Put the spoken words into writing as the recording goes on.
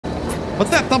What's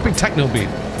that thumping techno beat?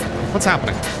 What's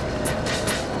happening?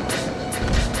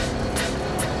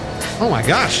 Oh my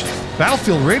gosh.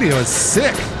 Battlefield radio is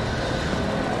sick.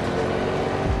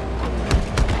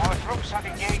 Our troops have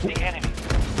engaged the enemy.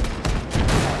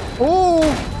 Oh!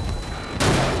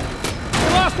 We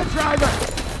lost the driver!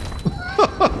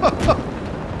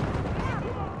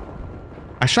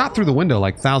 I shot through the window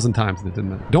like 1,000 times and it didn't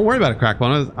matter. Don't worry about it,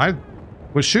 Crackbone. I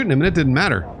was shooting him and it didn't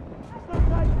matter.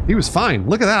 He was fine.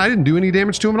 Look at that. I didn't do any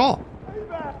damage to him at all.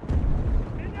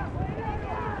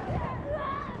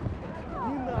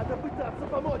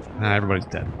 Nah, everybody's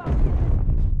dead.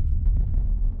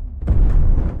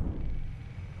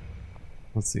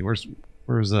 Let's see. Where's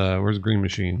Green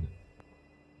Machine?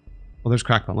 Oh, there's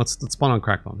Crackbone. Let's spawn on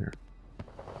Crackbone here.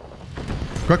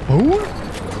 Crackbone?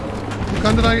 What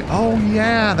gun did I? Oh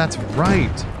yeah, that's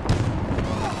right.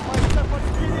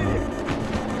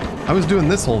 I was doing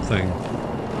this whole thing.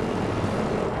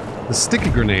 The sticky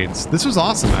grenades. This was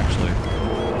awesome, actually.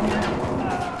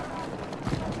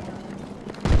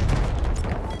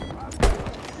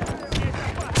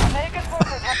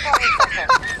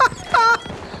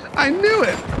 I knew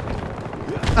it.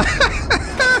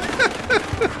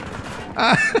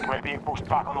 We're being pushed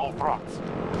back on all fronts.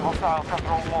 Hostiles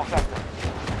control more sectors.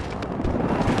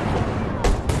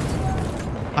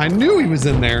 I knew he was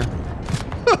in there.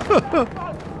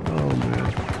 Oh man.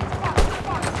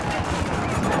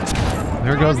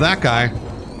 There goes that guy.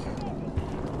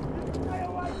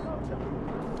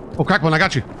 Oh, Crackbone, I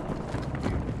got you.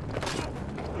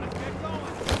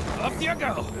 Up you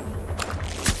go!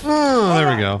 Oh, there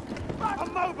we go.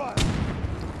 I'm mobile!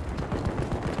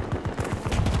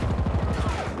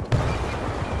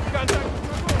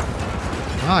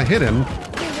 Ah, I hit him.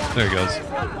 There he goes.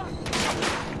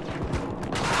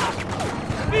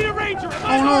 Need a ranger!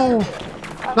 Oh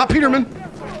no! Not Peterman!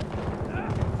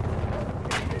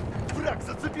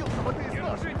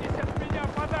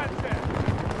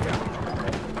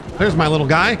 There's my little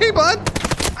guy. Hey, bud!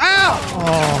 Ow!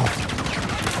 Oh.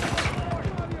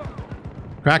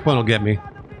 Crackbone will get me.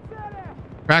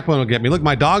 Crackbone will get me. Look,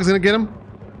 my dog's gonna get him.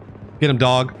 Get him,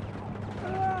 dog.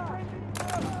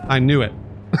 I knew it.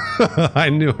 I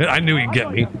knew it. I knew he'd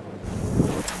get me.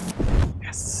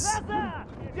 Yes.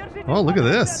 Oh, look at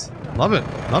this. Love it.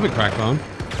 Love it, Crackbone.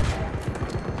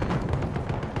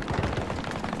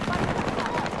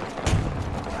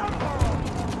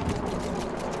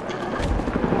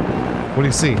 What do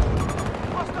you see?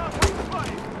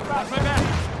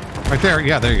 Right there.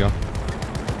 Yeah, there you go.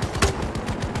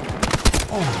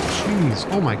 Oh, jeez.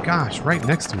 Oh my gosh. Right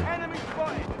next to me.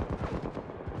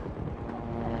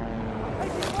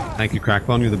 Thank you,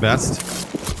 Crackbone. You're the best.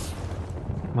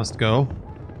 Must go.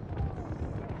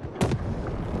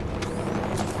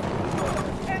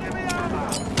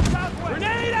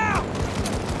 Grenade out!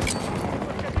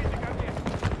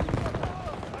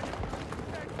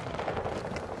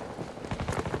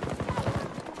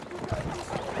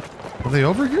 Are they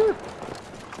over here?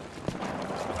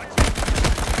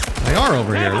 They are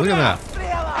over here. Look at that.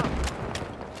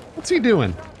 What's he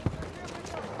doing?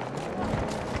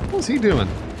 What's he doing?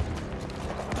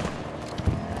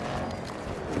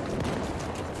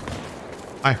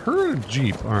 I heard a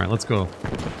Jeep. All right, let's go.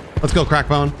 Let's go,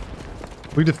 Crackbone.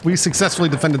 We successfully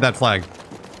defended that flag.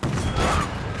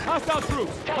 Hostile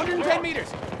troops! 110 meters!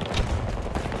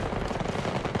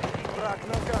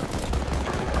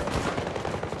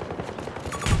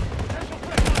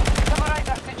 Summarize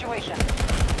our situation.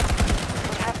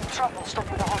 We're having trouble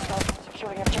stopping the hostiles from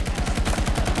securing objectives.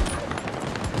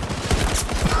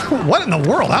 What in the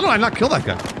world? How did I not kill that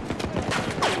guy?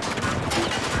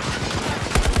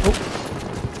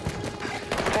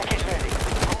 Tech is ready.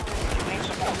 You need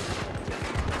support.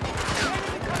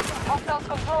 Hostiles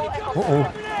control Echo Uh-oh.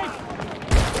 Sector.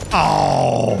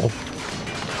 Oh!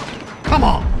 Come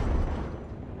on!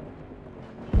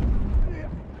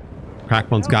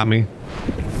 Crackbone's got me.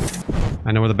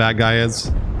 I know where the bad guy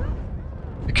is.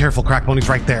 Be careful, Crackbone. He's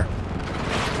right there.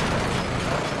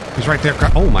 He's right there.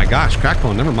 Oh my gosh,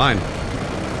 Crackbone. Never mind.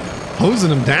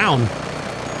 Hosing him down.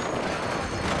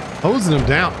 Hosing him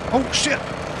down. Oh shit!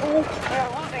 Oh, We are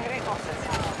losing resources.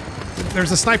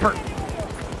 there's a sniper.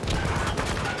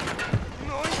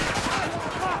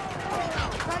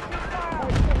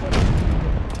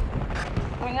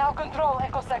 We now control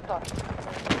Echo Sector.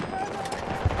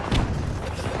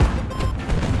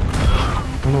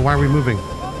 I don't know, why are we moving?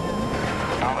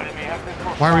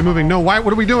 Why are we moving? No, why?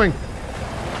 What are we doing?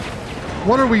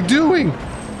 What are we doing?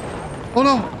 Oh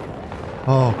no!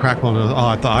 Oh, Crackbone! Oh,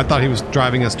 I thought he was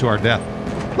driving us to our death.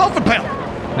 Loaf and pail.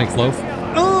 Thanks, Loaf.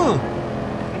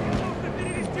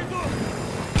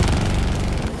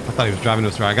 I thought he was driving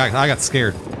us right. I got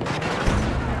scared.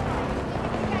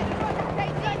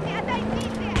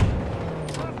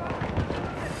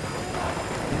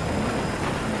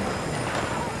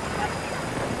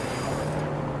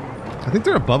 I think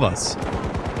they're above us.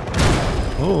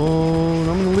 Oh,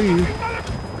 I'm gonna leave.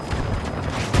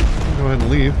 Go ahead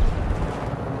and leave.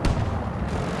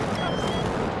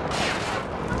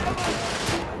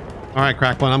 All right,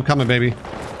 crack one. I'm coming, baby.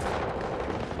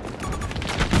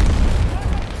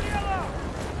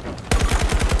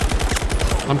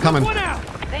 I'm coming. I'm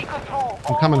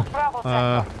coming.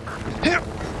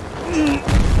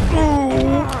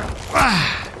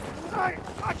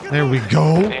 There we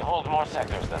go. They hold more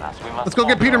sectors than us. We must Let's go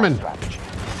get Peterman.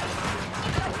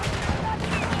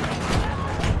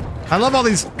 I love all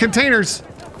these containers.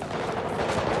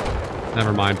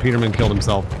 Never mind. Peterman killed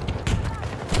himself.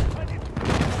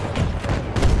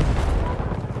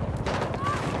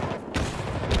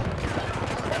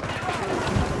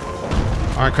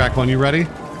 All right, Crackbone, you ready?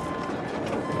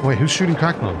 Wait, who's shooting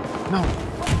Crackbone? No.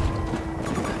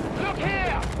 Look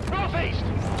here! Northeast!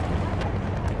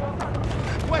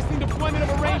 Requesting deployment of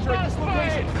a ranger at this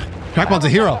location. Crackbone's a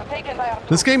hero.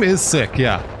 This game is sick,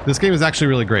 yeah. This game is actually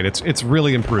really great. It's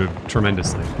really improved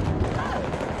tremendously.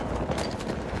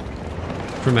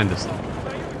 Tremendously.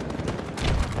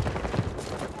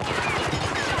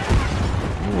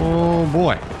 Oh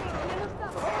boy.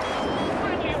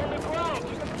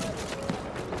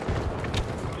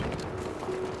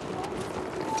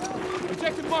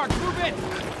 Objective mark, move in!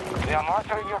 They are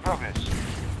monitoring your progress.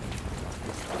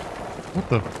 What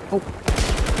the? Oh.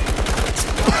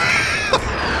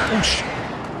 Oh, shit.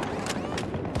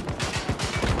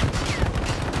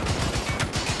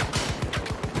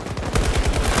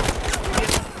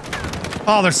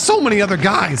 Oh, there's so many other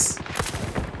guys.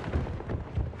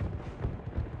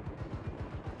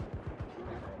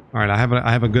 All right, I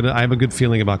have a good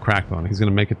feeling about Crackbone. He's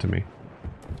gonna make it to me.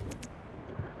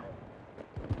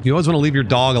 You always want to leave your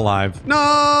dog alive. No!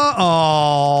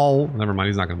 Oh, never mind.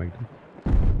 He's not gonna make it.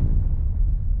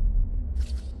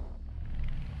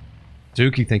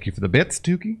 Dookie, thank you for the bits,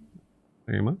 Dookie.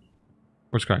 Very much.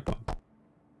 Where's Crackbone?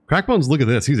 Crackbone's, look at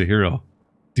this. He's a hero.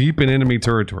 Deep in enemy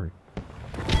territory.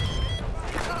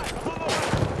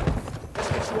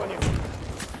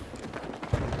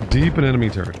 Deep in enemy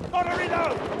territory.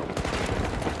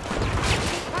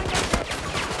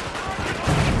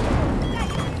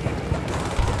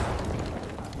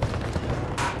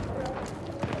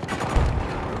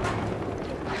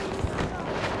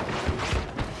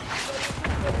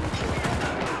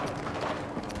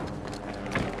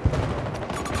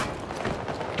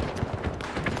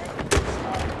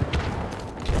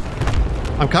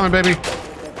 I'm coming, baby.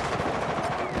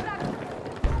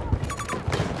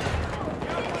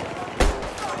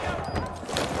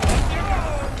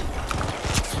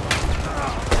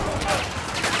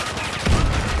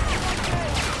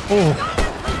 Oh.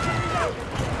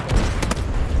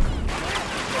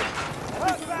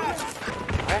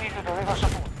 Ready to deliver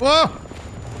support. Whoa.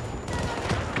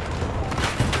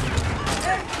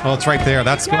 Oh, it's right there.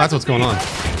 That's what's going on.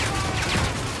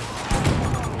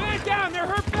 Man down, they're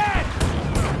hurt bad!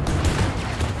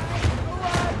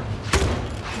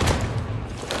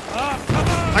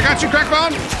 I got you,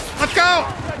 Crackbone. Let's go.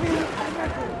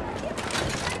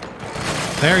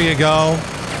 There you go.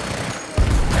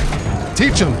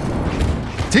 Teach him.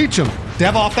 Teach him.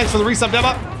 Devoff, thanks for the resub,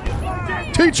 Devoff.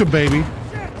 Teach him, baby.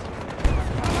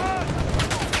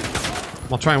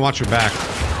 I'll try and watch your back.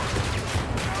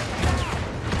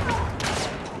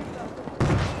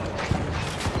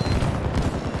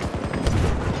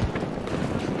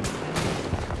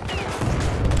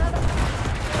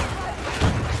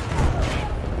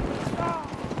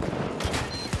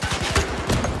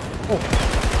 Oh.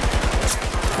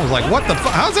 I was like, what the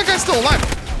fuck? How's that guy still alive?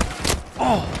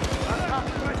 Oh.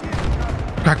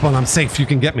 Crackbone, I'm safe. You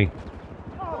can get me.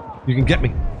 You can get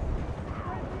me.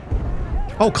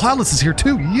 Oh, Cloudless is here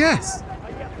too. Yes.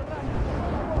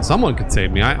 Someone could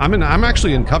save me. I'm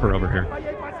actually in cover over here.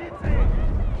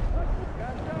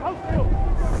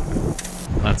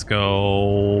 Let's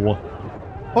go.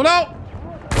 Oh no!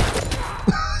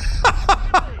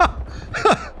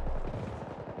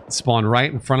 Spawn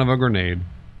right in front of a grenade.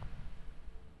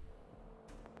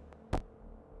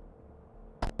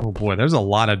 Oh boy, there's a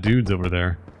lot of dudes over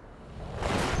there.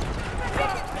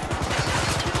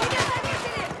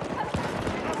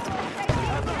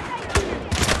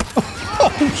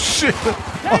 Oh shit! Oh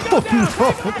no!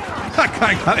 That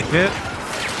guy got hit.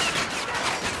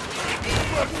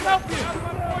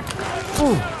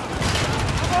 Ooh.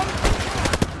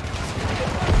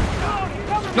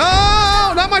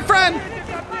 No! Not my friend!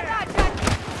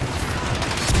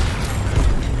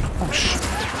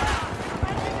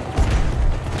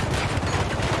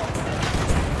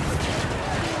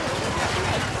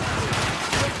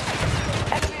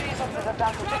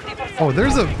 Oh,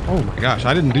 there's a... Oh my gosh,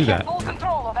 I didn't do We have that. full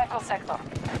control of Echo Sector.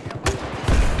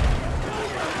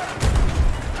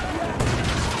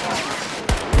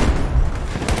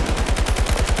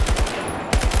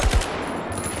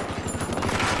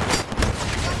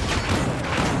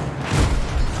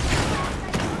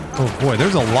 Oh boy,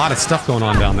 there's a lot of stuff going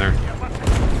on down there.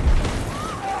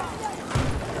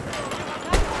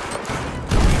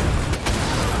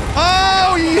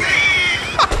 Oh yeah!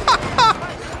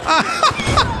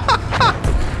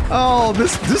 Oh,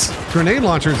 this grenade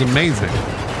launcher is amazing.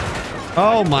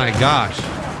 Oh my gosh.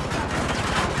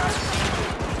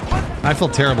 I feel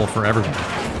terrible for everyone.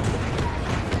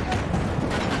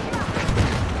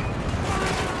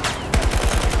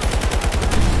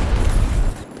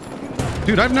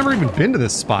 Dude, I've never even been to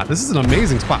this spot. This is an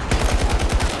amazing spot.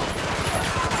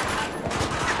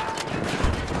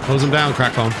 Close him down,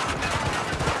 Crackbone.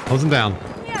 Close him down.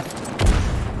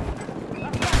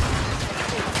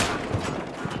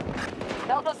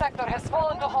 Delta Sector has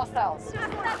fallen to hostiles.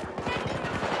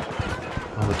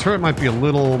 Oh, the turret might be a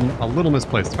little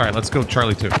misplaced. All right, let's go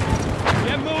Charlie 2.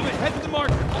 Get moving. Head to the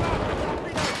marker.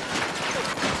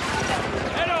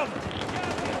 Head over.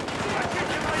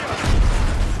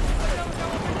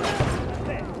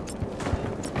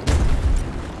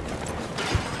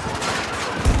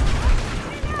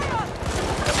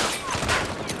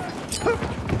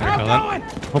 There we go.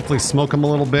 Hopefully smoke him a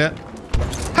little bit.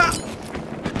 Ha!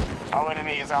 Our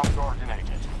enemy is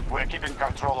uncoordinated. We're keeping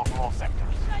control of all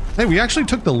sectors. Hey, we actually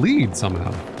took the lead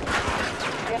somehow.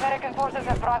 The American forces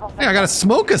have Bravo Hey, I got a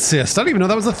smoke assist. I didn't even know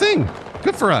that was a thing.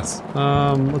 Good for us.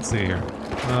 Let's see here.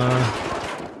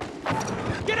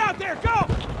 Get out there. Go.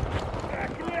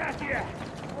 Get out here.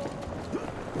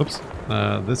 Oops.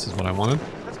 This is what I wanted.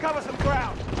 Let's cover some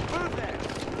ground. Move there.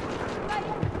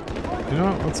 You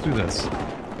know what? Let's do this.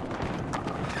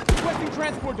 Requesting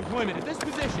transport deployment at this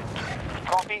position.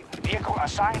 Copy. Vehicle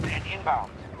assigned and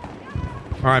inbound.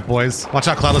 All right, boys. Watch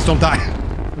out, Cloudless. Don't die.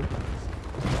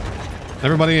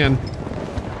 Everybody in.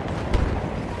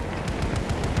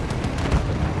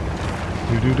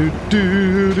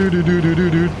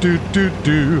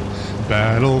 Do.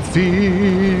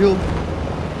 Battlefield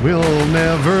will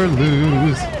never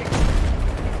lose.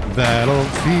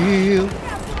 Battlefield,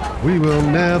 we will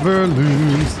never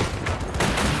lose.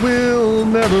 We'll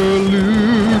never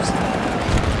lose.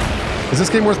 Is this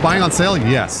game worth buying on sale?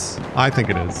 Yes, I think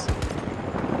it is.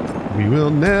 We will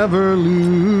never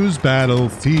lose.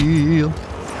 Battlefield.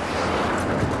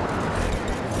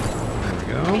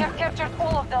 There we We go. have captured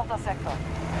all of Delta Sector.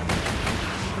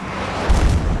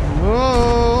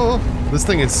 Whoa! This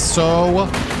thing is so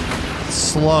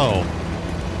slow.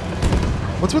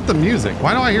 What's with the music?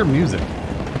 Why do I hear music?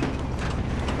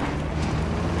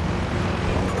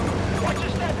 Watch your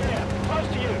step here. Close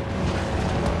to you.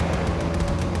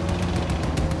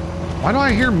 Why do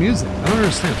I hear music? I don't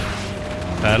understand.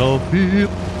 Battlefield.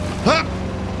 Huh!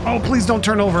 Oh, please don't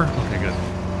turn over. Okay, good.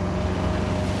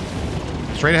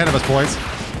 Straight ahead of us, boys.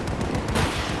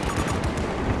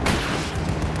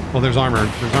 Oh, there's armor.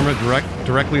 There's armor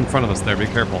directly in front of us there. Be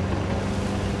careful.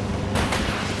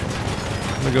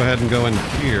 I'm gonna go ahead and go in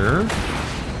here.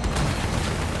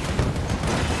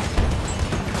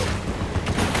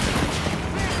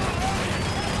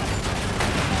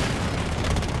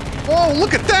 Oh,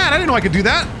 look at that! I didn't know I could do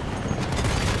that.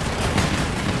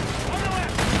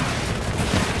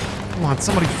 Come on,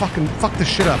 somebody fucking fuck this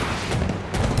shit up.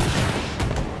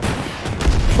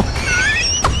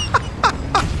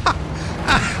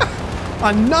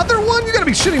 Another one? You gotta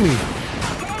be shitting me. We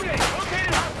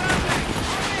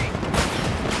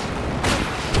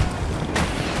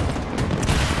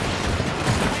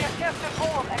have captured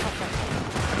all of Echo Sector.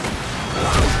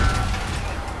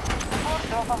 Force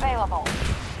drop available.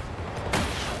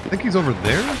 I think he's over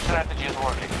there. Strategy is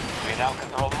working. We now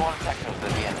control more sectors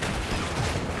than the enemy.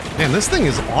 Man, this thing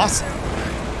is awesome.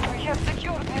 We have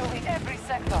secured nearly every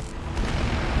sector.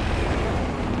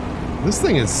 This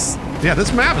thing is... Yeah,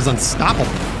 this map is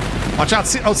unstoppable. Watch out.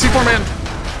 Oh, C4 man.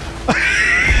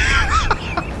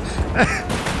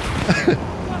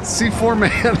 C4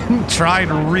 man tried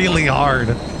really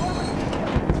hard.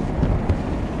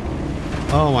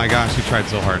 Oh my gosh, he tried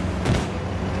so hard.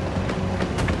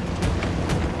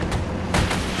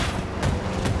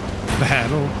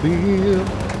 Battlefield.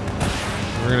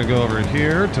 We're gonna go over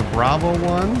here to Bravo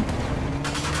 1.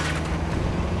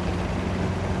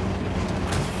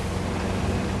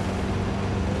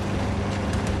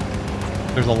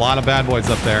 There's a lot of bad boys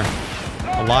up there.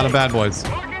 A lot of bad boys.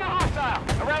 Marking a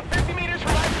hostile. Around 50 meters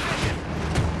from my position.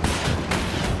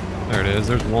 There it is.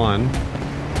 There's one.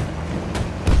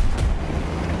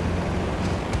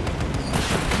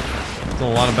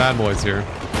 Still a lot of bad boys here. Move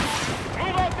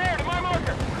out there to my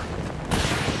marker.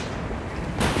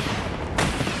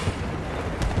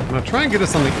 I'm gonna try and get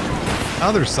us on the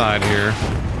other side here.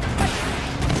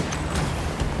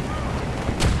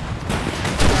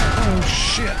 Oh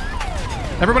shit.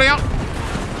 Everybody out!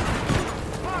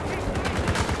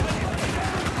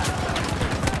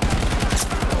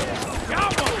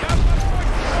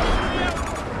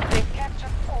 They've captured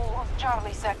all of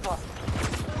Charlie sector.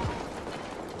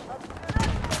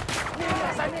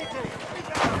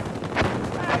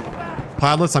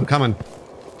 Cloudless, I'm coming.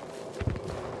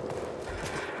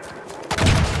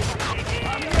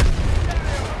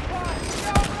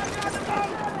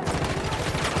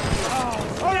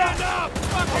 Hold on, no!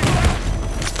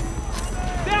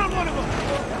 Down one of them!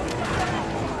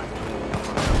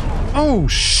 Oh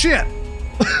shit!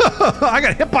 I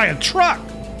got hit by a truck!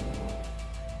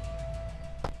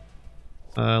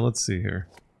 Let's see here.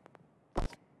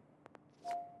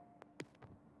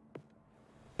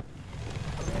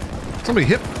 Somebody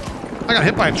hit... I got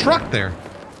hit by a truck there.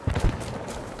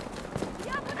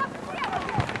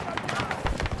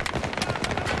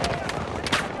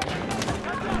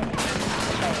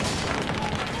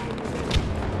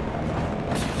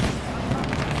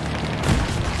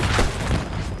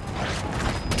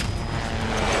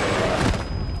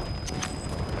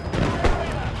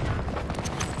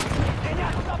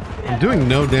 I'm doing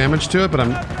no damage to it, but I'm...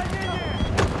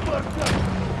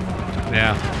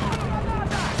 Yeah.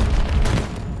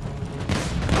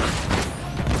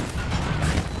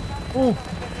 Oh.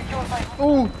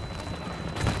 Oh.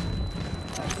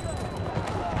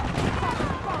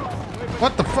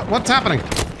 What the fuck? What's happening?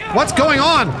 What's going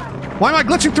on? Why am I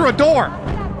glitching through a door?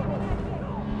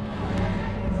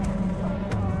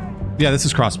 Yeah, this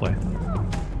is crossplay.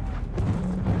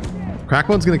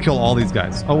 Crackbone's gonna kill all these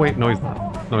guys. Oh wait, no he's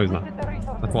not. No he's not.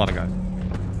 That's a lot of guys.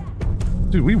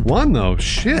 Dude, we won though.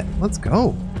 Shit, let's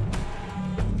go.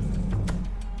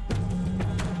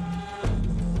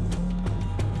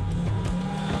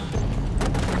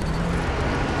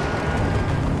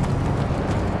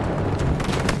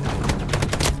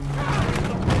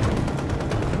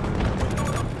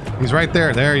 He's right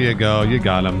there. There you go. You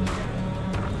got him.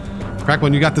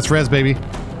 Crackbone, you got this res, baby.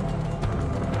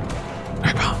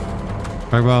 Crackbone.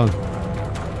 Crackbone.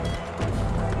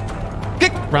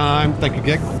 Kick! Rhyme. Thank you,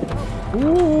 Kick.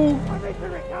 Ooh.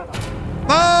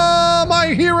 Oh,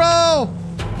 my hero!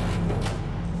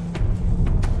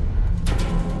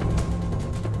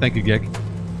 Thank you, Gig.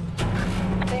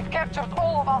 They've captured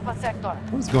all of Alpha Sector.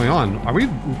 What is going on? Are we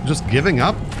just giving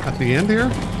up at the end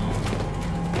here?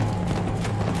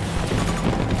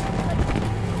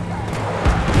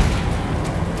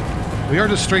 We are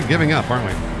just straight giving up, aren't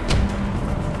we?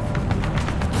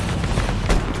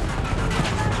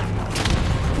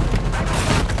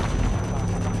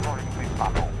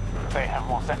 They have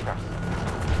more sectors.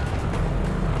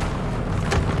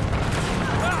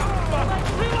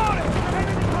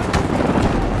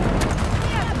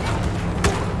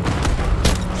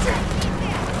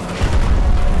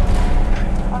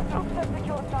 Our troops have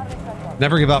secured Charlie sector.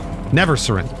 Never give up. Never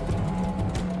surrender.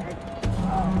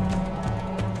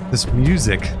 This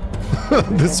music.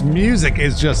 This music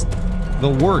is just the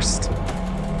worst.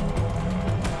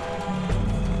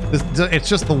 It's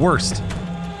just the worst.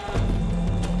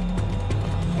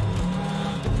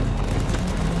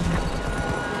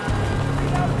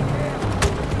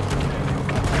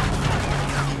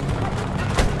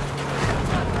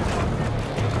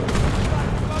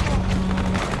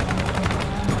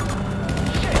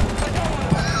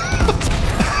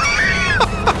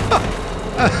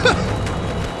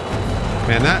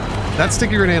 Man, that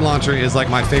sticky grenade launcher is like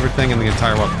my favorite thing in the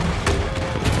entire world.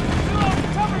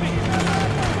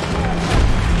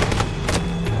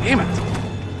 Damn it!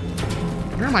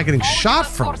 Where am I getting shot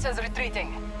from? Forces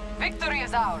retreating. Victory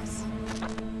is ours.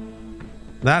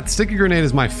 That sticky grenade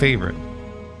is my favorite.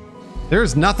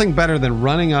 There's nothing better than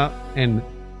running up and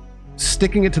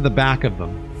sticking it to the back of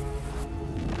them.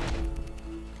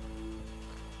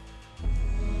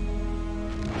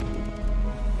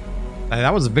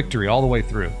 That was a victory all the way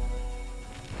through.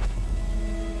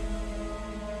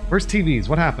 Where's TVs?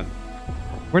 What happened?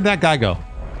 Where'd that guy go?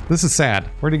 This is sad.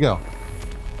 Where'd he go?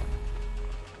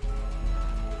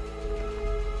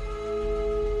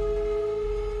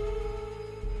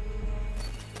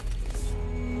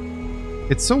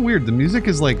 It's so weird. The music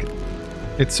is like,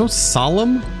 it's so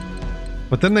solemn,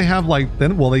 but then they have like,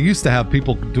 well, they used to have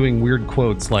people doing weird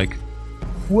quotes like,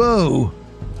 whoa.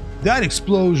 That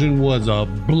explosion was a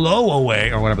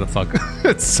blow-away, or whatever the fuck.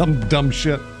 It's some dumb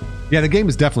shit. Yeah, the game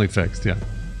is definitely fixed, yeah.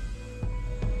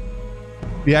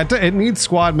 Yeah, it needs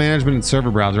squad management and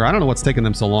server browser. I don't know what's taking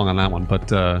them so long on that one,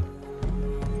 but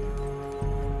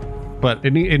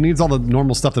it needs all the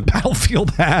normal stuff that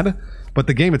Battlefield had. But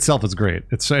the game itself is great.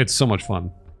 It's so much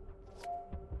fun.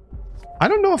 I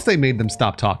don't know if they made them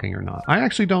stop talking or not. I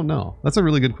actually don't know. That's a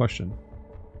really good question.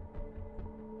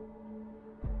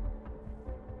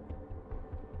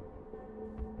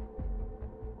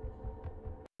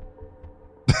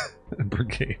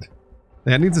 Brigade.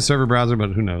 Yeah, it needs a server browser,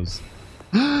 but who knows?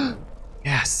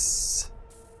 Yes!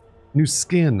 New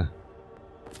skin.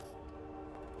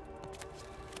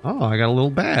 Oh, I got a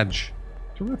little badge.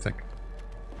 Terrific.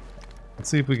 Let's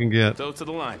see if we can get... Toe to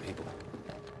the line, people.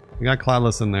 We got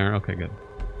Cloudless in there. Okay, good.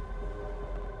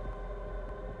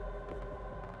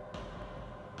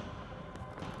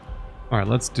 Alright,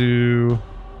 let's do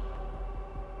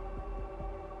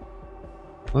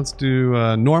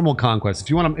normal conquest. If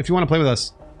you want to play with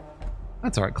us,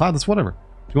 that's alright. Cloudless, whatever.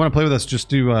 If you want to play with us, just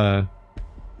do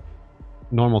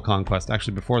normal conquest.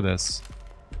 Actually, before this,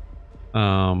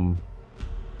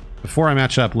 before I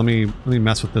match up, let me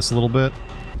mess with this a little bit.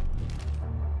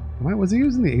 Was he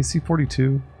using the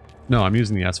AC-42? No, I'm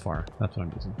using the SFAR. That's what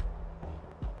I'm using.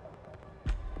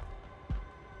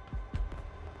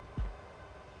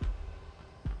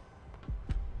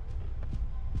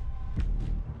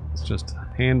 It's just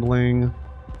handling.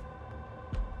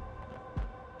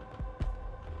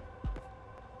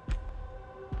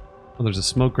 Oh, there's a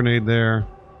smoke grenade there.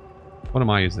 What am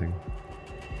I using?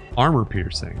 Armor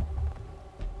piercing.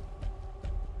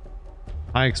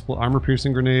 High armor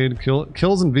piercing grenade.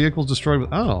 Kills and vehicles destroyed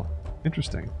with... Oh,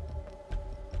 interesting.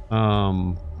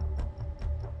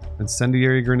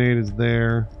 Incendiary grenade is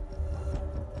there.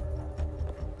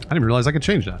 I didn't realize I could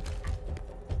change that.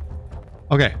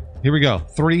 Okay, here we go.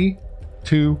 3,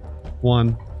 2,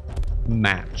 1,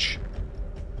 match.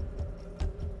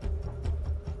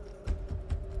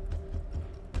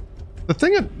 The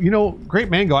thing, Great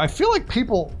Mango, I feel like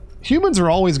humans are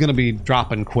always going to be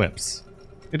dropping quips.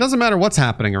 It doesn't matter what's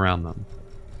happening around them.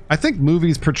 I think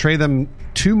movies portray them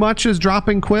too much as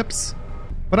dropping quips,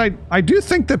 but I do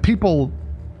think that people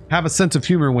have a sense of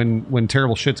humor when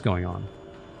terrible shit's going on.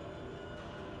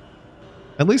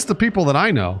 At least the people that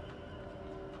I know.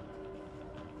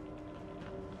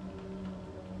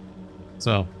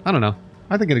 So, I don't know.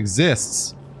 I think it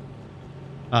exists.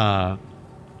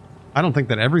 I don't think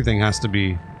that everything has to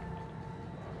be,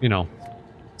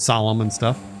 solemn and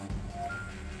stuff.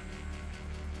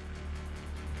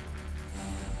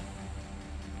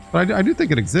 But I do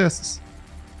think it exists.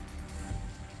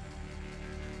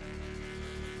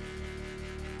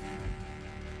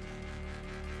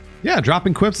 Yeah,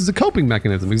 dropping quips is a coping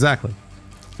mechanism, exactly.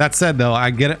 That said, though,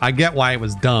 I get it. I get why it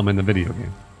was dumb in the video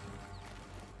game.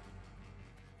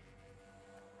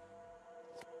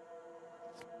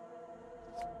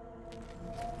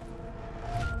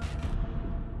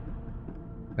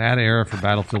 Bad era for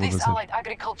Battlefield.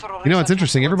 It's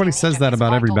interesting. Everybody says that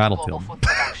about every Battlefield.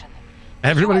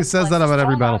 Everybody says that about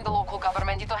every Battlefield. The local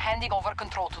government into handing over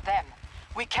control to them.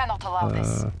 We cannot allow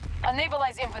this. A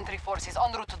navalized infantry force is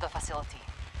en route to the facility.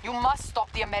 You must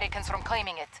stop the Americans from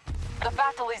claiming it. The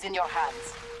battle is in your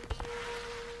hands.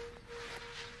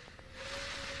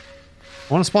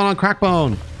 I want to spawn on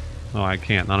Crackbone. Oh, I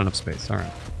can't. Not enough space. All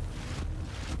right.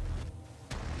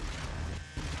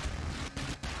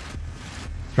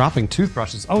 Dropping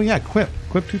toothbrushes. Oh yeah, Quip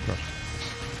toothbrush.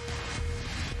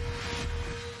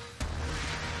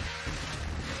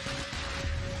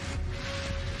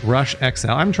 Rush XL.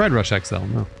 I haven't tried Rush XL,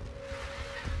 no.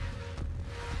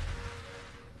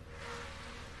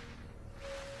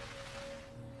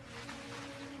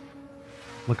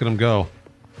 Look at him go.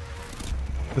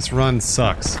 This run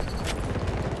sucks.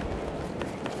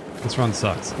 This run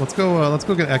sucks. Let's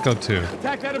go get Echo 2.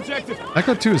 Attack that objective.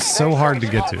 Echo 2 is so hard to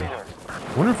get to.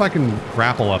 I wonder if I can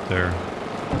grapple up there.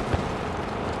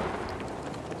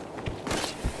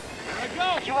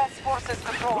 US forces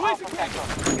control Alpha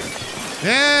Sector.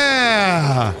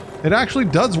 Yeah! It actually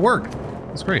does work.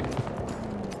 It's great.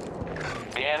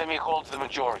 The enemy holds the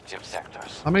majority of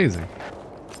sectors. Amazing.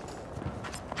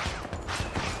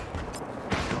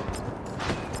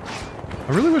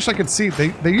 I really wish I could see.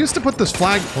 They used to put this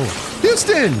flag. Oh,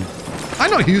 Houston! I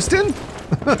know Houston.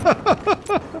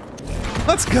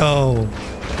 Let's go.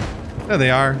 There they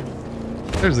are.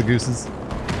 There's the gooses.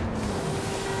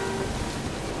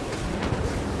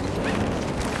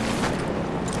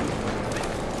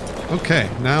 Okay,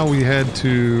 now we head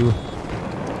to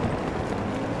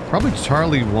probably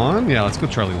Charlie 1. Yeah, let's go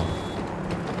Charlie 1.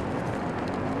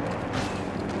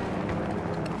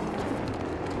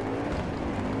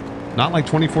 Not like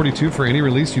 2042 for any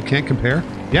release, you can't compare.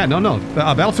 Yeah, no.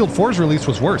 Battlefield 4's release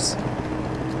was worse.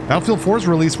 Battlefield 4's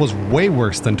release was way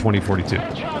worse than 2042.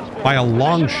 By a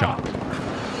long shot.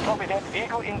 Copy that.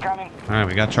 Vehicle incoming. Alright,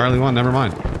 we got Charlie 1, never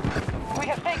mind.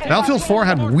 Battlefield 4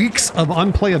 had weeks of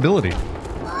unplayability.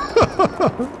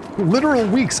 Literal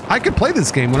weeks. I could play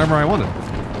this game whenever I wanted.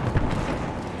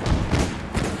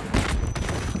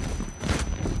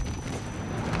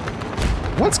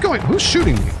 What's going... Who's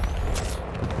shooting me?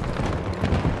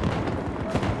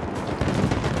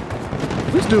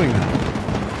 Who's doing that?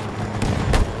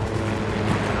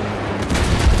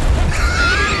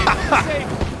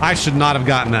 I should not have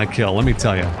gotten that kill, let me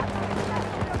tell you.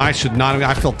 I should not have...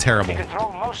 I feel terrible.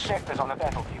 Control most sectors on the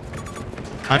battlefield.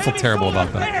 I feel terrible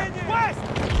about that.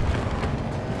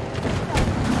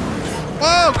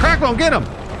 Whoa, Crackbone, get him!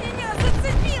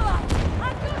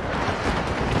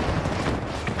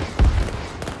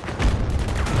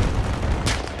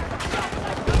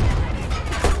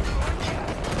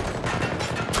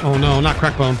 Oh no, not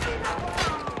Crackbone.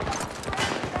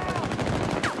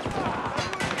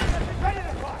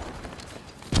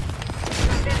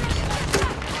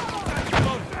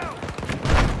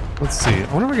 Let's see.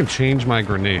 I wonder if I can change my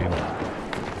grenade.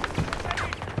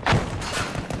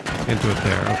 Can't do it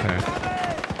there. Okay.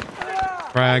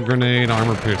 Frag grenade,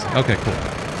 armor piercing. Okay, cool.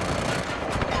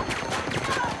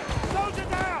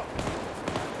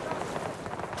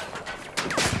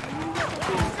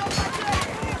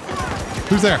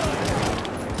 Who's there?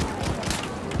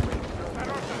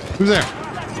 Who's there?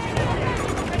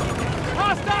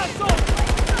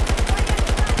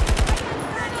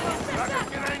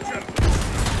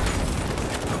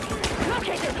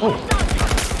 Oh.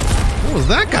 What was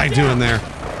that guy doing there?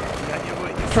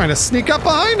 Trying to sneak up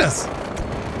behind us.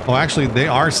 Oh, actually, they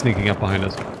are sneaking up behind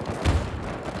us.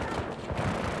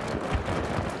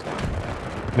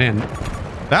 Man,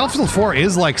 Battlefield 4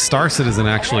 is like Star Citizen,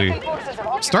 actually.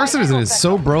 Star Citizen is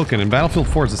so broken, and Battlefield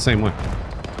 4 is the same way.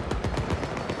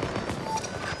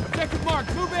 Objective mark,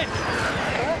 move in.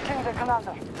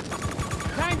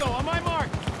 Tango, on my mark.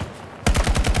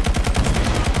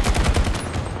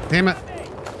 Damn it.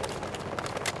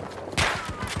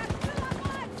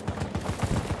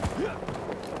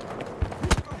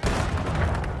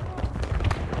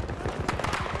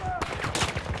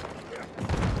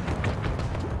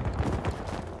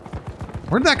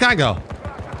 Where'd that guy go?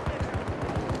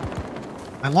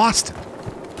 I lost him.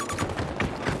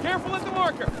 Careful at the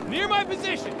marker. Near my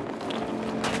position.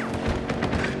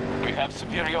 We have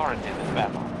superiority in this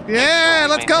battle. Yeah,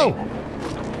 let's go.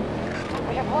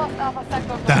 We have lost Alpha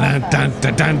Sector. Dun, dun,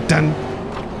 dun, dun, dun.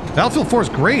 Battlefield 4 is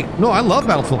great. No, I love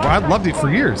Battlefield 4. I've loved it for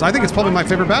years. I think it's probably my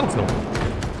favorite Battlefield.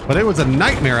 But it was a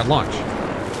nightmare at launch.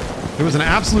 It was an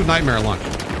absolute nightmare at launch.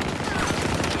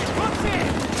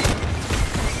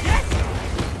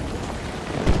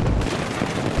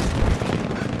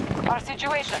 Our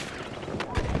situation.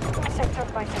 Sector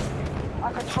by sector.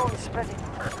 Our control is spreading.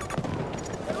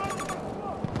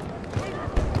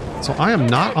 So I am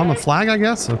not on the flag, I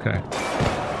guess? Okay.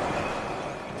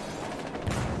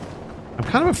 I'm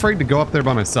kind of afraid to go up there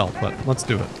by myself, but let's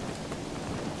do it.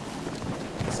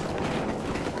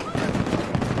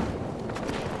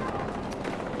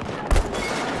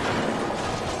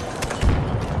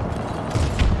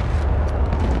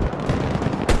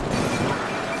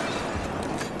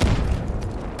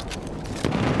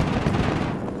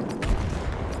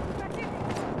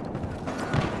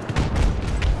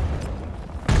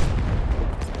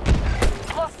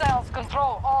 Hostiles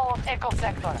control all of Echo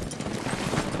Sector.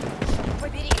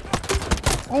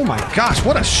 Oh my gosh,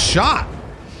 what a shot!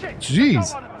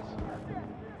 Jeez.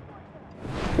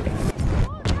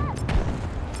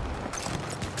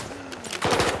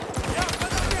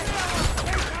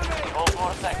 All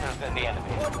 4 sectors than the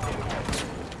enemy.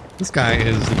 This guy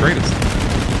is the greatest.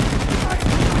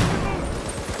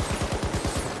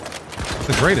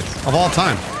 The greatest of all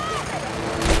time.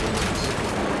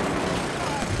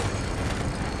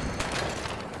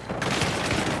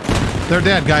 They're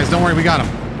dead, guys. Don't worry, we got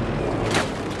them.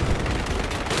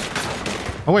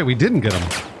 Oh wait, we didn't get them.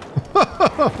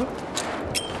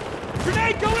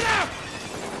 Grenade going out.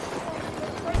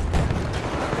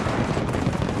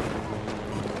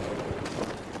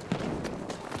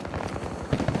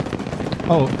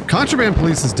 Oh, Contraband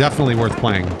Police is definitely worth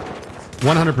playing.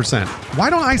 100%. Why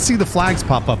don't I see the flags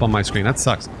pop up on my screen? That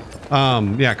sucks.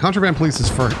 Yeah, Contraband Police is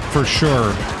for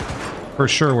sure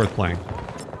worth playing.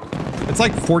 It's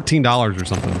like $14 or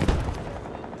something.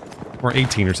 Or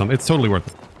 18 or something. It's totally worth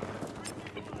it.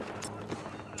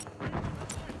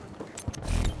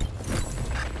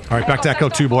 All right, back to Echo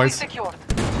 2, boys. Secured.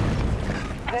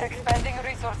 They're expanding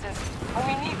resources, and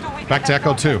we need to weaken Back to their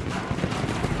Echo 2.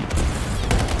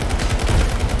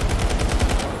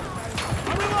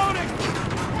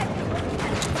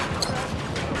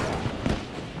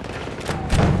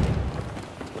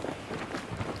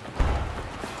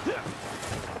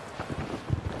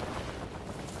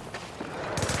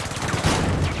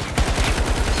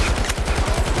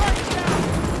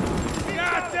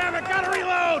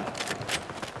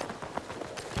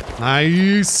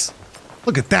 Nice.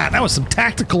 Look at that. That was some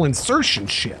tactical insertion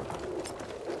shit.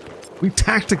 We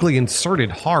tactically inserted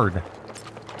hard.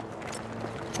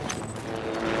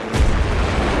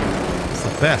 It's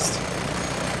the best.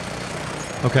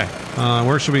 Okay.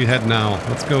 Where should we head now?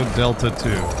 Let's go Delta 2.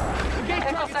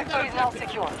 Echo sector is now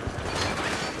secure.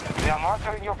 We are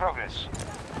monitoring your progress.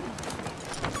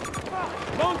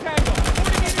 Lone Tango. 40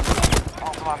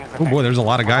 meters away. Oh boy, there's a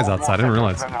lot of guys outside. I didn't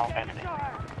realize.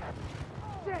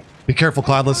 Be careful,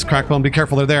 Cloudless. Crackbone, be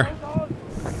careful. They're there.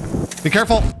 Be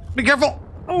careful. Be careful.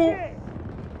 Oh.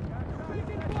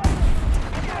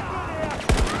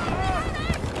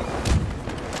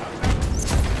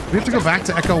 We have to go back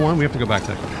to Echo 1. We have to go back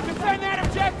to Echo. Defend that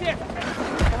objective.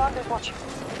 Commander's watching.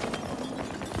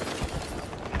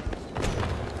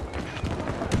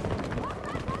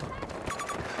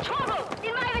 Trouble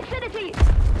in my vicinity.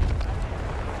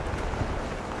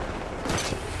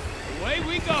 Away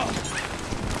we go.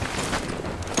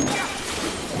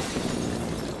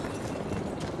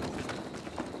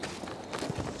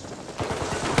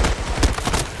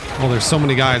 Oh, there's so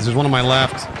many guys. There's one on my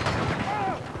left.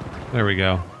 There we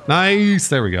go. Nice.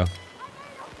 There we go.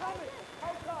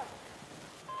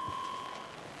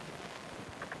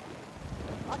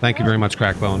 Thank you very much,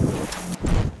 Crackbone.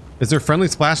 Is there friendly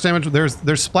splash damage?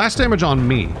 There's splash damage on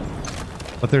me,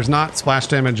 but there's not splash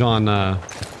damage on.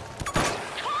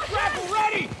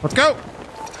 Let's go.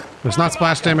 There's not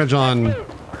splash damage on.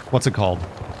 What's it called?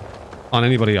 On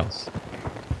anybody else.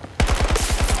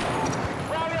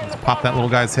 Let's pop that little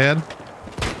guy's head.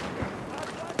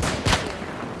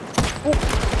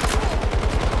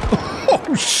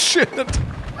 Oh shit!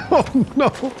 Oh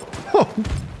no! Oh.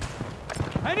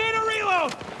 I need a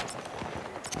reload.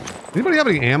 Anybody have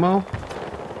any ammo?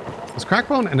 Is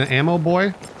Crackbone an ammo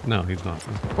boy? No, he's not.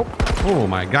 Oh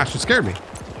my gosh, you scared me.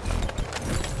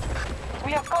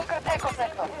 We have conquered Echo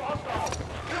sector.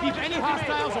 Keep any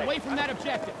hostiles away from that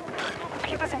objective.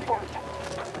 Keep us informed.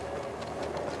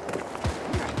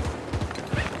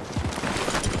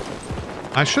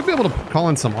 I should be able to call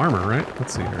in some armor, right?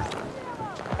 Let's see here.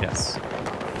 Yes.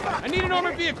 I need an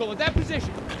armored vehicle at that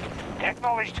position.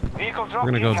 Acknowledged. Vehicle drop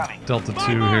We're gonna go incoming. Delta 2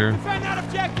 Find more. here. Defend that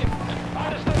objective.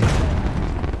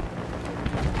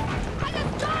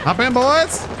 Hop in,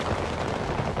 boys!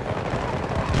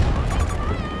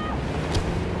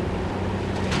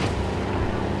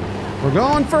 We're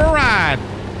going for a ride.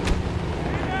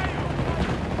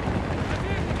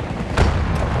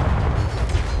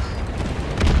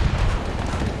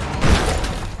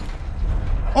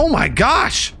 Oh my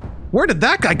gosh! Where did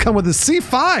that guy come with his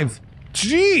C5?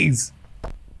 Jeez!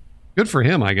 Good for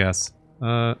him, I guess.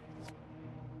 How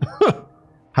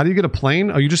do you get a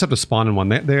plane? Oh, you just have to spawn in one.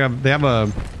 They have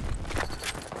a...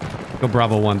 Go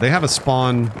Bravo 1. They have a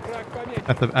spawn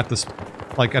at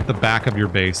the back of your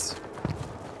base,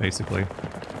 basically.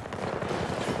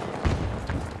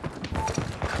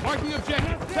 Marking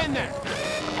objective. Defend that.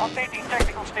 Updating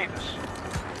technical status.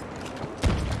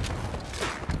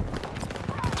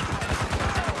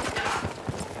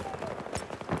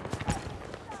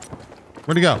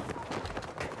 Where'd he go?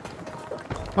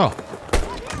 Oh.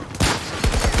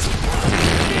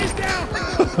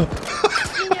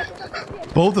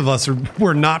 Both of us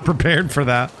were not prepared for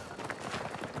that.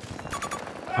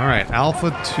 Alright,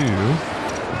 Alpha 2.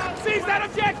 Seize that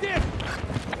objective.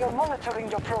 We are monitoring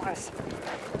your progress.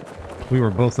 We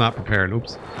were both not prepared.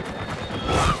 Oops.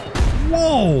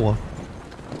 Whoa!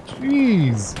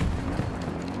 Jeez.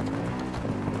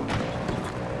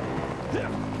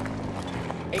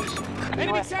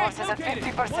 Enemy US tank forces at located.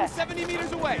 50%. 170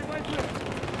 meters away.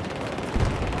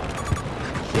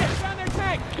 Shit, found their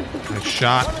tank. Nice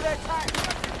shot. Cover that tank.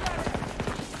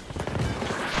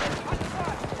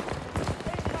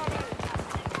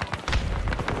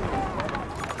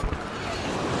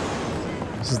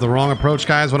 This is the wrong approach,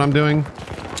 guys, what I'm doing.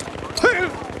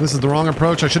 This is the wrong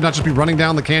approach. I should not just be running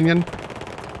down the canyon.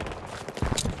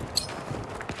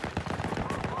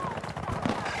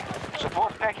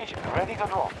 Support package ready to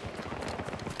drop.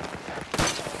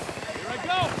 Here I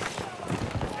go.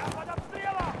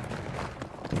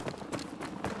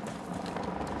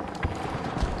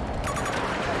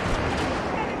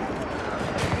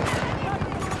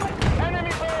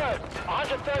 Enemy bird!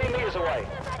 130 meters away.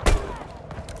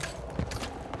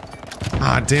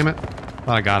 Ah, damn it.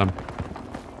 Thought I got him.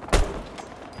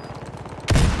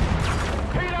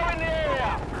 Helo in the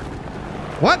area!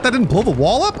 What? That didn't blow the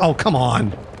wall up? Oh, come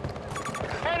on.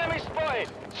 Enemy spotted!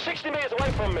 60 meters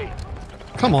away from me.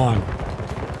 Come on.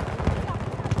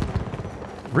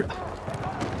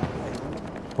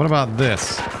 What about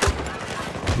this?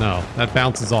 No, that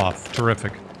bounces off.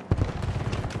 Terrific.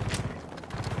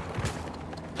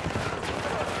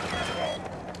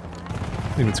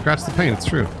 Didn't even scratch the paint, it's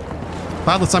true.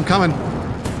 Cloudless, I'm coming.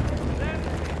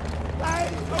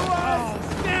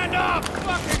 Stand up!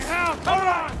 Fucking hell! Hold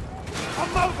on!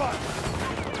 I'm mobile!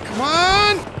 Come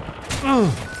on!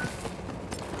 Ugh.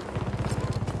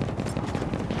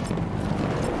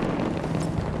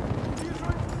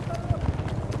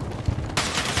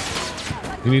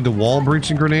 You need the wall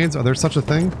breaching grenades? Are there such a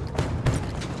thing?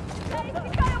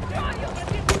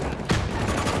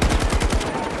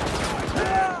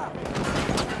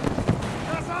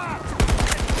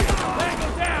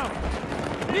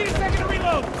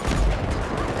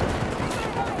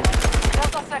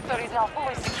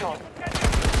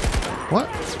 What?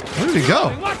 Where did he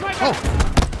go? Oh!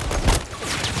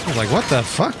 I was like, what the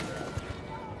fuck?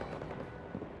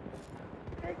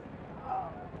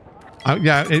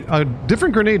 Yeah, a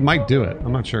different grenade might do it.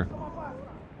 I'm not sure.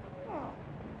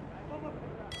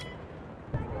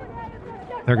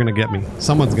 They're gonna get me.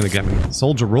 Someone's gonna get me.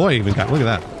 Soldier Roy even got. Look at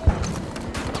that.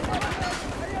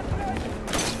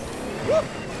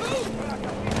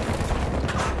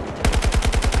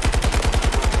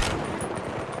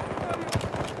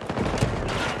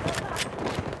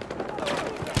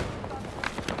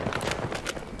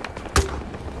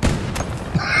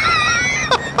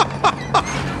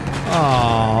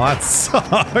 Oh, that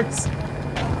sucks.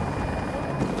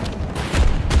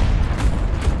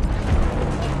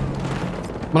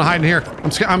 I'm gonna hide in here.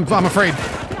 I'm scared. I'm afraid.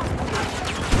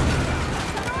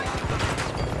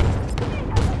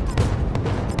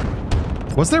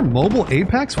 Was there mobile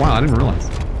Apex? Wow, I didn't realize.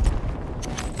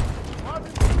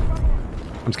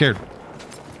 I'm scared.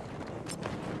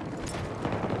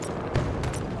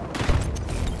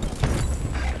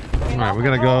 Alright, we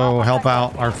gotta go help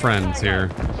out our friends here.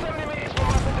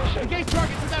 Engage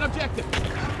targets to that objective.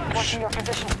 Watching your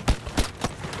position.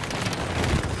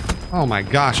 Oh my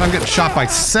gosh, I'm getting shot by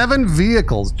 7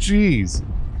 vehicles. Jeez.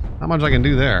 How much I can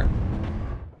do there.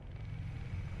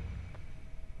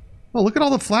 Oh, look at all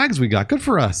the flags we got. Good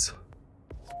for us.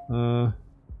 Be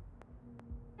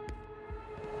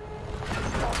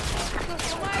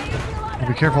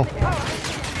careful.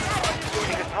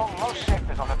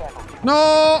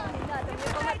 No!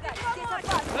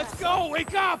 Let's go!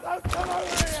 Wake up!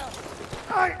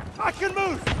 I can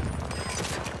move!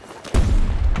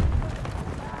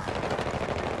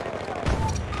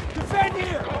 Defend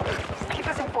here! Keep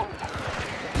us informed.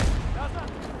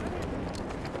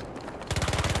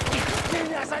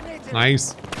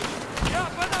 Nice.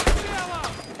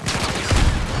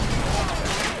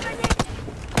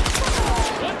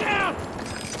 One down!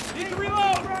 Need to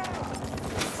reload!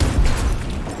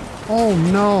 Oh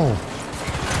no.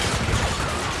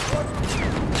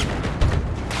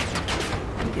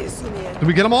 Did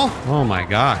we get them all? Oh my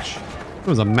gosh. It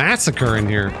was a massacre in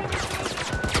here.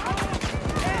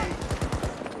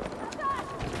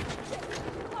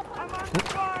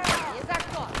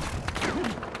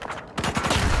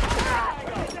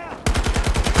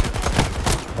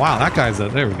 Wow, that guy's a...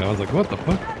 There we go. I was like, what the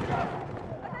fuck?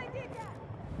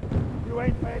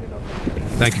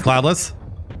 Thank you, Cloudless.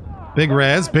 Big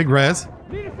res, big res.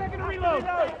 Need a second to reload!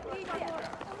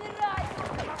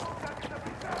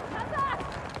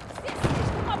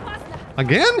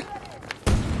 Again?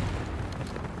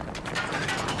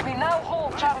 We now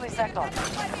hold Charlie sector.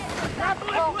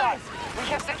 Well done. We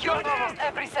have secured almost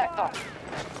every sector.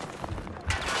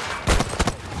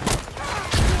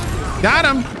 Got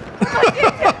him!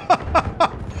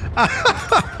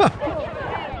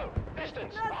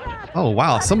 Oh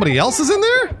wow, somebody else is in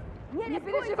there?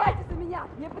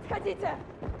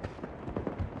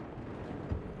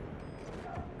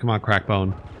 Come on,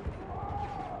 Crackbone.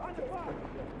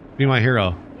 Be my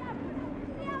hero.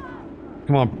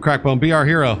 Come on, Crackbone, be our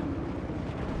hero.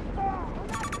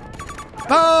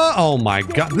 Oh my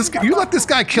god, this guy, you let this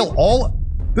guy kill all...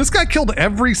 This guy killed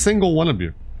every single one of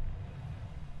you.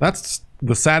 That's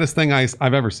the saddest thing I've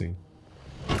ever seen.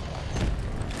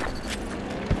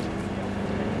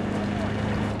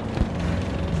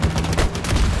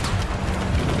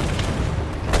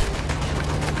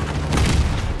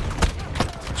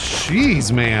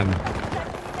 Jeez, man.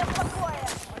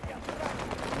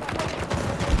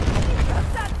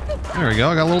 There we go.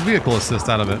 I got a little vehicle assist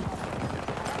out of it.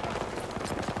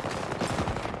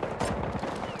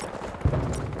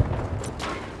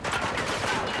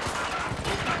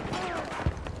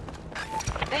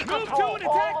 They control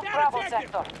all of Bravo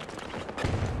sector.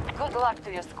 Good luck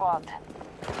to your squad.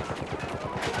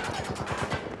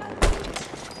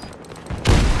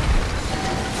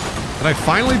 Did I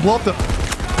finally blow up the...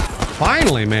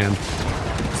 Finally, man.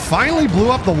 Finally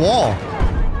blew up the wall.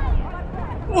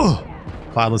 Ugh.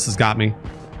 Cloudless has got me.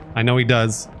 I know he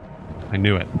does. I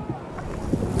knew it.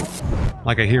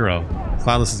 like a hero.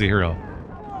 Cloudless is a hero.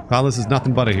 Cloudless is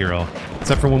nothing but a hero.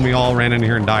 Except for when we all ran in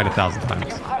here and died 1,000 times.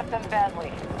 You hurt them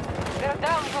badly. They're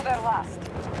down to their last.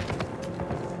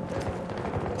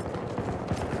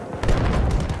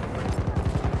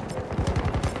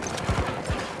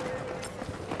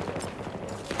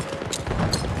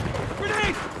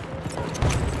 Grenade!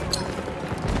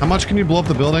 How much can you blow up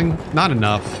the building? Not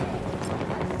enough.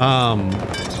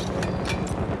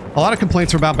 A lot of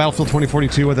complaints were about Battlefield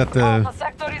 2042 were that The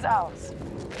sector is ours.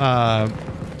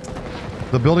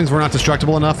 the buildings were not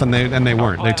destructible enough, and they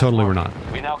weren't. They totally were not.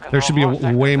 There should be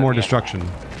way more destruction.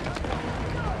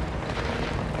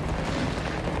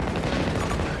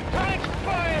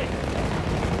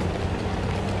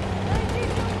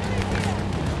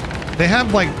 They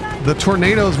have like the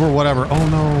tornadoes were whatever. Oh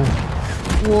no!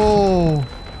 Whoa!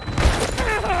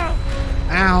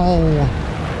 Ow!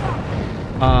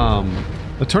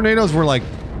 The tornadoes were like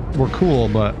were cool,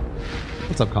 but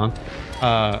what's up, Con?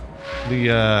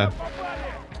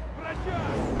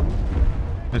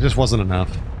 It just wasn't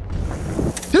enough.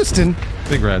 Houston,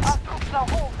 big reds. Our troops now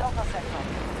hold Delta sector.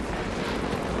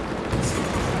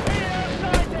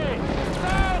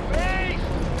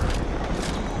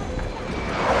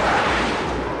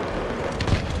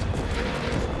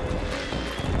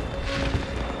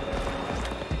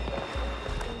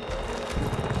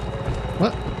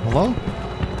 What? Hello?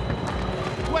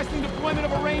 Requesting deployment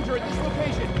of a ranger at this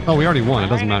location. Oh, we already won. It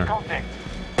doesn't matter. Contact.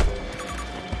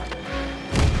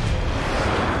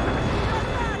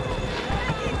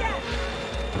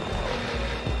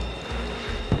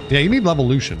 Yeah, you need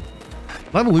Levolution.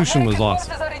 Levolution was American awesome.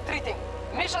 forces are retreating.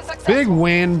 Mission successful. Big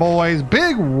win, boys.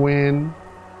 Big win.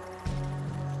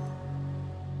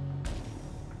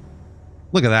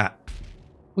 Look at that.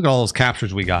 Look at all those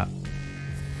captures we got.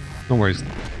 No worries.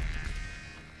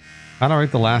 How do I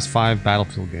rate the last 5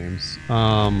 Battlefield games?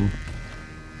 I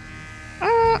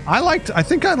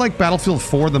think I liked Battlefield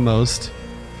 4 the most.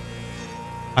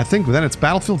 I think then it's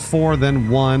Battlefield 4, then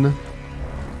 1,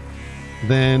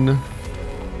 then...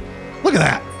 Look at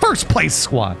that! First place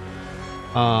squad!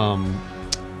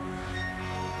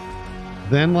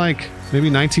 Then like,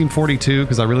 maybe 1942,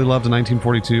 because I really loved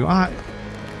 1942. I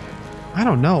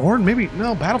don't know. Or maybe,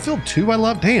 no, Battlefield 2 I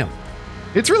love. Damn.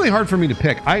 It's really hard for me to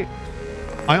pick. I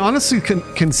honestly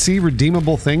can see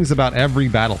redeemable things about every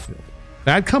Battlefield.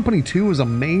 Bad Company 2 was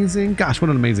amazing. Gosh, what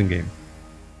an amazing game.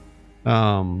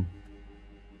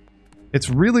 It's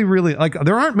really, really, like,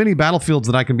 there aren't many Battlefields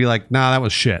that I can be like, nah, that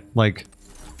was shit. Like,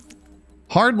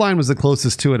 Hardline was the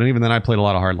closest to it, and even then I played a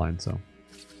lot of Hardline, so.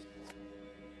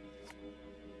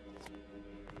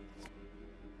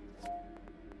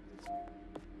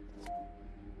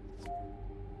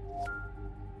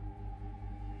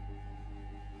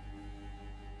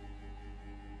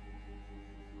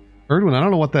 Erdwin, I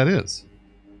don't know what that is.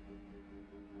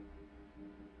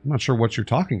 I'm not sure what you're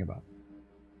talking about.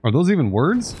 Are those even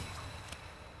words?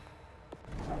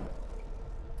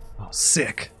 Oh,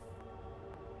 sick.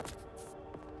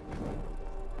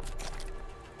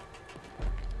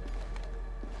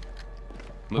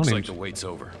 Looks like the wait's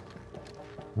over.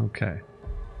 Okay.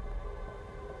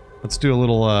 Let's do a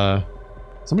little,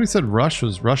 somebody said Rush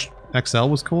XL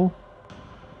was cool.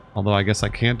 Although I guess I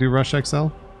can't do Rush XL.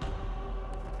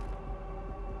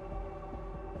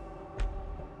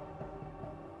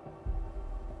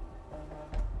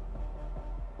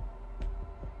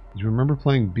 Do you remember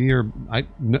playing B or...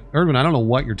 Erdwin, I don't know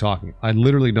what you're talking. I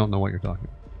literally don't know what you're talking.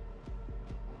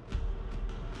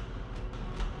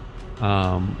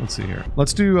 Let's see here.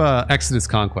 Let's do Exodus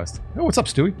Conquest. Oh, what's up,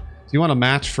 Stewie? Do you want a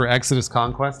match for Exodus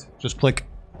Conquest? Just click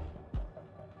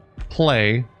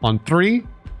play on 3,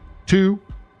 2,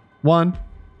 1,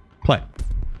 play.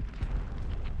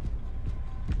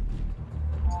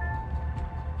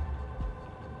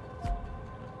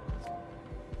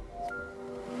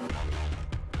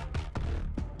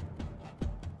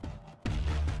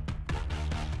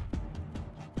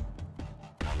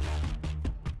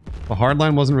 The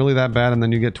hardline wasn't really that bad, and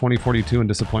then you get 2042 and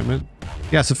disappointment.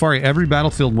 Yeah, Safari, every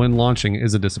Battlefield when launching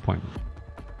is a disappointment.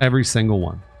 Every single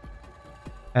one.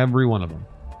 Every one of them.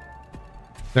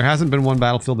 There hasn't been one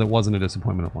Battlefield that wasn't a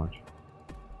disappointment at launch.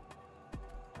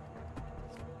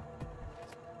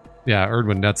 Yeah,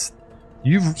 Erdwin, that's...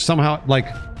 You've somehow, like...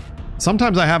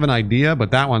 Sometimes I have an idea,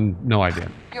 but that one, no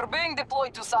idea. You're being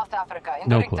deployed to South Africa in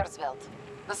No the clue. Richtersveld,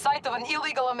 the site of an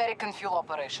illegal American fuel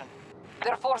operation.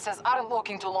 Their forces aren't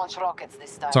looking to launch rockets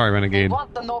this time. Sorry, Renegade. They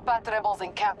want the NOPAT rebels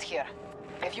encamped here.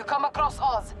 If you come across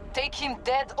Oz, take him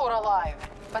dead or alive.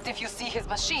 But if you see his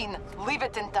machine, leave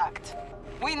it intact.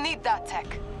 We need that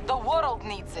tech. The world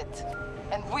needs it.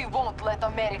 And we won't let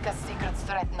America's secrets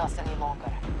threaten us any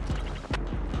longer.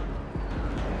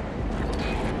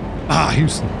 Ah,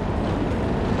 Houston.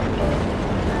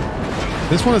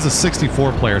 This one is a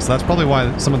 64 player, so that's probably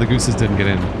why some of the gooses didn't get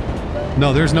in.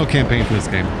 No, there's no campaign for this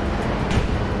game.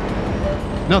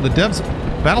 No, the devs...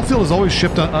 Battlefield is always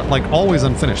shipped, like, always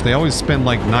unfinished. They always spend,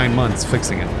 like, 9 months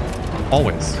fixing it.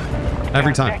 Always.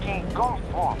 Every time.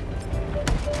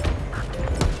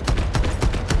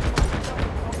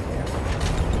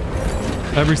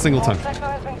 Every single time.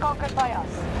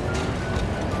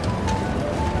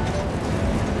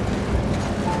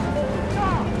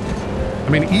 I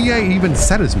mean, EA even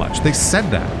said as much. They said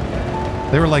that.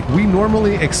 They were like, we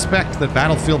normally expect that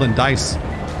Battlefield and DICE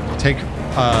take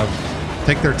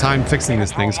their time fixing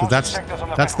these things, because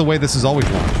that's the way this is always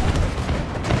launched.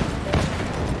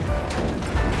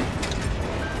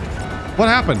 What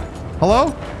happened?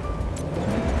 Hello?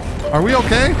 Are we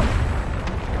okay?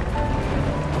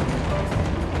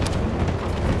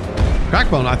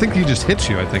 Crackbone, I think he just hit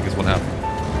you, I think is what happened.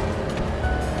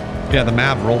 Yeah, the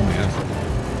MAV rolled me in.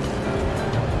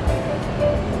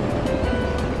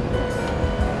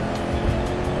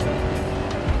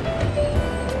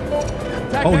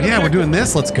 Oh yeah, we're doing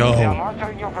this? Let's go.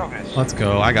 Let's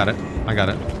go. I got it. I got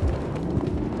it.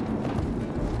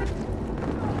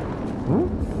 Ooh.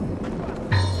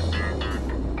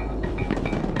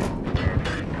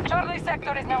 Charlie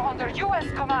sector is now under U.S.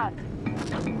 command.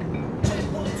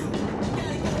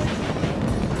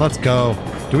 Let's go.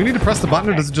 Do we need to press the button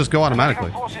or does it just go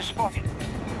automatically?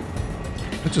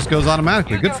 It just goes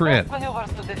automatically. Good for it.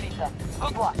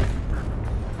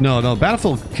 No,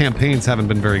 Battlefield campaigns haven't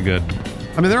been very good.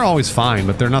 I mean, they're always fine,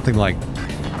 but they're nothing like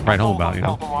right home about, you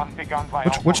know?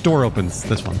 Which door opens?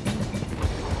 This one.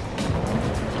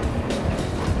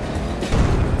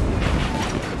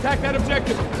 Attack that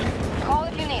objective. Call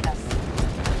if you need us.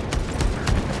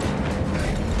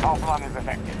 Our plan is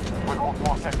effective. We hold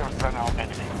more sectors than our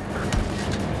enemy.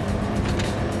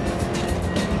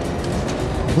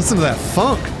 Listen to that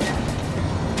funk.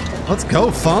 Let's go,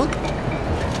 funk.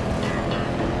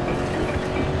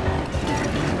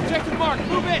 Objective mark,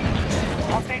 move in.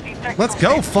 Let's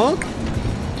go, funk.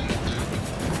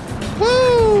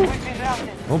 Woo!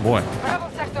 Oh boy. Bravo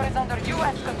sector is under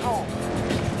U.S. control.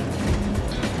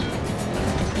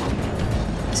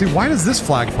 See, why does this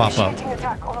flag pop up?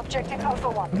 Attack on objective Alpha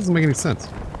 1. That doesn't make any sense.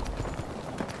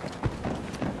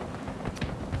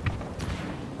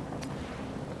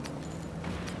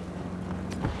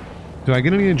 Do I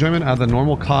get any enjoyment out of the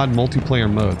normal COD multiplayer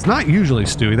modes? Not usually,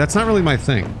 Stewie. That's not really my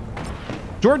thing.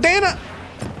 Jordana!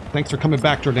 Thanks for coming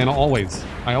back, Jordana, always.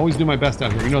 I always do my best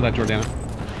out here. You know that, Jordana.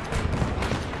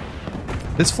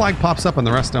 This flag pops up and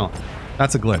the rest don't.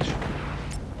 That's a glitch.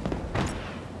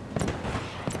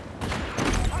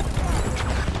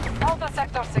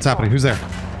 What's happening? Who's there?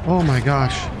 Oh my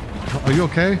gosh. Are you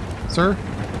okay, sir?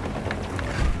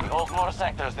 We hold more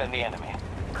sectors than the enemy.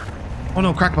 Oh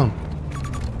no, Crackbone.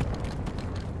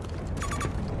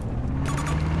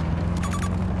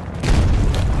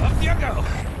 Up you go.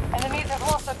 Enemies have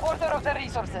lost a quarter of their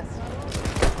resources.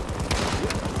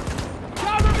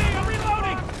 Cover me, I'm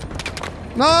reloading.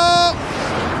 No!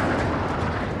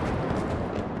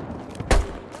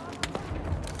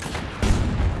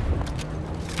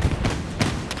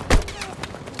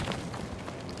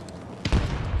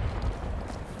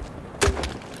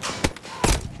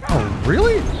 Oh,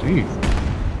 really? Jeez.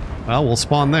 Well, we'll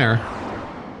spawn there.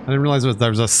 I didn't realize there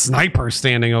was a sniper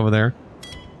standing over there.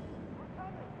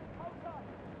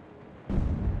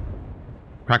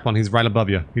 Crackbone, he's right above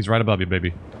you. He's right above you,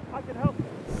 baby. I can help.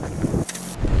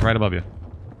 Right above you.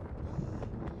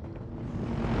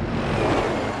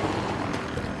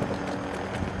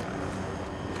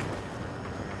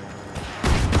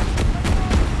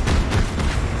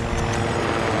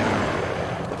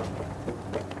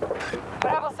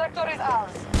 Bravo sector is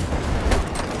ours.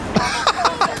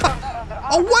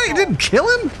 Oh wait, it didn't kill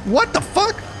him? What the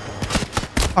fuck?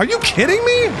 Are you kidding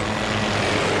me?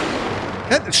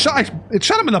 It shot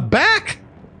him in the back?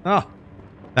 Oh,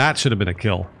 that should have been a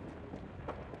kill.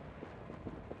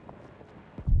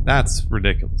 That's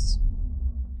ridiculous.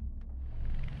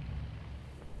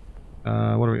 What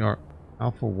are we?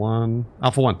 Alpha 1.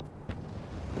 Alpha 1.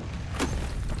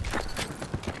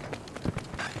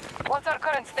 What's our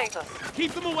current status?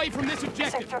 Keep them away from this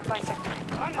objective. Sector by sector.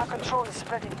 Our control is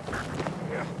spreading.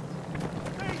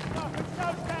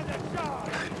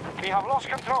 We have lost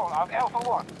control of Alpha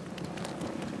 1.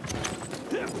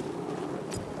 I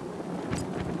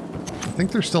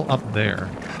think they're still up there.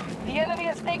 The enemy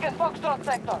has taken Foxtrot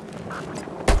sector.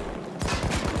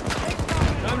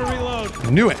 Time to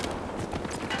reload. Knew it.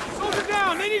 Soldier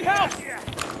down, they need help.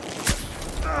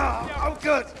 I'm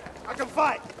good. I can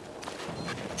fight.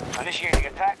 Initiating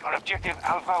attack on objective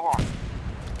Alpha 1.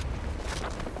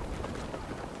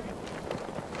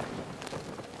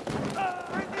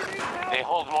 They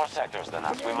hold more sectors than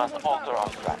us. We must alter our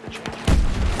strategy.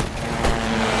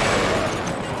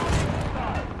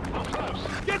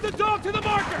 Get the dog to the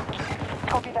marker!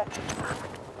 Copy that.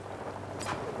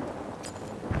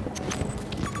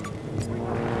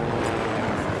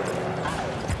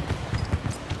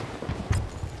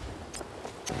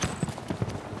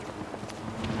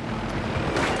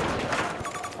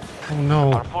 Oh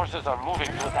no. Our forces are moving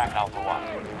to attack Alpha 1.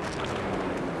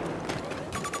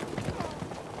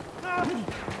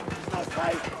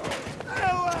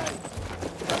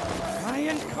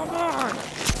 Ryan, come on!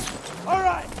 All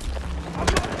right!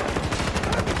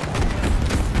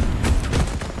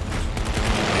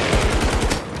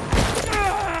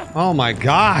 Oh my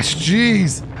gosh,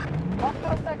 jeez.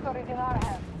 Foxtrot sector is in our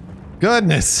hands.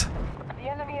 Goodness. The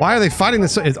enemy Why are they fighting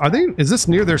this? Is this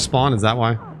near their spawn? Is that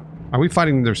why? Are we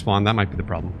fighting their spawn? That might be the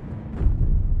problem.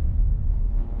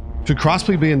 Should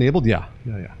crossplay be enabled? Yeah.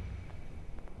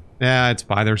 Yeah, it's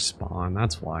by their spawn.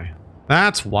 That's why.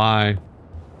 That's why.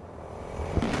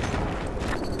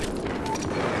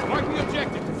 Mark the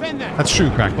objective. Defend that. That's true,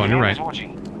 Crackbone. You're right.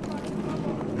 Watching.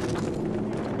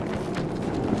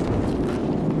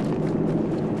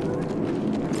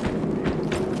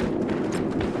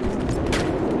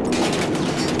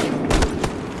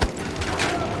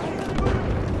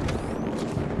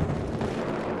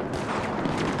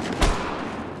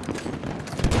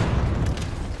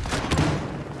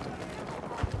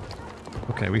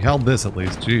 Okay, we held this at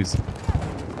least. Jeez.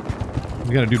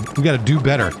 We gotta do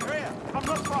better.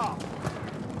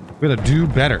 We gotta do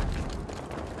better.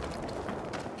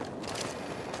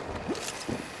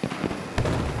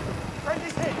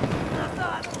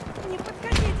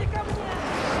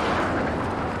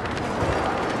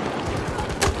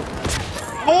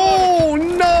 Oh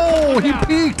no! He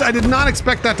peeked! I did not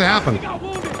expect that to happen. Got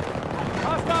wounded.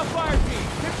 Hostile fire team.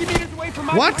 50 meters away from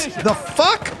my What position. the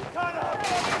fuck?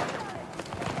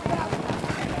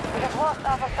 We have lost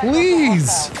Alpha sector.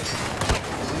 Please!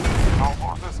 Our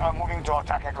forces are moving to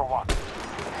attack Echo 1.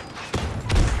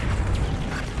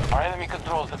 Our enemy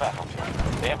controls the battlefield.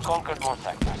 They have conquered more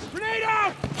sectors. Grenade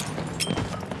out!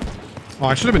 Oh,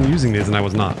 I should have been using these and I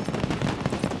was not.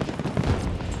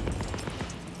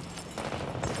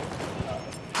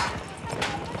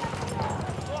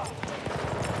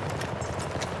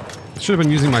 I should have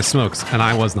been using my smokes and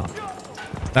I was not.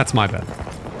 That's my bad.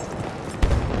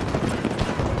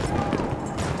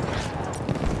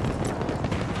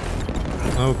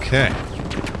 Okay.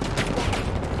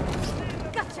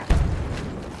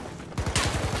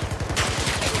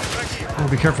 Oh,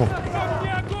 be careful.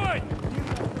 Yeah, good.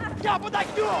 Yeah, but I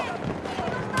do.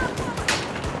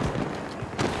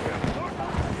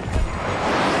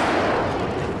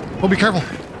 Oh, be careful.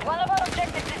 One of our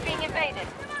objectives is being invaded.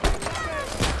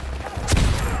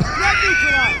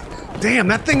 Damn,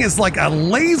 that thing is like a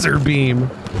laser beam.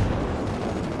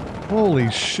 Holy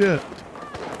shit.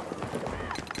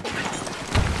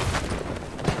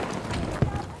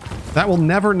 That will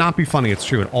never not be funny. It's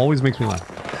true. It always makes me laugh.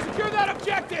 Secure that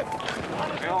objective.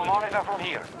 We'll monitor from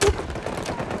here.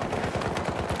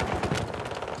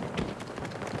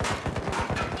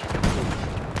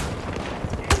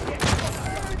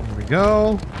 There we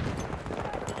go.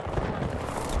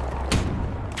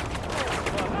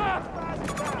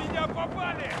 Меня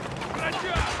попали.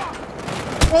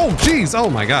 Oh, jeez. Oh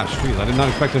my gosh. Jeez, I did not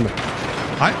expect him to...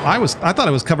 I thought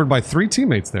it was covered by 3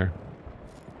 teammates there.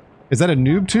 Is that a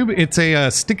noob tube? It's a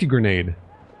sticky grenade.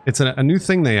 It's a new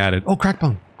thing they added. Oh,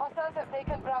 Crackbone. Hostiles have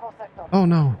taken Bravo sector. Oh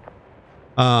no.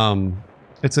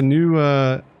 It's a new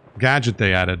gadget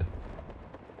they added.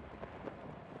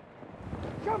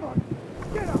 Come on.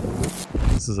 Get up.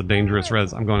 This is a dangerous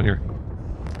res. I'm going here.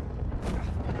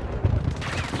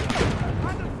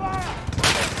 Under fire.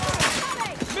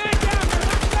 Man down.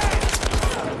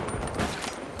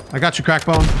 I got you,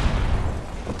 Crackbone.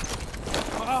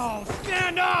 Oh,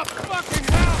 stand up. Fucking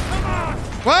hell. Come on.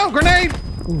 Whoa, grenade!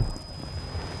 Ooh.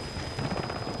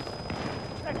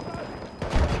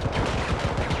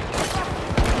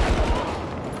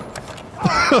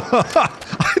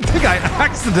 I think I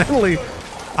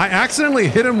accidentally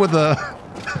hit him with a...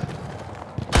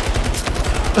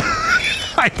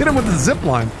 I hit him with the zip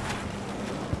line.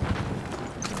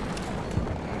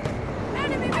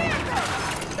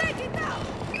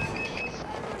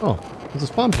 Oh, there's a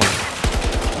spawn point.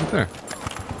 Right there.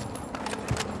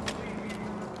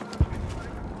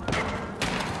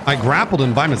 I grappled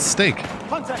him by mistake.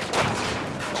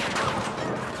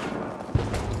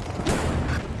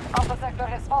 Alpha sector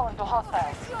has fallen to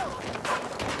hostiles.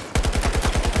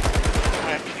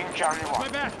 Charlie My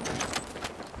 1. back.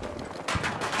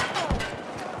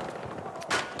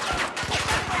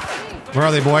 Where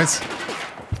are they, boys?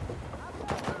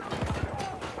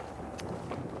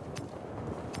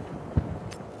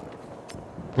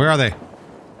 Where are they?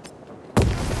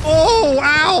 Oh,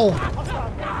 ow!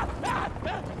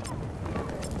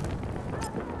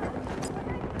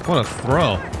 What a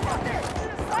throw.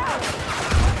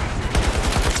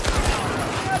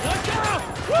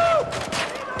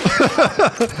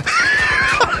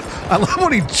 I love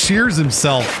when he cheers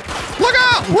himself. Look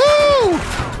out! Woo!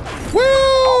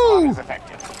 Woo! Is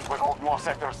effective. We hold more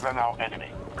sectors than our enemy.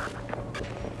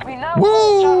 We now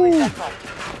hold Charlie Woo! Sector.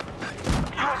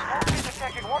 US forces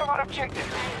attacking one of our objectives.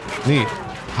 Neat.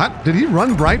 How, did he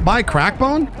run right by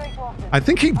Crackbone? I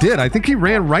think he did. I think he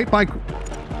ran right by...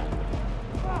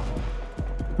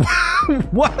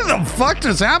 What the fuck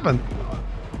just happened?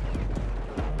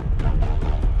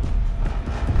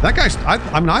 That guy...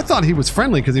 I mean, I thought he was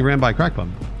friendly because he ran by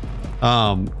Crackbone.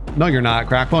 No, you're not,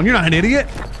 Crackbone. You're not an idiot.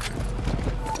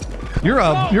 You're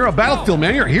a battlefield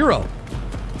man. You're a hero.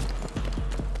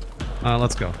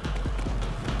 Let's go.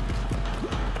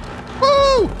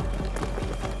 Woo!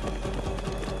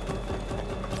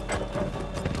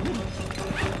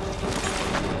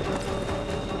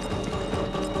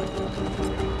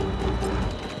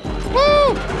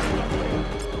 Woo!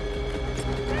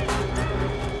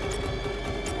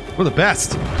 We're the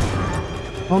best.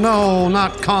 Oh no,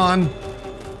 not Khan.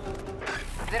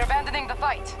 They're abandoning the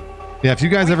fight. Yeah, if you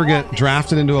guys ever get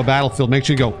drafted into a battlefield, make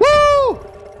sure you go, woo!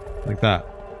 Like that.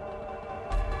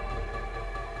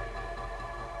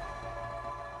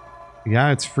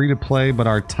 Yeah, it's free to play, but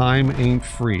our time ain't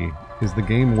free. Is the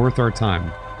game worth our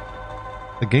time?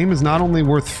 The game is not only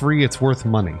worth free, it's worth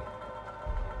money.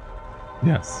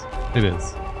 Yes, it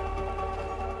is.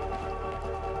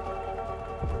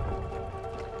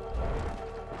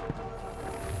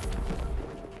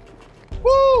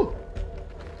 Woo!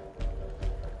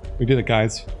 We did it,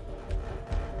 guys.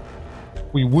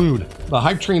 We wooed. The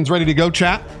hype train's ready to go,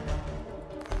 chat.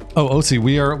 Oh, OC,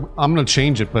 we are... I'm going to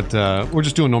change it, but we're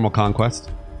just doing normal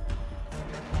conquest.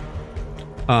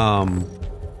 Hype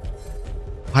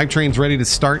train's ready to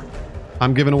start.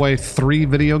 I'm giving away 3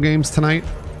 video games tonight.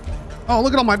 Oh,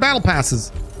 look at all my battle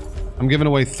passes. I'm giving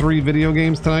away 3 video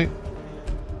games tonight.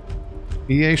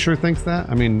 EA sure thinks that.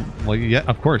 I mean, well, yeah,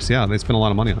 of course, yeah. They spend a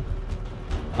lot of money on it.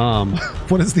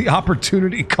 What is the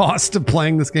opportunity cost of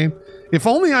playing this game? If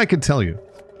only I could tell you.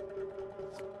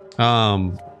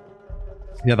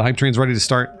 Yeah, the hype train's ready to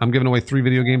start. I'm giving away 3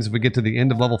 video games if we get to the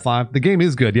end of level 5. The game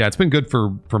is good. Yeah, it's been good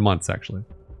for months, actually.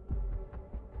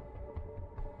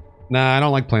 Nah, I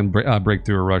don't like playing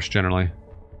Breakthrough or Rush, generally. I'm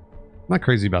not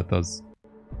crazy about those.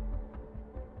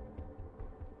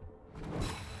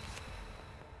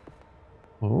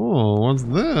 Oh, what's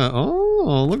that?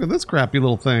 Oh, look at this crappy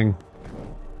little thing.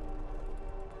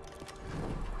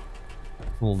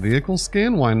 Little vehicle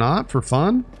skin, why not? For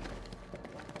fun?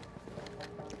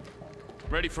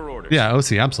 Ready for orders. Yeah,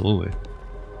 OC, absolutely.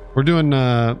 We're doing,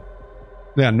 yeah,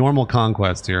 normal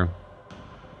conquest here.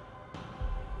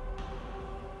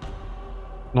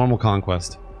 Normal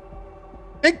conquest.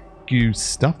 Thank you,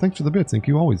 Stuff. Thanks for the bits. Thank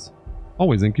you, always.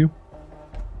 Always, thank you.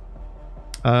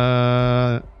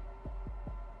 Alright,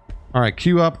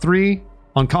 queue up 3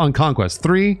 on conquest.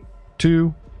 3,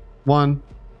 2, 1,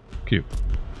 queue.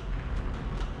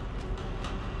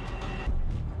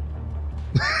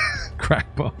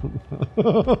 Crackbone.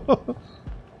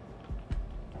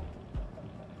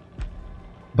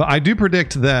 But I do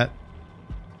predict that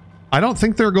I don't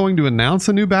think they're going to announce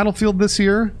a new Battlefield this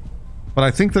year, but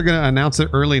I think they're going to announce it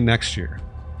early next year.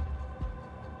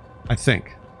 I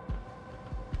think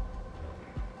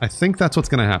that's what's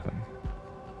going to happen.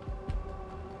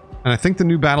 And I think the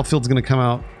new Battlefield's going to come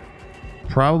out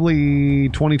probably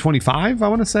 2025, I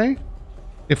want to say.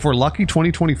 If we're lucky,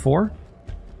 2024.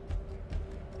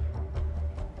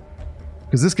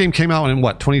 Because this game came out in,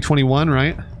 what, 2021,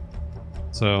 right?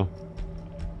 So...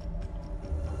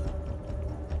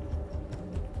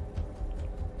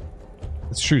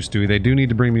 It's true, Stewie. They do need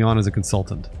to bring me on as a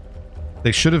consultant.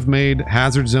 They should have made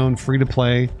Hazard Zone free to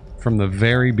play from the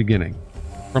very beginning.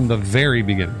 From the very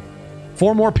beginning.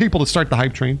 4 more people to start the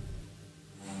hype train.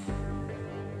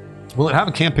 Will it have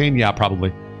a campaign? Yeah,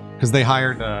 probably. Because they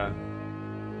hired a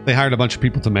bunch of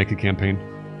people to make a campaign.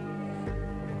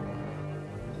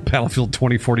 Battlefield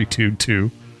 2042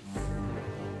 2.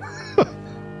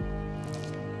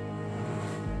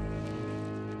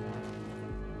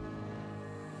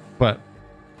 But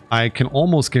I can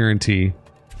almost guarantee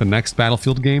the next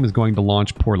Battlefield game is going to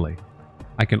launch poorly.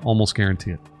 I can almost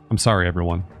guarantee it. I'm sorry,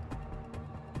 everyone.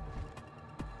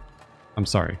 I'm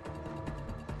sorry.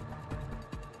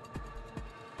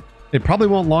 It probably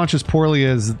won't launch as poorly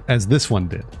as this one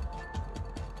did.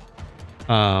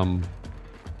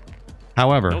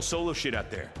 However, No solo shit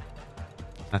out there.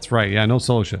 that's right. Yeah, no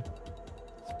solo shit.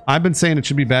 I've been saying it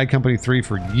should be Bad Company 3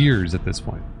 for years at this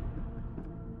point.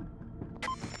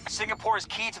 Singapore is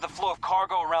key to the flow of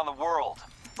cargo around the world,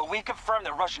 but we've confirmed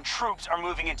that Russian troops are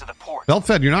moving into the port.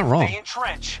 Beltfed, you're not wrong. If they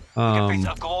entrench, we can face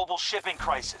a global shipping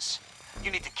crisis.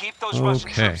 You need to keep those Russian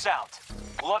troops out.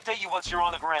 We'll update you once you're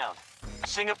on the ground.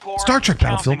 Singapore Star Trek is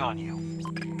counting Battlefield. on you.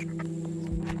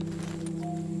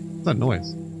 What's that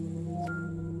noise?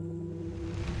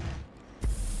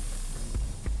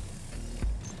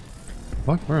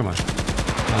 What? Where am I?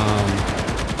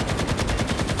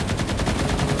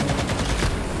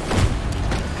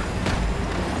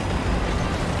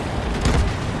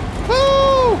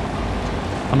 Woo!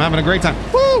 I'm having a great time.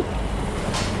 Woo!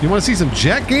 You want to see some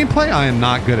jet gameplay? I am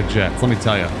not good at jets, let me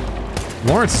tell you.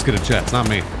 Lawrence is good at jets, not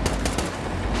me.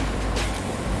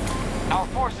 Our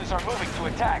forces are moving to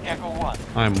attack Echo 1.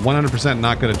 I'm 100%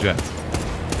 not good at jets.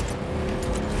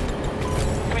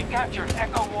 We captured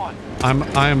Echo 1.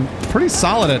 I'm pretty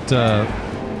solid at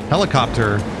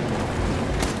helicopter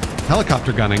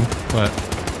gunning, but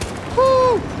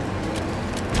woo!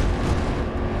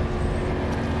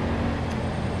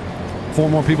 4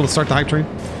 more people to start the hype train.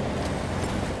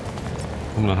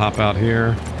 I'm gonna hop out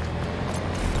here.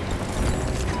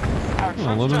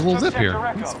 Oh, there's a little zip here.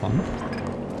 That's fun.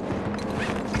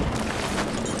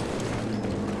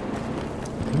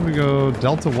 Here we go,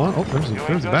 Delta 1. Oh,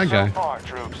 there's a bad guy. So far,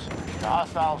 troops. The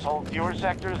hostiles hold fewer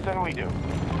sectors than we do.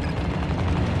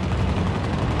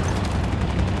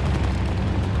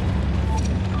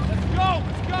 Let's go!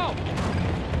 Let's go!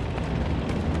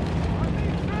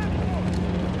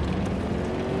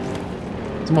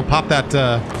 Someone pop that,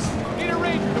 Need a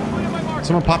ranger to point at my mark.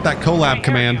 someone pop that collab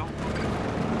command.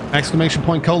 Exclamation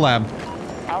point collab.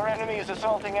 Our enemy is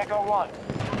assaulting Echo 1.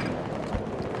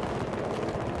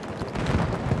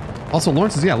 Also,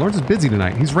 Lawrence is busy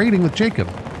tonight. He's raiding with Jacob.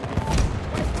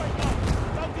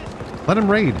 Let him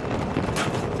raid.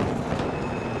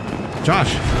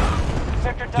 Josh,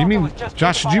 do you mean,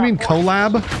 Josh, did you mean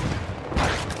collab?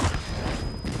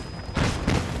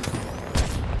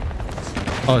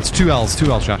 Oh, it's 2 L's,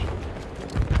 Josh.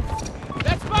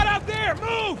 That spot out there!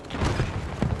 Move!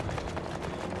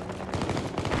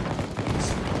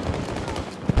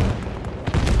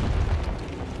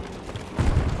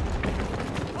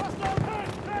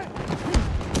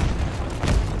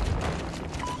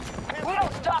 If we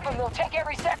don't stop them, they'll take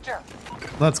every sector.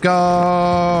 Let's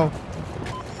go.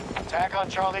 Attack on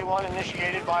Charlie 1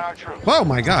 initiated by our troops. Oh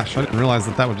my gosh, I didn't realize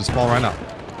that would just fall right out.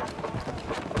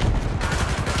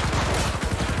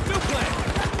 New plan!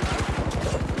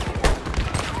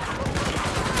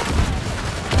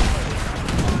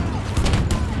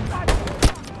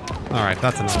 All right,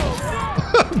 that's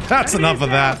enough. That's enough of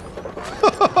that.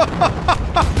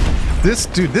 This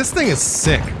thing is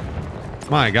sick.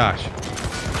 My gosh.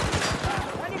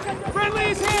 Friendly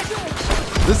is hit!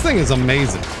 This thing is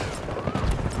amazing.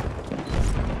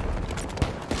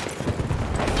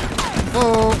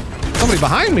 Oh, somebody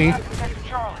behind me.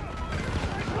 Charlie.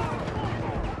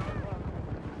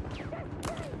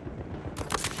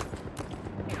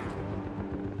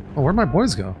 Oh, where'd my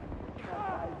boys go?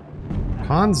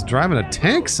 Khan's driving a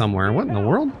tank somewhere. What in the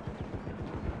world?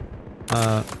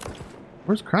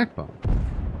 Where's Crackbone?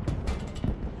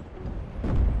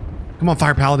 Come on,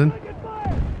 Fire Paladin.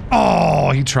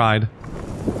 Oh, he tried.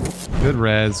 Good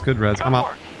res, good res. I'm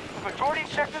out. The majority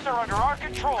of sectors are under our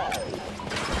control.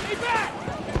 Stay back!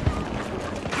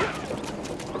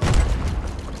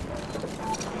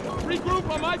 Regroup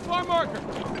on my far marker.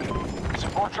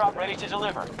 Support drop ready to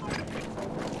deliver.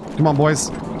 Come on, boys.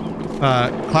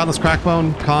 Cloudless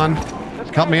Crackbone, Khan,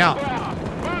 help me out.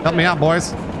 Help me out,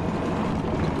 boys.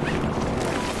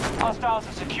 Hostiles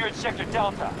have secured Sector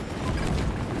Delta.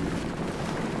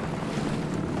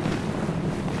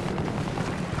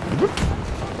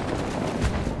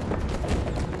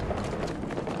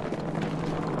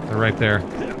 They're right there.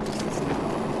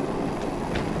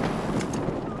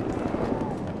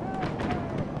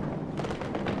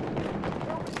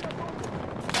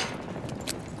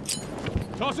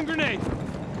 Tossing grenade.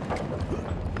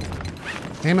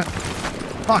 Damn it.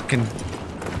 Fucking.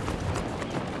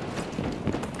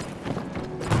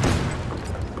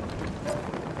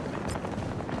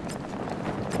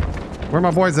 Where are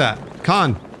my boys at?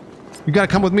 Khan, you gotta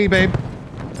come with me, babe.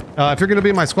 If you're gonna be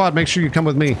in my squad, make sure you come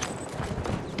with me.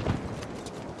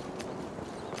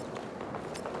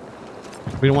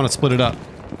 We don't want to split it up.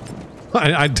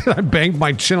 I banged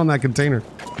my chin on that container.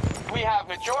 We have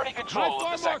majority control My of the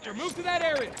farm marker, sectors. move to that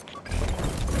area.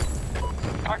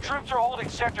 Our troops are holding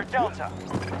Sector Delta.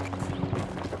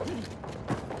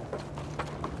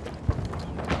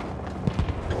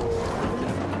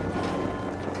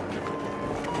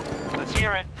 Let's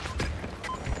hear it.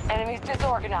 Enemies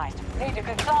disorganized. Need to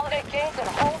consolidate gains and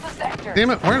hold the sector.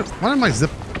 Damn it, why did my zip...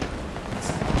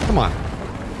 Come on.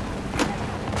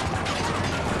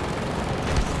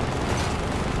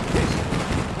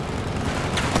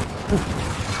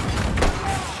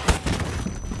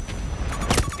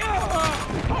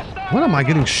 What am I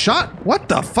getting shot? What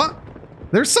the fuck?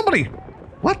 There's somebody...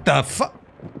 What the fuck?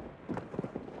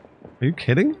 Are you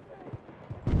kidding?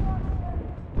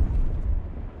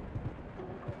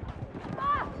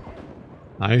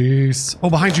 Nice. Oh,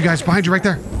 behind you guys. Behind you right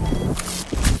there.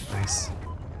 Nice.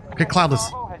 Okay, Cloudless.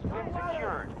 Bravo has been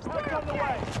secured.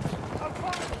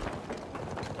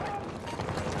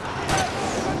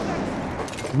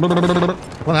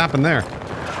 What happened there?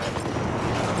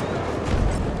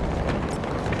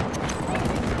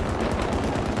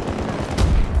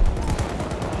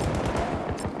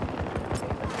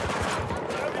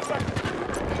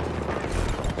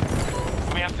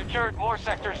 We have secured more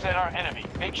sectors than our enemy.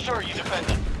 Make sure you defend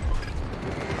them.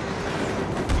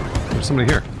 There's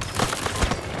somebody here.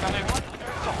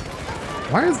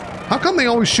 Why is... How come they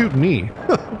always shoot me?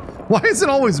 Why is it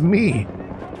always me?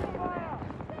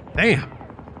 Damn.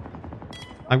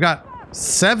 I've got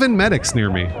 7 medics near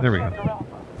me. There we go.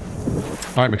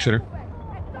 Alright, McShitter.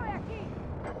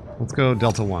 Let's go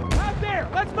Delta 1. Out there,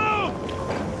 let's move!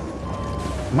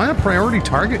 Am I a priority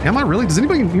target? Am I really? Does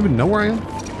anybody even know where I am?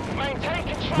 Maintain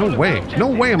control No of way. the objective. No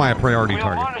way am I a priority We'll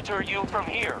target. monitor you from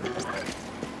here.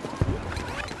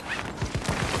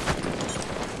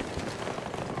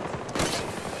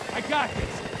 I got this.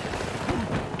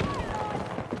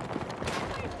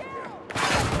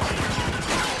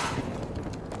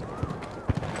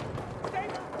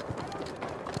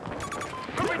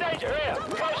 Moving danger here.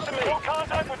 Close to me. Full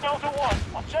contact with Delta 1.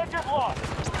 Objective lost.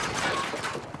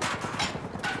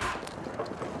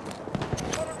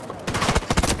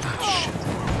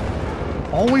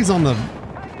 Always on the...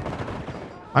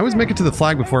 I always make it to the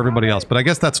flag before everybody else, but I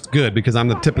guess that's good because I'm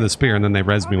the tip of the spear and then they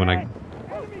res me when I...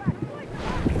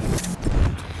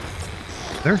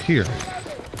 They're here.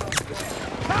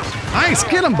 Nice!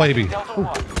 Get him, baby! Delta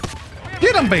 1.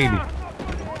 Get him, baby!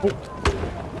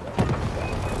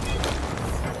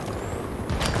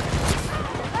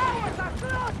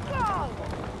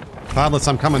 Cloudless,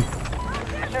 I'm coming.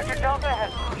 Sector Delta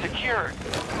has secured.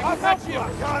 I'll help you.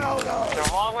 They're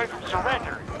a long way from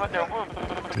surrender, but they're wounded.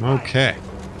 Okay.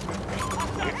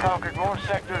 We've conquered more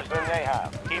sectors than they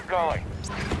have. Keep going.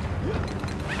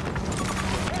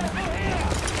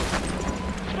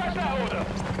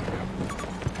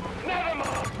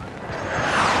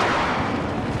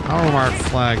 How are our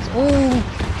flags? Oh!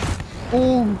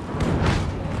 Oh!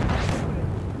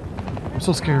 I'm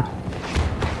so scared.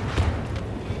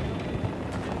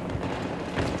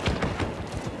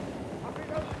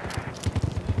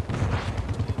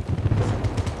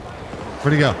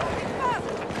 Where'd he go?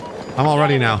 I'm all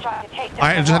ready now.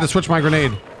 I just had to switch my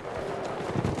grenade.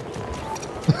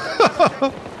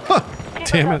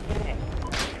 Damn it.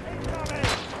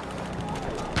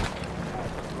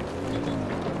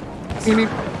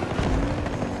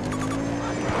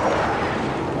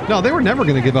 No, they were never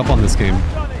going to give up on this game.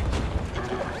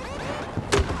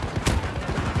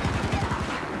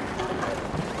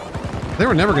 They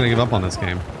were never going to give up on this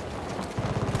game.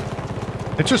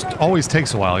 It just always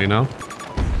takes a while, you know?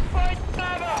 Get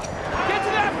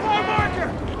to that far marker!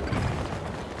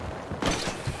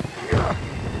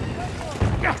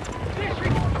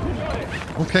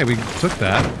 Okay, we took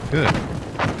that. Good.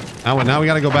 Now we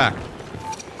got to go back.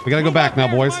 We got to go back now,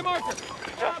 boys. My marker.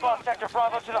 Just lost Sector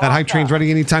Bravo to the That hype train's ready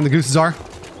anytime the gooses are.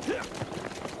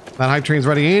 That hype train's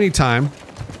ready anytime.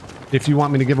 If you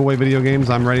want me to give away video games,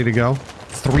 I'm ready to go.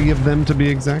 3 of them to be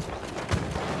exact.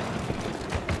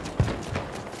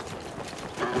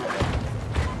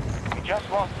 We just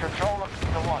lost control of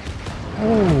the one.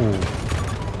 Oh.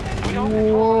 We don't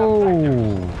control enough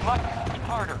sectors. Whoa. Much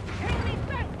harder.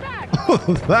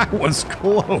 That was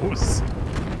close.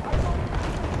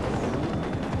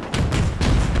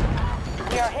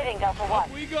 We are hitting Delta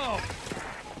 1. We go.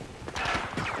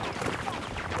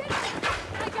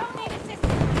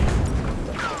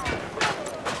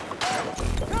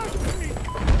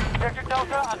 Sector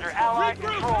Delta under Allied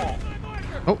control.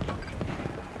 Oh.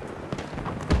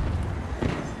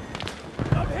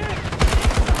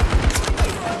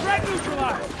 Red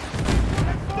neutralized.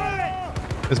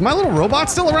 Is my little robot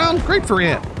still around? Great for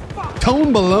it.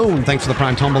 Tone Balone. Thanks for the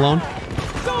prime, Tone Balone.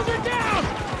 Soldier down.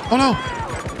 Oh no.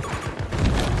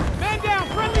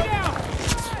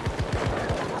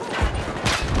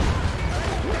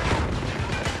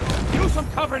 Use some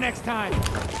cover next time.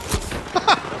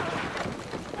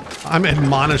 I'm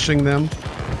admonishing them.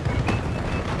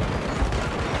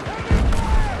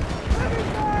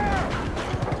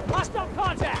 Hostile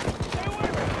contact. Stay away.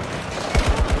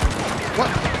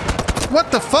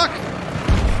 What the fuck?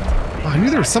 Oh, I knew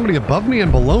there was somebody above me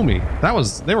and below me.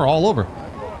 They were all over.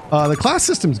 The class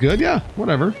system's good, yeah,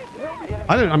 whatever.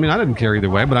 I didn't care either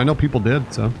way, but I know people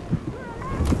did, so.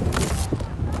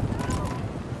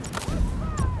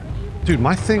 Dude,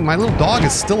 my little dog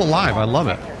is still alive. I love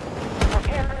it.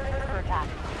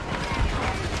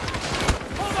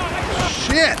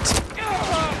 Shit!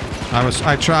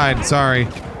 I tried, sorry.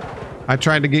 I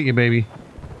tried to get you, baby.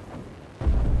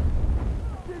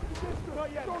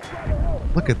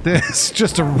 Look at this.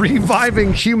 Just a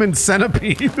reviving human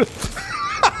centipede.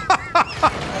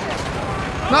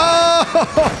 No!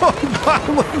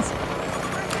 Violence!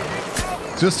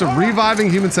 Just a reviving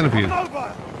human centipede.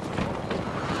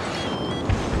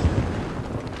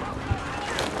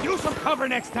 Use some cover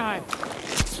next time.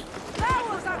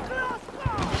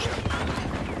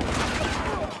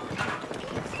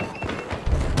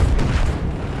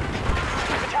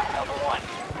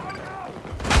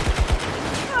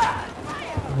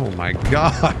 Oh my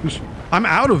gosh. I'm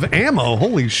out of ammo.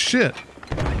 Holy shit.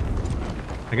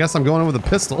 I guess I'm going in with a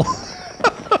pistol.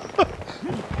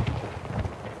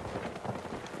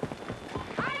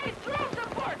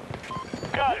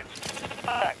 Got it.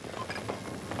 Back.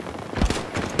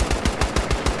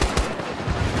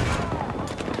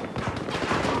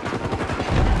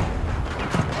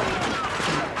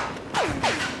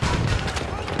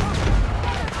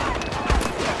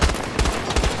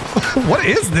 What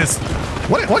is this?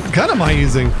 What gun am I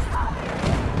using?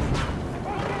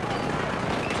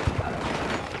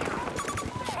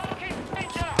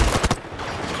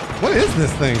 What is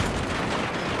this thing?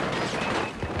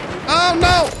 Oh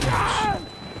no!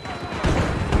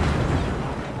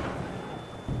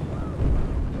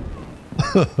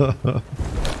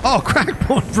 Oh,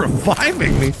 Crackbone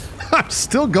reviving me. I'm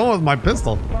still going with my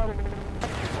pistol.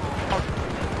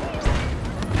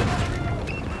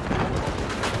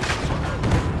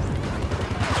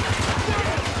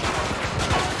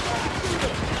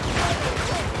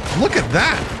 Look at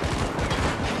that!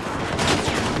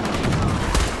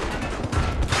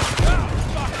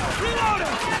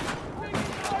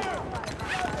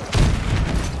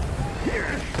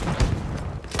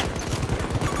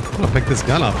 I'm gonna pick this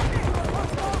gun up.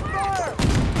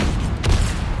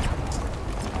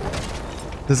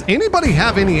 Does anybody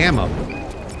have any ammo?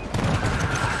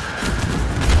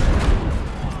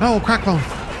 Oh, Crackbone.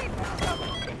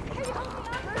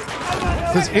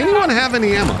 Does anyone have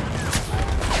any ammo?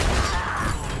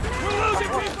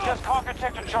 Just conquered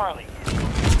Sector Charlie. We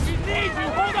need you.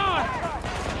 Hold on.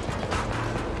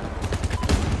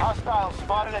 Hostiles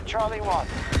spotted at Charlie 1.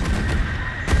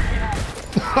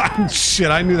 Shit,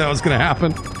 I knew that was gonna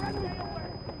happen.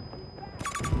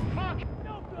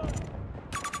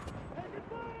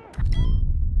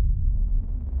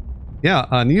 Yeah,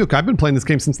 Niuk, I've been playing this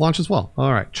game since launch as well.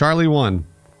 Alright, Charlie 1.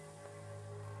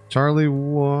 Charlie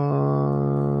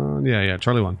 1... Yeah,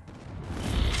 Charlie 1.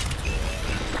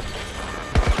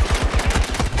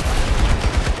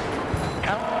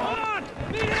 Come on.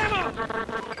 Need ammo.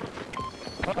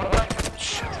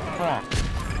 Shit, wrong.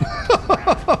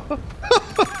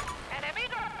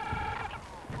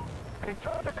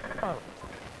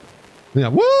 Yeah,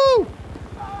 woo!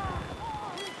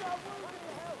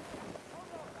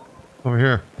 Over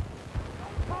here.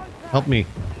 Help me.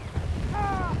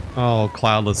 Oh,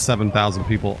 Cloudless, 7,000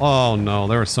 people. Oh no,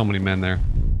 there were so many men there.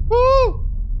 Woo!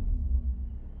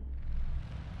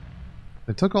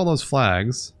 They took all those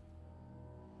flags.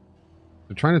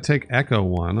 They're trying to take Echo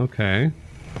 1, okay.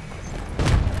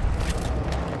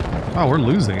 Oh, we're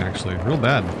losing actually, real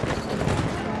bad.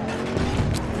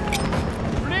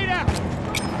 Grenade out.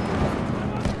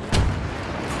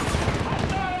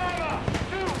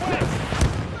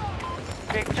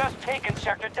 They've just taken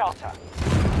Sector Delta.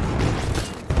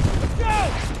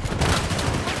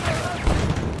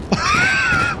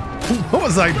 What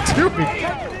was I doing?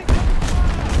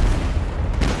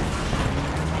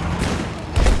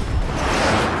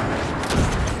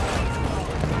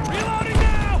 Reloading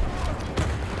now.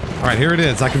 Alright, here it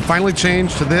is. I can finally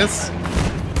change to this.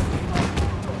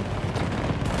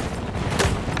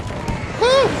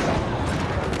 Woo!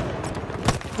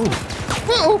 Ooh.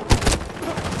 Woo!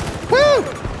 Woo!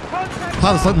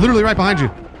 Wow, that's literally right behind you.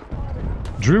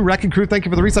 Drew, Wrecking Crew, thank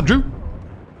you for the resub, Drew.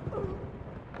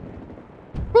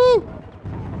 Woo!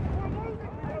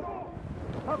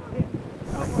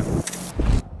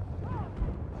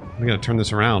 We gotta turn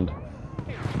this around.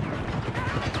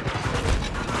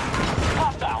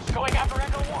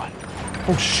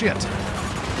 Oh, shit.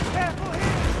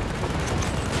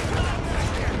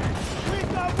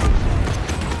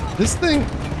 This thing...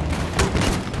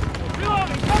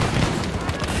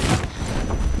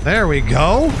 There we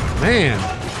go. Man.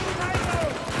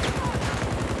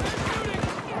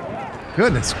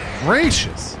 Goodness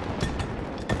gracious.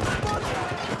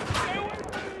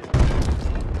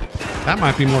 That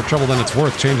might be more trouble than it's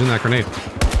worth, changing that grenade.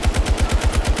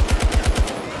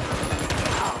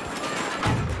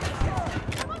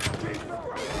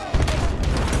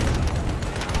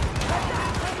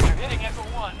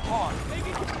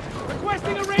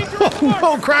 Oh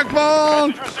no,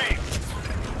 Crackbone!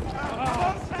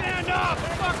 Stand up!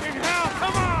 Fucking hell!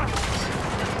 Come on!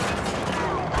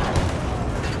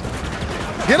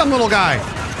 Get him, little guy!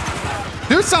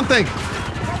 Do something!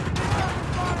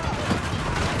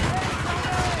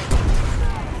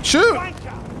 Shoot!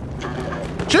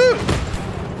 Shoot!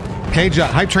 Cage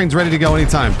up. Hype train's ready to go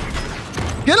anytime.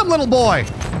 Get him, little boy!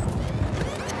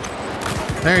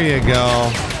 There you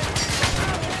go.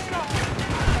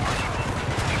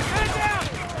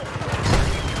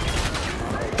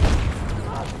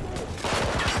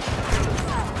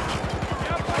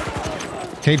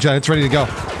 Cage, it's ready to go.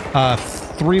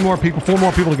 3 more people, 4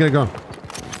 more people to get it going.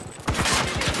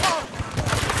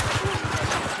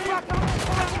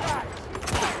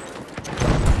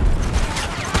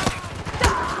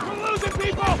 We're losing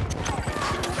people!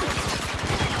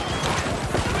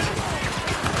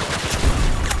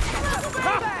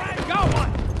 Got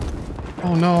one!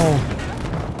 Oh no.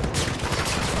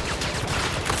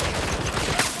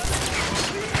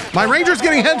 My Ranger's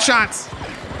getting headshots!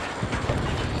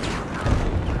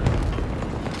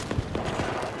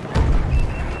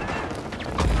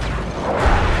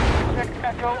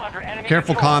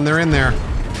 Careful, Con, they're in there.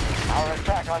 Our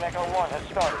attack on Echo 1 has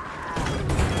started.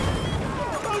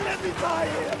 Don't let me die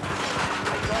here!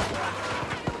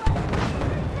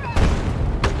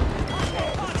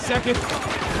 Second.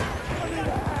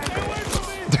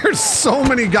 There's so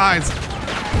many guys.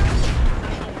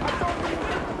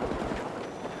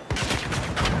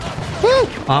 Woo!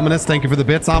 Ominous, thank you for the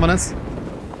bits, Ominous.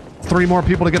 3 more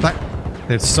people to get that.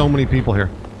 There's so many people here.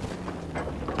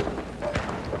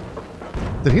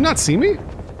 Did he not see me?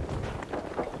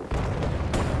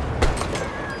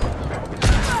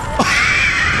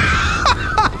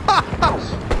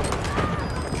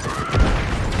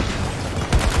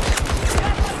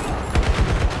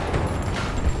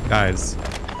 Guys.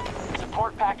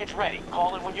 Support package ready.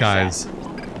 Call in when you're Guys. set.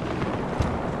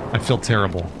 I feel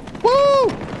terrible. Woo!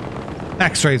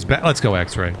 X-ray's back. Let's go,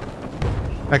 X-ray.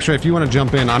 X-ray, if you want to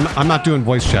jump in, I'm not doing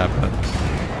voice chat, but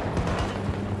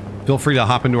feel free to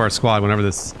hop into our squad whenever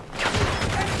this...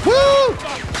 Woo!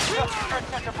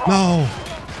 No.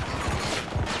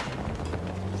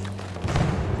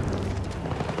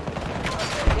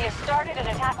 We have started an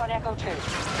attack on Echo 2.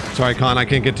 Sorry, Con, I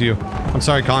can't get to you. I'm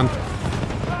sorry, Con.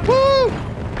 Woo!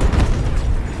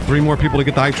 3 more people to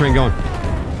get the hype train going.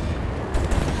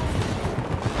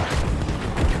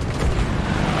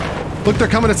 Look, they're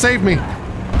coming to save me.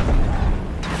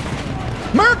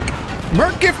 Merc!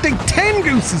 Merc gifting 10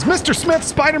 gooses. Mr. Smith,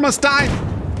 Spider Must Die.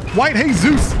 White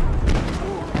Jesus.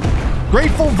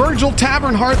 Grateful Virgil,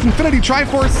 Tavern Hearth, Infinity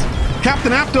Triforce,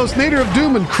 Captain Aptos, Nader of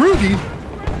Doom, and Krugi.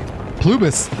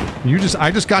 Plubis,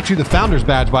 I just got you the Founder's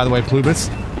Badge, by the way, Plubis,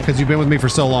 because you've been with me for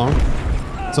so long.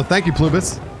 So thank you,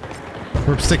 Plubis,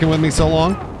 for sticking with me so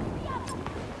long.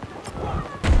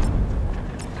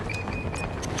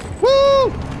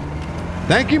 Woo!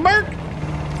 Thank you, Merc.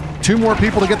 2 more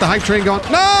people to get the hype train going.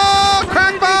 No!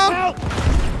 Crackbone!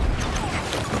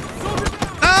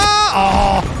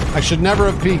 Ah! Oh! I should never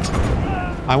have peeked.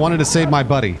 I wanted to save my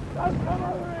buddy.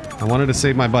 I wanted to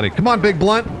save my buddy. Come on, Big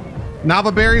Blunt.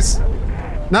 Nava Berries.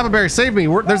 Nava Berries, save me.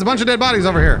 There's a bunch of dead bodies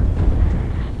over here.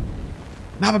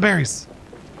 Nava Berries.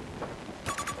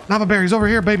 Nava Berries, over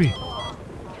here, baby.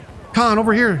 Con,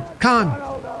 over here. Con.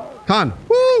 Con.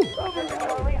 Woo!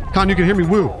 Con, you can hear me.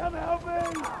 Woo.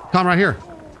 Con, right here.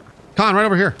 Con, right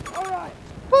over here.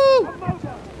 Woo!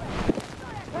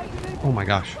 Oh my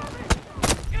gosh.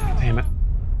 Damn it.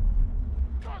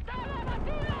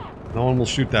 No one will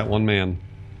shoot that one man.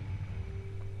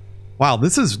 Wow,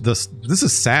 this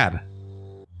is sad.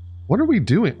 What are we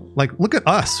doing? Like, look at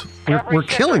us. We're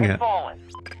killing it.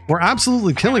 We're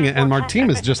absolutely killing it, and our team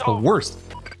is just the worst.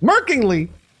 Merkingly!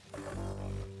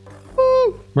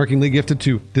 Woo! Merkingly gifted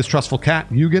to Distrustful Cat,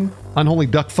 Yugen, Unholy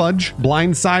Duck Fudge,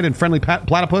 Blindside, and Friendly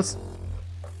Platypus.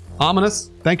 Ominous,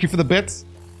 thank you for the bits.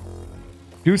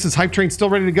 Goose's hype train still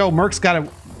ready to go. Merc's got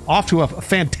it off to a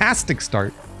fantastic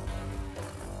start.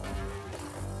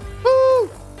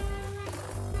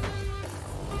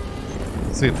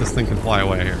 see if this thing can fly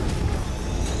away here.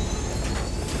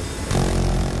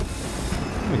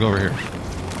 Let me go over here.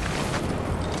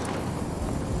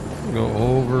 Go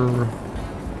over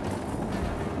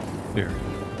here.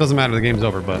 Doesn't matter, the game's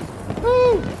over, but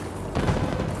woo!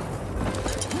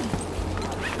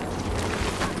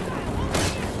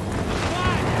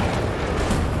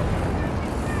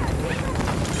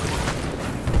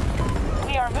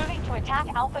 We are moving to attack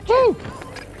Alpha 2.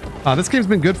 This game's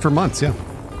been good for months, yeah.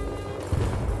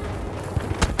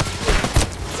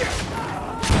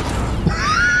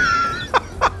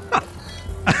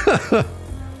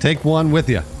 Take one with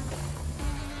you.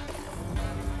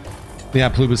 Yeah,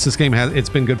 Plubus, this game it's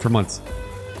been good for months.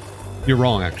 You're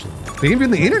wrong, actually. Even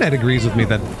the internet agrees with me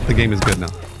that the game is good now.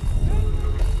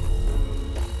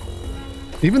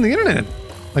 Even the internet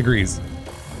agrees.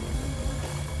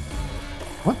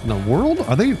 What in the world?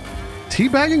 Are they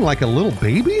teabagging like a little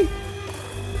baby?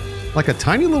 Like a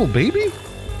tiny little baby?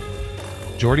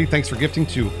 Jordy, thanks for gifting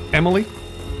to Emily.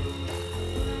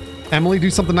 Emily, do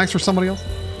something nice for somebody else.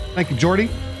 Thank you, Jordy.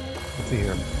 Let's see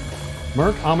here.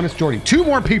 Merc, Ominous, Jordy. 2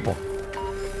 more people.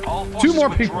 2 more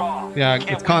people. Yeah,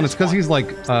 it's Con. It's because he's like,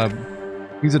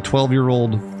 he's a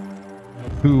 12-year-old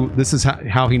who this is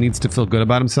how he needs to feel good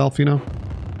about himself. You know,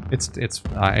 it's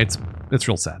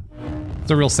real sad.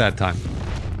 It's a real sad time.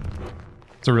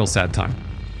 It's a real sad time.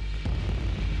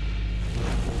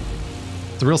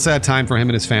 It's a real sad time for him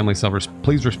and his family. So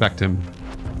please respect him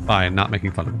by not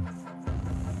making fun of him.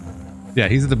 Yeah,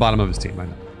 he's at the bottom of his team. I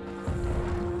know.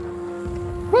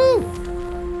 Woo!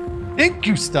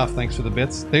 Incu stuff. Thanks for the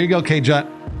bits. There you go, K-Jut.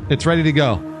 It's ready to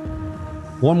go.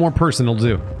 One more person will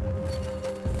do.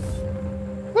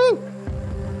 Woo!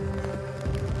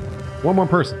 One more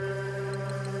person.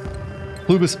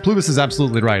 Plubus is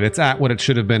absolutely right. It's at what it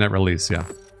should have been at release, yeah.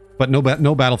 But no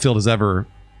Battlefield is ever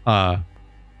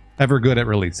good at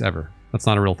release, ever. That's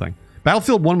not a real thing.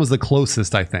 Battlefield 1 was the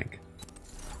closest, I think.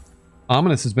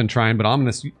 Ominous has been trying, but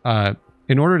Ominous,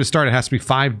 in order to start, it has to be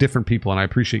 5 different people, and I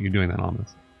appreciate you doing that,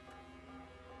 Ominous.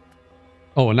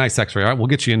 Oh, a nice X-ray. All right, we'll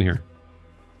get you in here.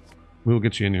 We will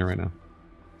get you in here right now.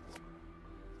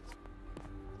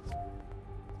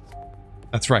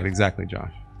 That's right, exactly,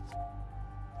 Josh.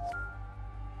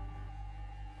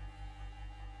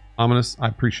 Ominous, I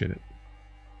appreciate it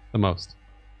the most.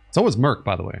 So is Merc,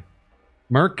 by the way.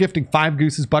 Merc gifting 5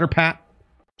 gooses, Butter Pat,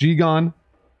 G-Gon,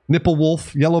 Nipple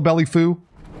Wolf, Yellow Belly Foo,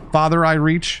 Father I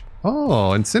Reach.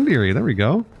 Oh, Incendiary, there we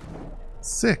go.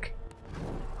 Sick.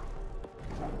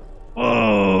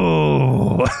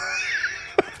 Oh.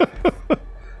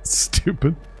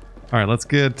 Stupid. All right, let's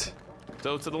get...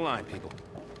 Go to the line, people.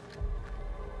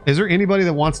 Is there anybody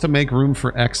that wants to make room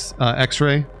for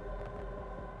X-Ray?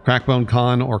 Crackbone,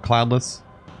 Con, or Cloudless?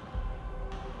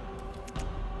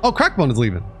 Oh, Crackbone is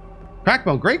leaving.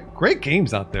 Crackbone, great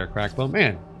games out there, Crackbone.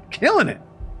 Man, killing it.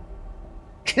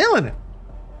 Killing it.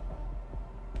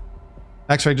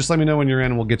 X-Ray, just let me know when you're in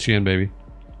and we'll get you in, baby.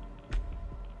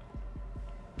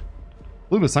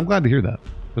 Lubus, I'm glad to hear that.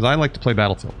 Because I like to play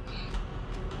Battlefield.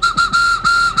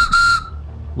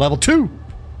 Level 2!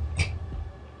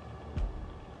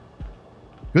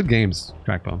 Good games,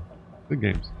 Crackbone. Good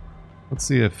games. Let's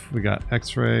see if we got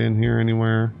X-Ray in here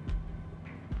anywhere.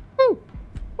 Woo!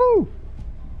 Woo!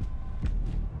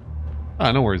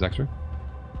 Ah, no worries, X-Ray.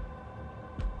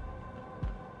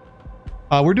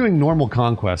 We're doing normal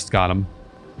conquest, got him.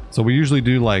 So we usually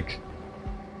do like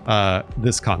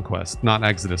this conquest, not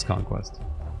Exodus conquest.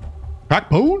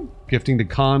 Crackbone gifting to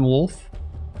Con Wolf.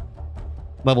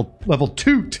 Level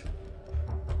 2.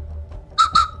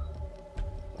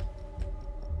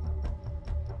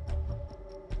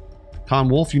 Con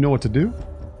Wolf, you know what to do.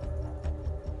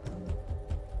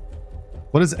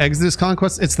 What is Exodus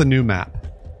Conquest? It's the new map.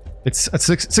 It's a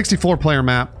 64 player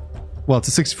map. Well, it's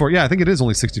a 64. Yeah, I think it is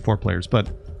only 64 players, but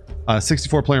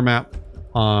 64 player map.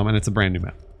 And it's a brand new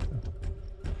map.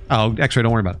 Oh, X-Ray,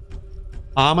 don't worry about it.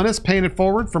 Ominous paying it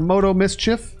forward from Moto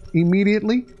Mischief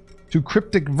immediately to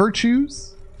Cryptic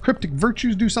Virtues. Cryptic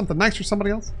Virtues, do something nice for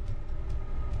somebody else.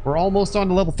 We're almost on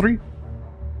to level 3.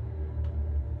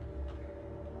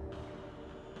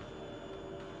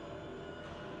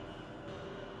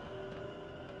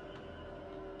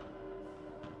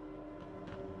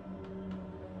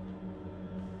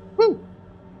 Woo!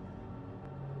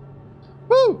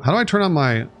 Woo! How do I turn on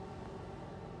my...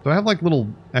 Do I have like little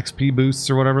XP boosts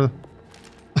or whatever?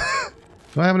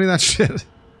 Do I have any of that shit?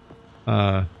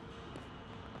 Let's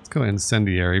go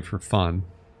Incendiary for fun.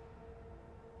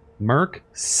 Merc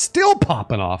still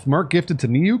popping off. Merc gifted to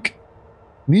Nuke.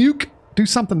 Nuke, do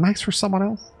something nice for someone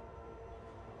else.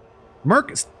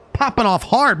 Merc is popping off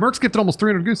hard. Merc's gifted almost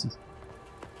 300 gooses.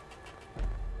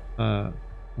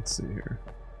 Let's see here.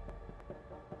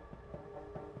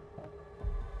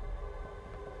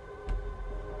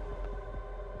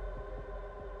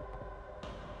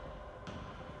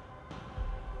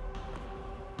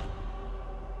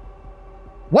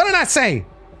 What did I say?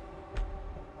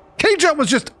 K-Jut was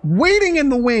just waiting in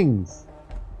the wings.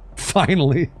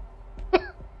 Finally.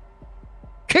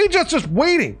 K-Jut's just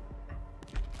waiting.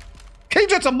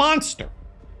 K-Jut's a monster.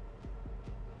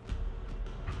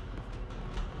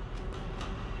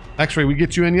 X-Ray, we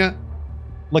get you in yet?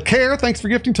 LaCare, thanks for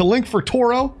gifting to Link for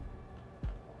Toro.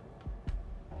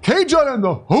 K-Jut and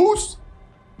the host.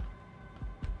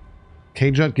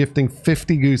 K-Jut gifting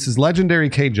 50 gooses. Legendary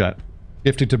K-Jut.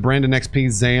 Gifted to Brandon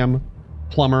XP, Zam,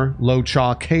 Plumber, Low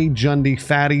Chaw, K. Jundy,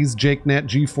 Fatties, Jake Net,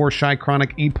 G4, Shy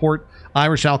Chronic, Eport,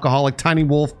 Irish Alcoholic, Tiny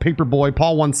Wolf, Paperboy,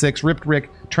 Paul16, Ripped Rick,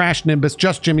 Trash Nimbus,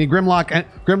 Just Jimmy,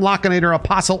 Grimlockinator,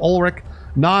 Apostle Ulrich,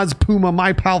 Nas Puma,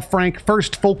 My Pal Frank,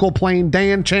 First Focal Plane,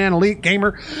 Dan Chan, Elite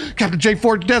Gamer, Captain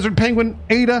J4, Desert Penguin,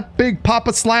 Ada, Big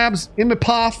Papa Slabs,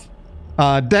 Imipoff,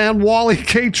 Dan Wally,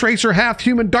 K Tracer, Half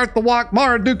Human, Dart the Walk,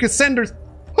 Mara Dukas, Senders.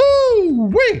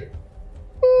 Woo-wee!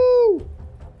 Woo!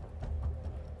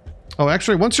 Oh,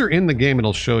 actually, once you're in the game,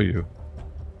 it'll show you.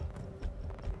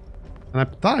 And I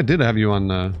thought I did have you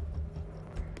on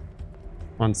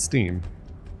Steam.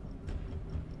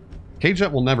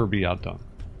 K-Jut will never be outdone.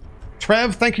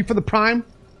 Trev, thank you for the Prime.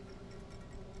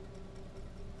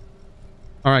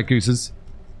 All right, Gooses.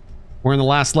 We're in the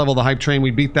last level of the hype train. We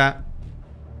beat that.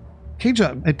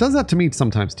 K-Jut, it does that to me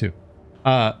sometimes, too.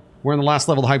 We're in the last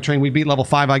level of the hype train. We beat level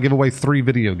 5. I give away 3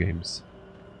 video games.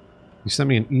 You sent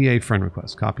me an EA friend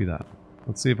request. Copy that.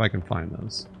 Let's see if I can find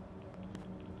those.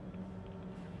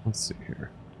 Let's see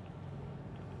here.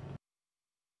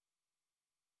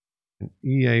 An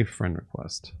EA friend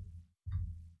request.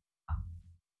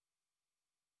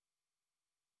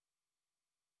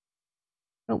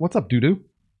 Oh, what's up, doo-doo?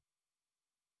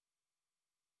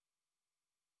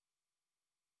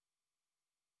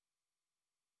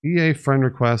 EA friend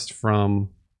request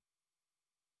from...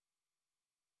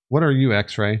 What are you,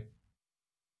 X-Ray?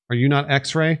 Are you not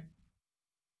X-Ray?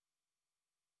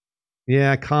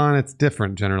 Yeah, Con, it's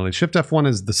different generally. Shift F1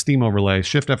 is the Steam overlay.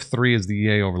 Shift F3 is the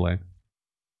EA overlay.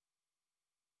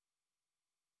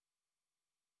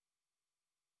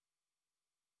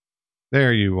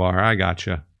 There you are. I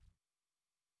gotcha.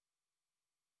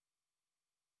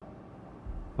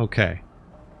 Okay.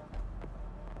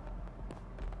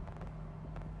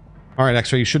 All right,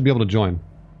 X-Ray, you should be able to join.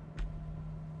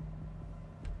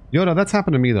 Yoda, that's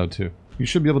happened to me though too. You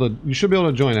should be able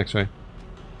to join, X-Ray.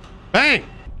 Bang!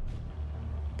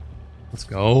 Let's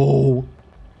go. All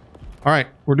right,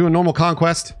 we're doing normal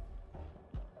conquest.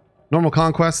 Normal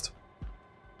conquest.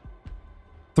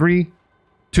 3,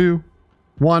 2,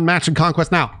 1. Match and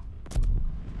conquest now.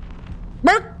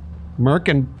 Merc! Merc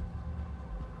and...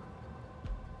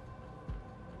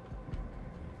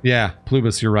 Yeah,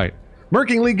 Plubus, you're right.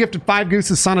 Merking Lee gifted 5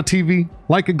 gooses, Sana TV,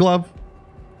 Like a Glove,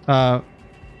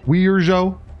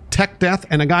 Weirjo, Tech Death,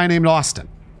 and a guy named Austin.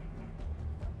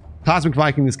 Cosmic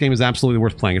Viking, this game is absolutely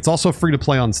worth playing. It's also free to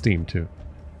play on Steam, too.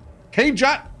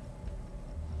 K-Jut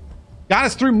got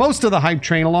us through most of the hype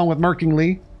train, along with Merking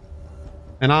Lee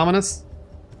and Ominous.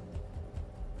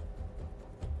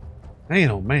 Man,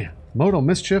 oh man. Moto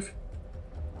Mischief,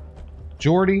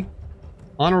 Jordy,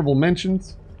 Honorable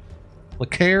Mentions,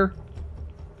 LaCare.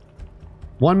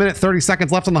 1 minute, 30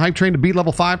 seconds left on the hype train to beat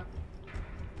level 5.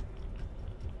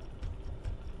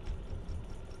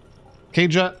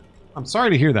 K-Jut, I'm sorry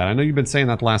to hear that. I know you've been saying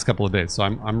that the last couple of days, so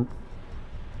I'm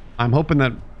hoping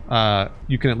that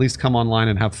you can at least come online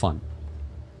and have fun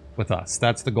with us.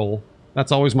 That's the goal.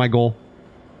 That's always my goal.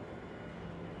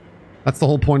 That's the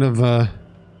whole point of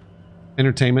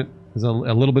entertainment, is a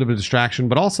little bit of a distraction,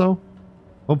 but also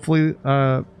hopefully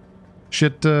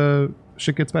shit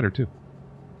gets better too.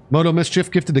 Moto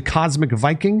Mischief gifted to Cosmic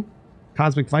Viking.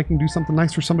 Cosmic Viking, do something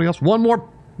nice for somebody else. One more.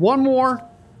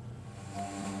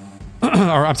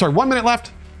 Or, I'm sorry, 1 minute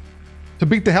left to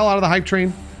beat the hell out of the hype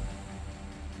train.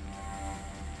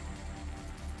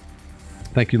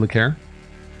 Thank you, LaCare.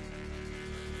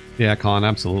 Yeah, Con,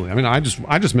 absolutely. I mean, I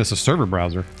just miss a server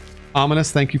browser.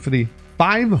 Ominous, thank you for the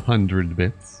 500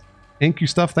 bits. Incu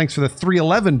Stuff, thanks for the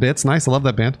 311 bits. Nice, I love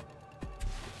that band.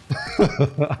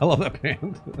 I love that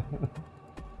band.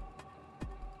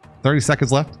 30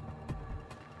 seconds left.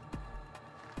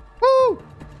 Woo!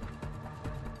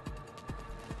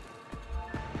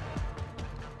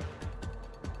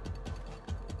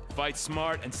 Fight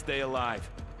smart and stay alive.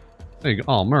 There you go.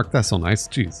 Oh, Merc, that's so nice.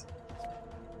 Jeez.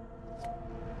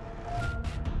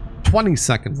 20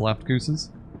 seconds left, Gooses.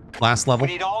 Last level.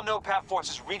 We need all NOPAT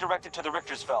forces redirected to the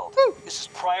Richtersveld. Woo. This is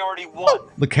priority 1.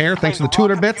 LeCare, thanks for the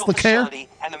 200 bits, LeCare.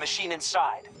 And the machine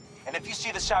inside. And if you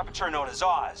see the saboteur known as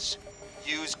Oz,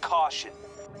 use caution.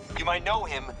 You might know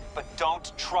him, but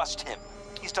don't trust him.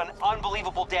 He's done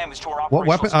unbelievable damage to our What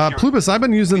weapon? operational security. Plubus, I've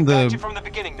been using We the backed you from the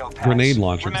beginning, NOPAT. grenade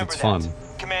launchers. Remember It's that. fun.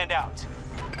 Command out.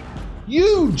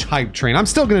 Huge hype train. I'm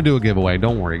still going to do a giveaway.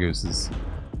 Don't worry, Gooses.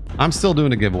 I'm still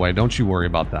doing a giveaway. Don't you worry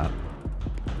about that.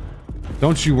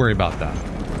 Don't you worry about that.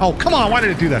 Oh, come on. Why did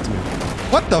it do that to me?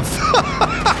 What the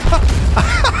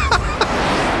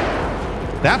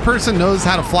That person knows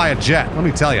how to fly a jet. Let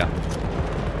me tell you.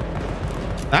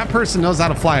 That person knows how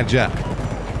to fly a jet.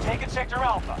 Take it, Sector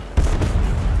Alpha.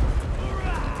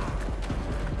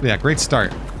 Yeah, great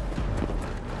start.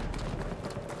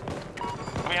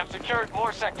 We have secured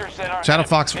more sectors than our Shadow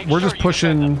Fox, we're just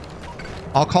pushing...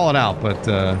 I'll call it out, but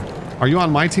are you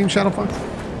on my team, Shadow Fox?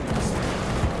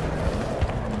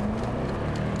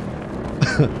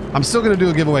 I'm still going to do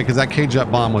a giveaway because that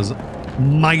K-Jet bomb was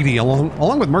mighty,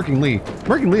 along with Merking Lee.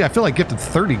 Merking Lee, I feel like gifted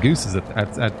 30 gooses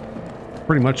at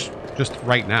pretty much just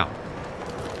right now.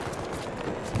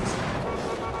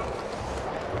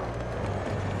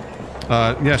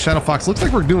 Yeah, Shadow Fox, looks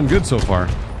like we're doing good so far.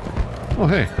 Oh,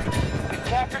 hey.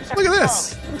 Look at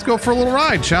this. Let's go for a little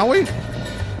ride, shall we?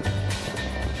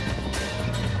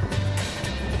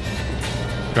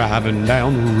 Driving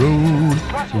down the road,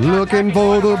 looking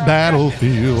for the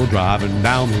battlefield. Driving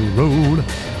down the road,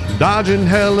 dodging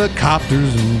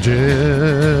helicopters and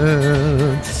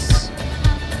jets.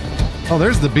 Oh,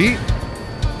 there's the beat.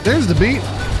 There's the beat.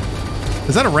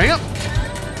 Is that a ramp?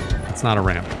 It's not a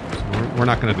ramp. We're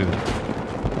not going to do that.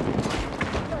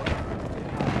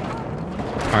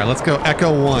 All right, let's go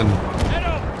Echo 1.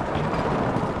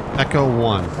 Echo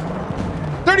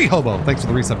 1. Dirty Hobo. Thanks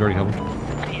for the resub, Dirty Hobo.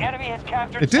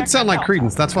 It did sound like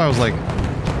Credence. That's why I was like...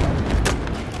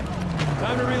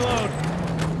 Time to reload.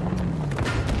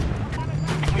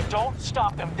 If we don't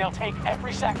stop them, they'll take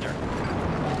every sector.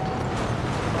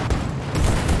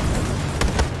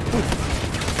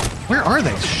 Where are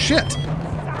they? Shit.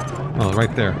 Oh,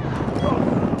 right there.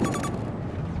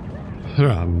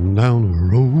 I'm down the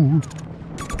road.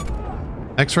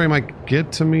 X-Ray might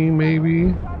get to me,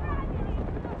 maybe.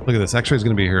 Look at this. X-Ray's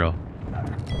gonna be a hero.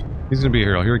 He's gonna be a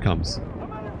hero. Here he comes.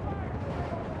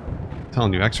 I'm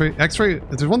telling you, X-Ray. If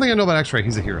there's one thing I know about X-Ray,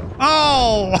 he's a hero.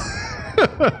 Oh!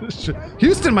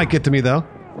 Houston might get to me though.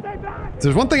 If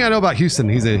there's one thing I know about Houston,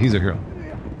 he's a hero.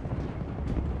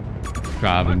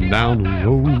 Driving down the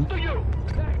road.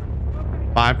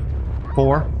 5,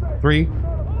 4, 3,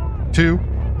 2,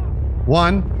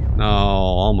 1. No,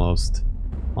 almost.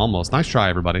 Almost. Nice try,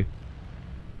 everybody.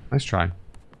 Nice try.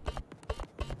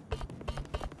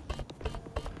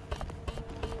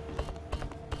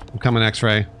 I'm coming,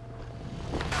 X-Ray.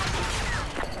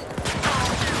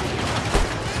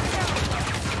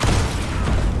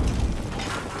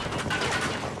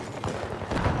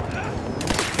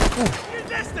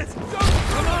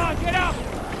 Come on, get up!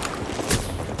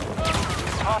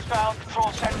 Hostile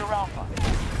control sector Alpha.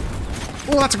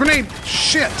 Oh, that's a grenade!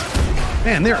 Shit!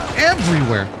 Man, they're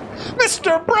everywhere!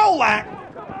 Mr. Brolac!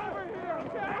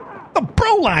 The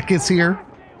Brolac is here!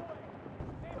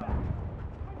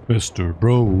 Mr.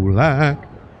 Brolac.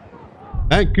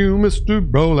 Thank you, Mr.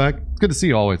 Brolac. It's good to see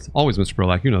you always. Always, Mr.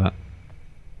 Brolac. You know that.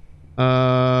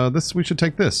 We should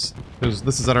take this.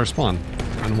 This is at our spawn.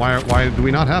 And why do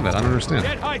we not have it? I don't understand.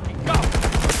 Get hiking, go!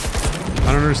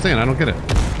 I don't understand. I don't get it.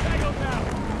 Tango down.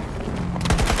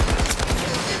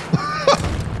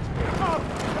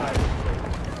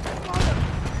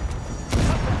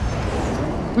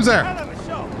 Who's there? Hell of a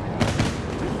show.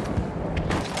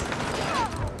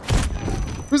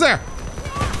 Who's there?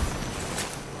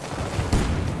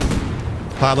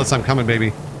 Cloudless, I'm coming,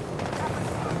 baby.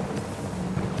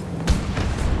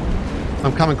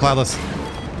 I'm coming, Cloudless.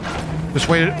 Just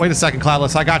wait a second,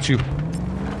 Cloudless. I got you.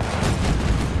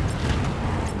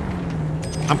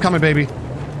 I'm coming, baby.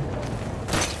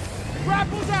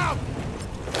 Grapples out!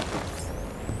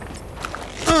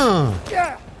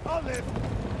 Yeah, I'll live.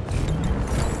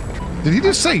 Did he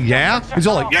just say yeah? He's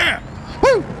all like, yeah!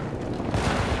 Woo!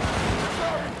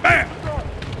 Bam!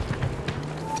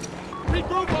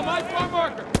 Regroup on my farm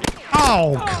marker.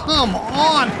 Oh, come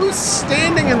on! Who's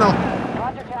standing in the...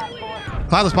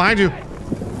 Cloudless, behind you.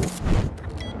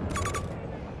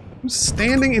 Who's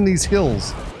standing in these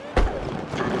hills?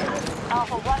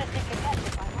 Alpha 1 is being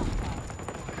contested by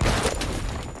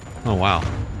hostiles. Oh, wow.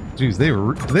 Jeez,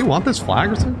 do they want this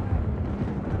flag or something?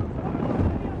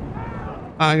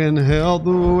 I can help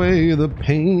away the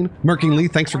pain. Merking Lee,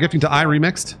 thanks for gifting to I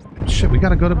Remixed. Shit, we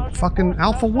gotta go to fucking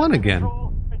Alpha 1 again.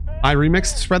 I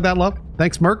remixed, spread that love.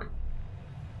 Thanks, Merc.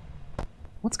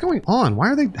 What's going on? Why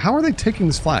are they? How are they taking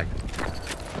this flag?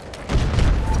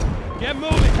 Get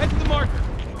moving. Head to the marker.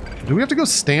 Do we have to go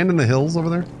stand in the hills over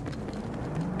there?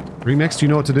 Remix, do you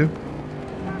know what to do?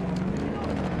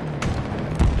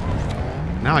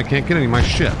 Now I can't get any of my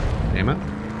shit. Damn it.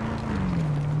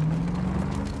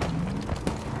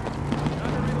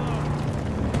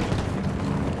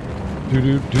 Do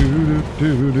do do do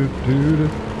do do do.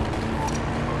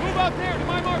 Move out there to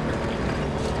my marker.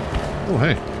 Oh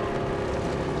hey.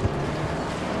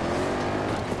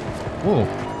 Whoa.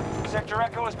 Sector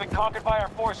Echo has been conquered by our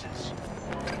forces.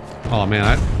 Oh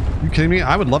man, you kidding me?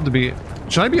 I would love to be.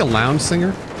 Should I be a lounge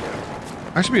singer?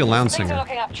 I should be a lounge Things are singer.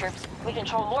 looking up, troops. We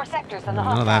control more sectors than the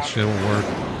None of that hostile. shit will work.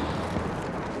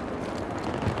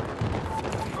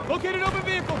 Locate an open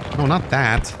vehicle. No, not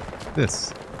that.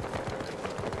 This.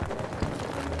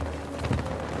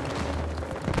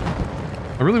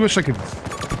 I really wish I could.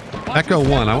 Watch Echo your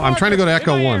step 1. on the I'm trying to go to marker.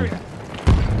 Echo In my 1. area.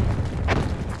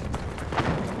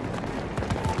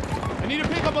 I need a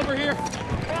pickup over here.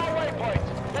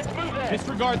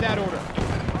 Disregard that order.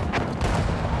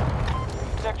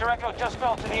 Sector Echo just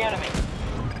fell to the enemy.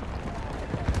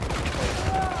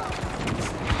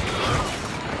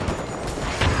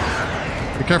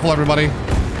 Be careful, everybody.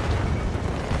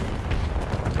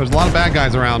 There's a lot of bad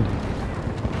guys around.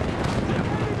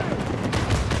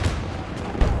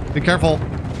 Be careful.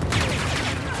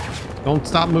 Don't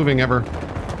stop moving ever.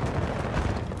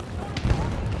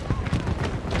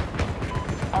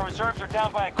 Our reserves are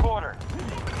down by a quarter.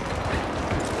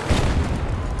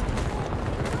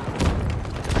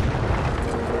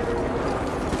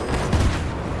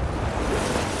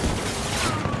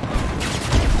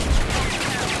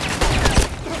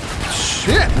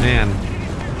 Shit, man.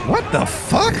 What the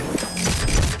fuck?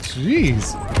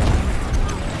 Jeez.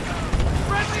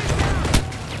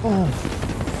 Oh.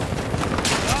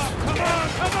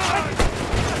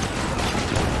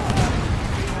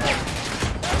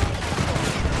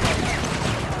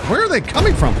 Where are they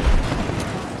coming from?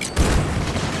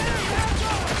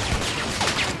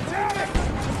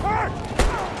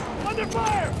 Under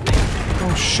fire.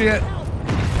 Oh shit.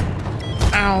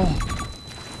 Ow.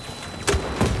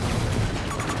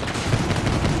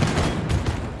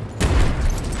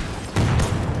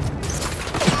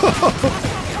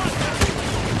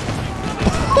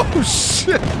 Oh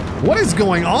shit! What is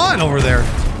going on over there?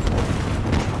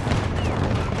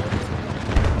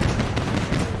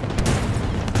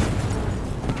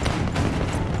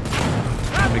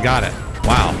 We got it.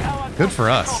 Wow. Good for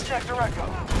us. Sector Echo.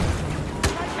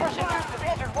 Russian troops have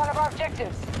entered one of our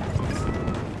objectives.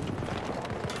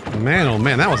 Man, oh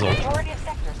man, that was Majority of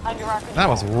sectors under our control. that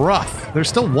was rough. There's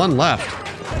still one left.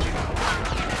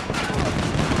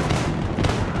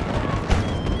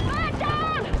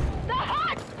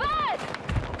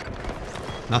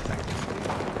 Nothing.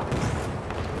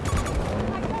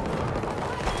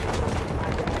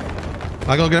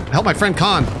 I'll go get help my friend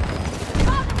Khan.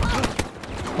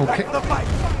 Okay. Hold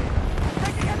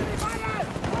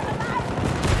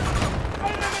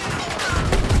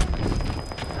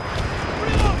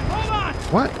on.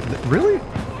 What? Really?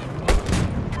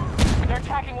 They're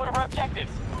attacking one of our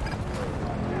objectives.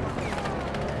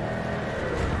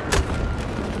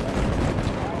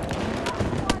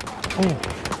 Oh.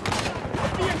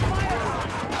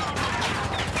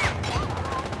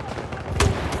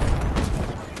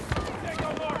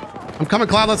 I'm coming,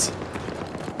 Cloudless.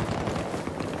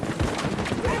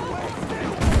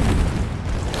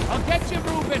 I'll get you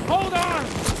moving. Hold on.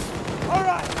 All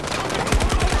right.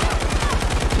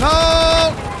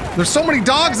 No! There's so many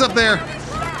dogs up there.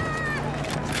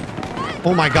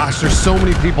 Oh my gosh, there's so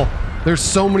many people. There's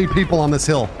so many people on this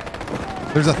hill.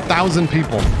 There's 1,000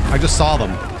 people. I just saw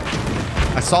them.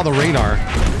 I saw the radar.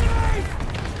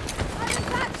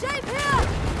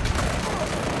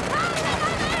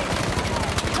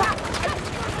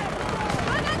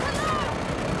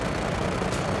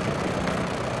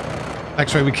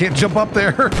 X-ray, we can't jump up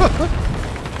there.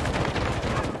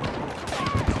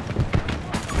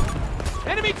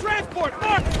 Enemy transport.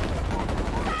 Mark.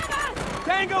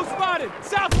 Tango spotted.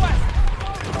 Southwest.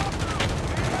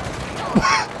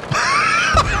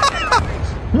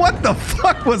 What the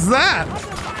fuck was that?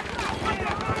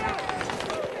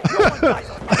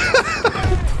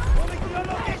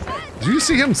 Did you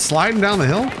see him sliding down the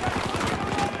hill?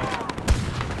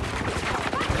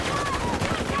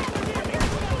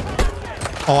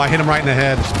 Oh, I hit him right in the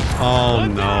head. Oh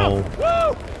no.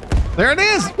 There it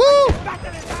is! Woo!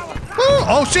 Woo!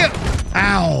 Oh shit!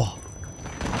 Ow!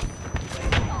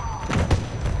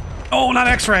 Oh, not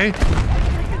X-ray.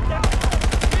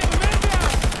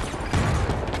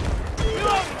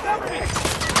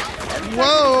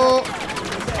 Whoa!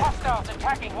 Hostiles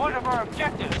attacking one of our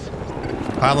objectives.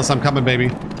 Pilus, I'm coming, baby.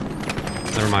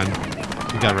 Never mind.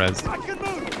 You got res. I can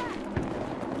move.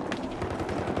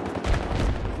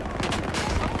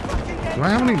 Do I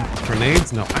have any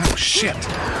grenades? No. Oh, shit.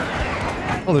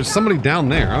 Oh, there's somebody down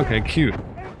there. Okay, cute.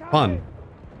 Fun.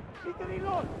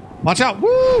 Watch out.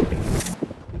 Woo!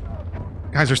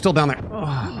 Guys are still down there.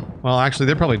 Ugh. Well, actually,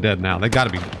 they're probably dead now. They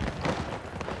gotta be.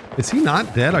 Is he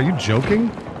not dead? Are you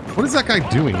joking? What is that guy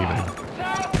doing even?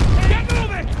 Get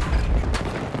moving!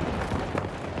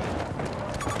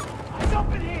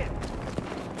 Something here.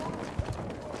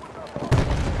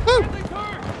 Woo!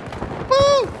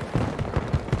 Woo!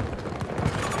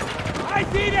 I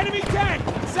see an enemy tank!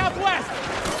 Southwest!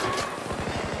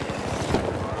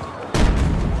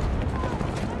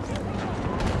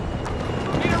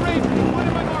 Need a range. One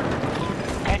of my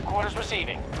markers. Headquarters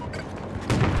receiving.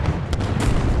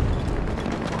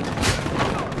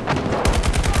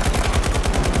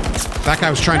 That guy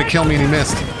was trying to kill me and he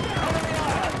missed.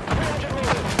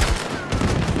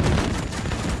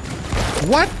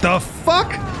 What the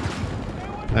fuck?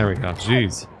 There we go.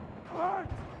 Jeez.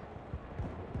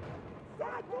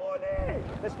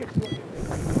 Let's get to it.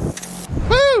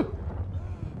 Woo!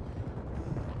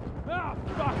 Ah,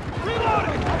 fuck.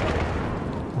 Reloading!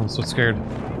 I'm so scared.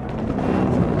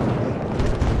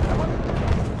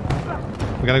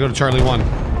 We gotta go to Charlie 1.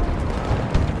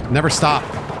 Never stop.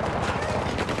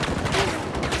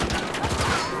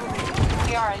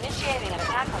 We are initiating an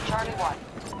attack on Charlie 1.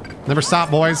 Never stop,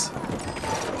 boys.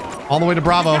 All the way to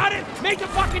Bravo. Got it! Make a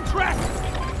fucking track!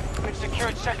 We've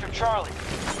secured Sector Charlie.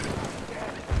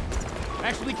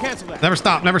 Actually, cancel that. Never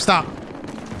stop, never stop.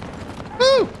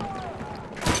 Woo!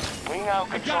 We now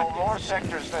control more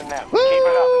sectors than them. Woo! Keep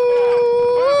it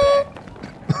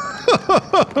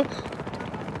up.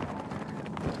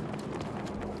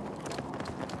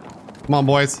 Come on,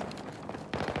 boys.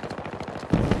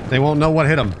 They won't know what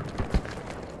hit them.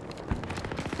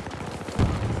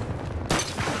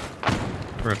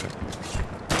 Perfect.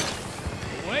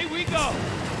 Away we go!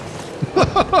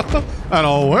 And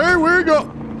away we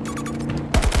go.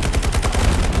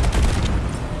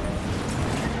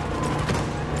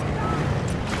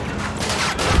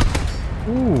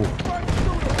 Ooh.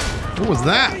 What was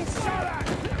that?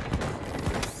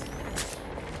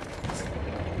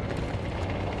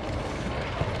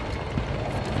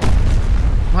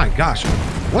 My gosh.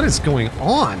 What is going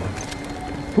on?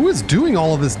 Who is doing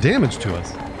all of this damage to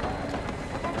us?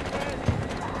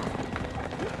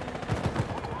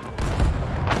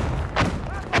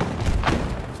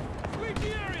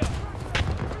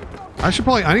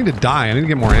 I need to die. I need to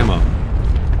get more ammo.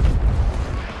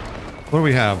 What do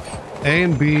we have? A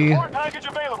and B, More package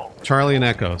available. Charlie and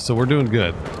Echo. So we're doing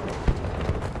good.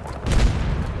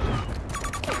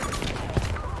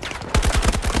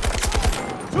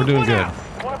 We're doing good.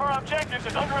 One of our objectives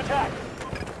is under attack.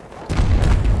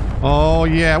 Oh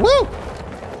yeah. Woo!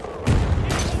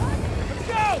 Let's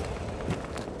go!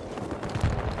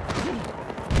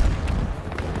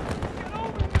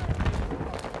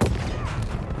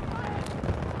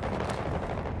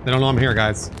 They don't know I'm here,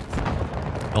 guys.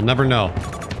 They'll never know.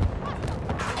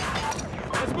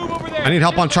 Let's move over there. I need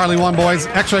help on Charlie 1, boys.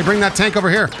 X-Ray, bring that tank over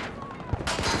here.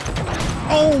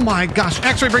 Oh my gosh.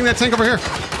 X-Ray, bring that tank over here.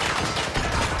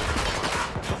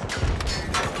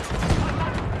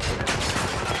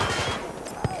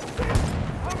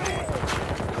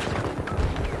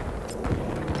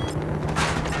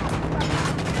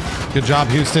 Good job,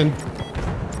 Houston.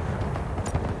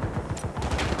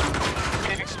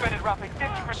 They've expended roughly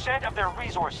 50% of their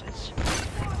resources.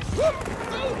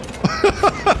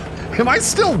 Am I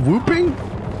still whooping?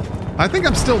 I think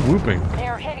I'm still whooping. They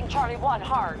are hitting Charlie 1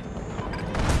 hard.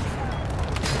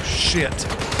 Shit.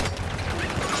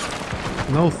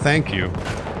 No, thank you.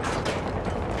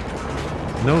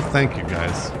 No, thank you,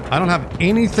 guys. I don't have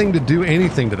anything to do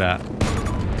anything to that.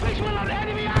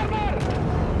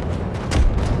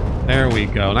 There we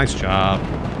go. Nice job.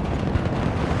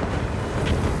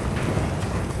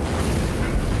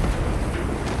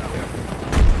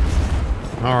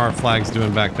 How are our flags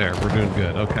doing back there? We're doing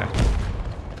good. Okay.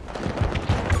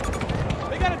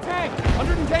 They got a tank!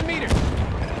 110 meters!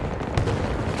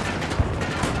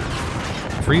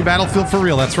 Free Battlefield for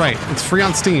real. That's right. It's free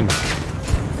on Steam.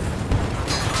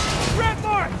 Red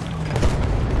mark!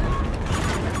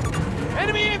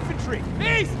 Enemy infantry!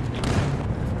 East!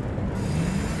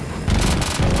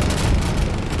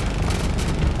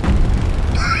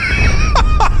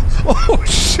 Oh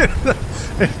shit!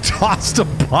 It tossed a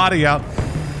body out.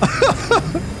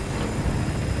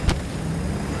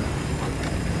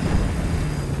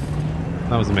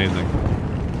 That was amazing.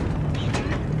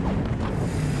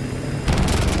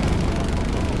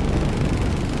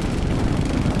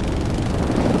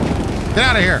 Get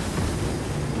out of here.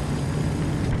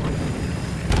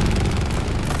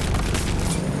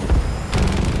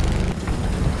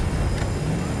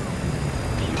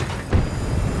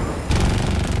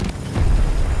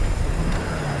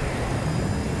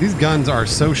 These guns are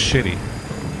so shitty.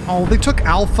 Oh, they took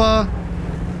Alpha.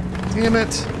 Damn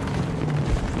it.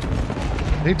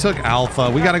 They took Alpha.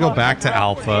 We gotta go back to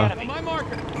Alpha. On my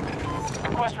marker.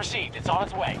 Request received. It's on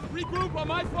its way. Regroup on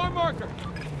my far marker.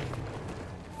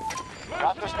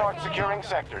 Got to start securing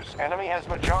sectors. Enemy has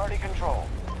majority control.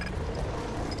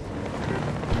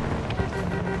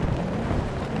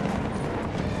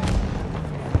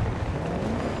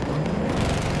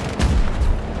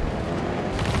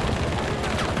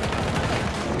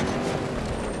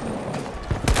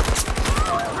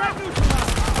 Red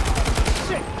neutralized.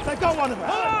 Shit, I got one of them.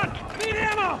 Hold on. Need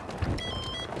ammo.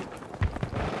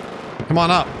 Come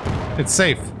on up. It's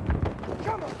safe.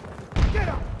 Come on. Get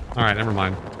up. All right, never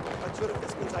mind. Not sure if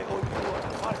this means I owe you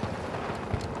more.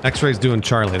 X-Ray's doing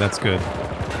Charlie. That's good.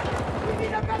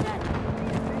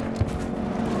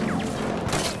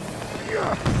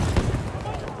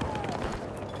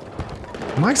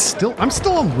 Am I still? I'm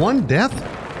still on 1 death?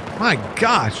 My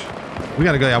gosh. We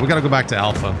gotta go. Yeah, we gotta go back to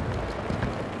Alpha.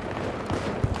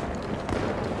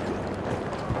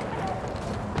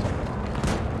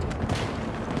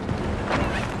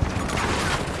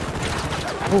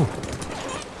 Oh,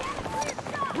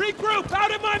 Regroup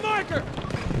out at my marker.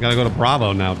 we gotta go to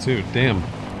Bravo now too. Damn.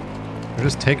 They're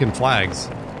just taking flags.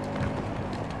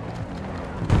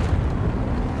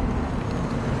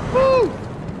 Woo!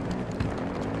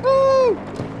 Woo!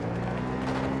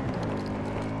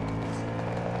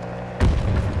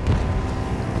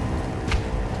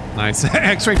 Nice.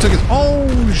 X-Ray took his.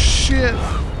 Oh shit!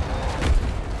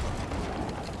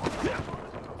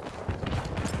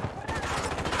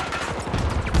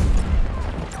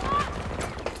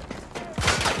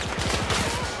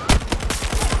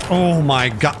 Oh my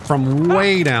god! From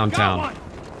way downtown.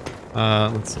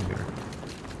 Let's see here.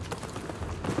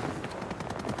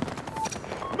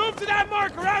 Move to that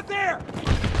marker out there.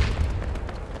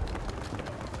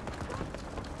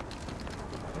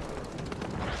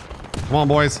 Come on,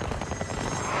 boys.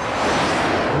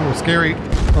 Oh, scary.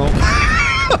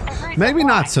 Oh. Maybe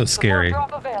not so scary.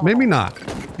 Maybe not.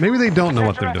 Maybe they don't know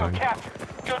what they're doing.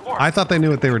 Good work. I thought they knew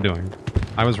what they were doing.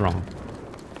 I was wrong.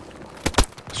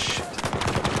 Shit.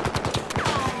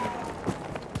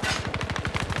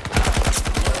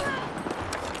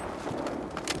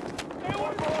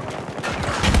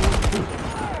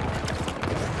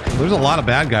 There's a lot of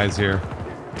bad guys here.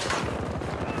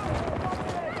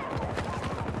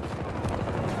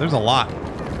 There's a lot.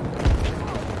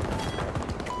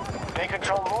 They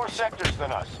control more sectors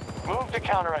than us. Move to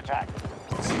counterattack.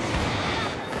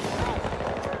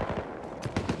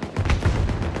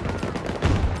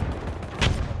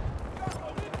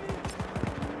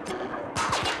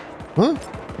 Huh?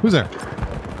 Who's there?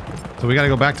 So we gotta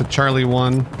go back to Charlie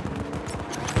 1.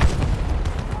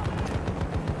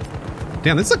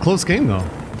 Damn, this is a close game though.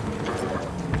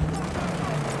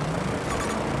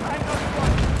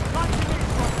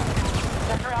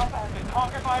 Sector Alpha has been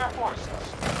conquered by our forces.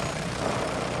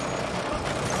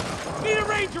 Need a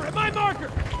ranger at my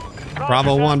marker.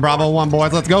 Bravo 1,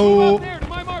 boys. Let's Move go. out there to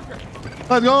my marker.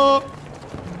 Let's go.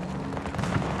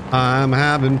 I'm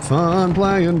having fun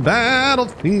playing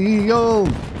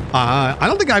Battlefield. I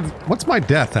don't think I've... What's my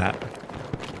death at?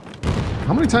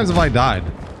 How many times have I died?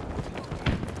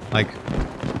 Like,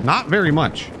 not very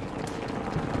much.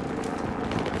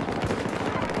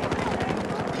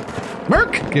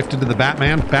 Merc! Gifted to the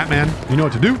Batman. Batman, you know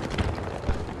what to do.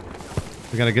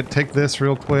 We gotta take this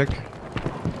real quick.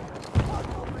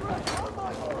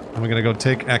 And we're gonna go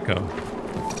take Echo.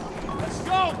 Let's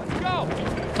go. Let's go.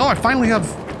 Oh, I finally have...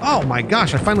 Oh my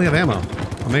gosh, I finally have ammo.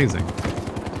 Amazing.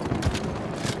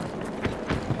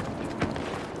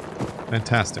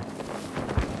 Fantastic.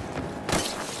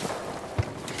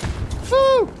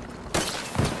 Woo!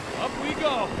 Up we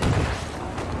go.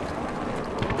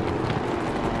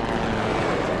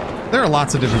 There are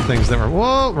lots of different things that were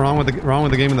wrong with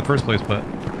the game in the first place, but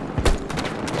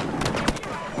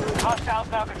Hostiles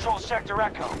now control Sector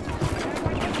Echo.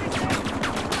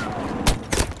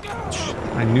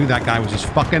 I knew that guy was just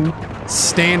fucking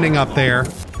standing up there.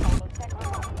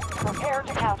 Prepare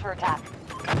to counterattack.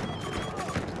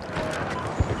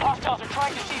 Hostiles are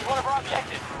trying to seize one of our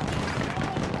objectives.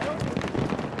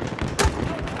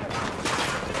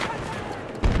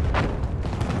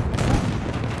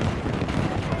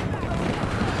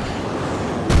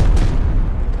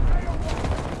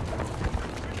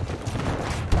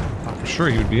 For sure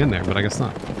he would be in there, but I guess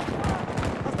not.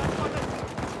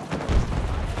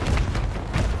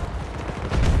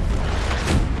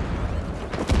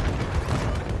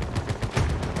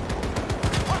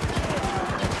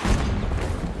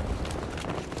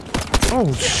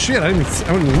 Oh shit! I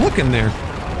didn't even look in there.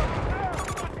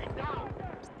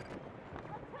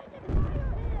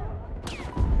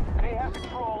 They have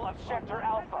control of Sector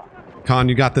Alpha. Con,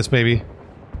 you got this, baby.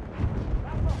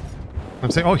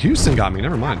 I'm saying, oh, Houston got me.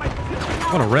 Never mind.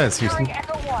 What a res, Houston. Securing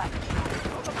Echo 1.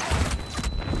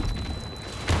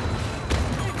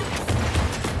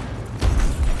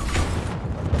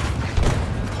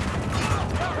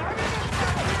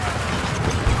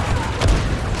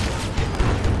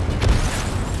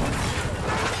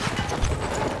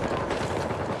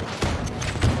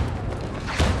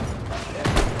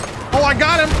 Oh, I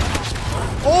got him!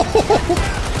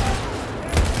 Oh!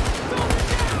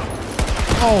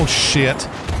 Oh, shit.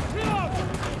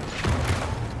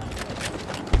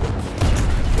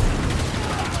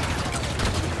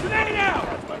 Grenade out!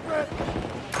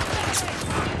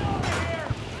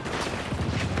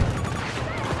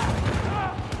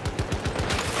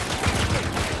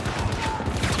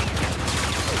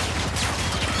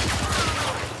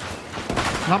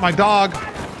 Not my dog.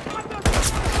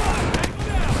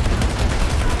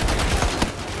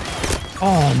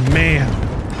 Oh, man.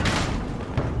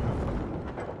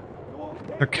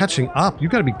 They're catching up. You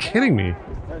gotta be kidding me.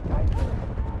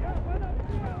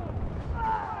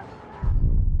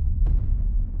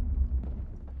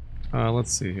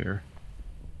 Let's see here.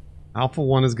 Alpha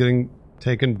 1 is getting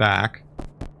taken back.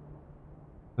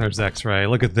 There's X-Ray.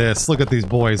 Look at this. Look at these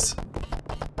boys.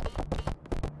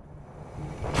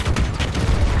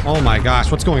 Oh my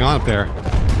gosh, what's going on up there?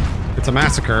 It's a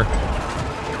massacre.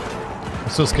 I'm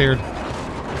so scared.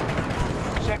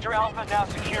 Sector Alpha now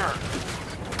secure.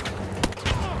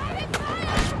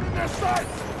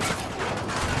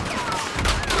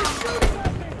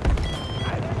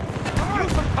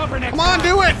 Use some cover next Come on,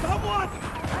 do it! Someone!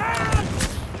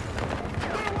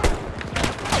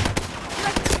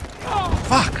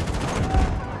 Fuck!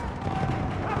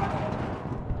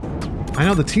 I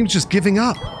know, the team's just giving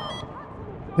up.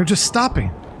 They're just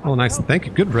stopping. Oh, nice. Thank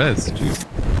you. Good res. Jeez.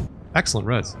 Excellent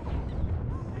res.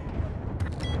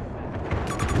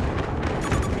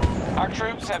 Our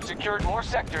troops have secured more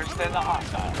sectors than the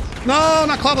hostiles. No,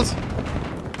 not Cloudless.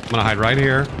 I'm gonna hide right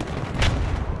here.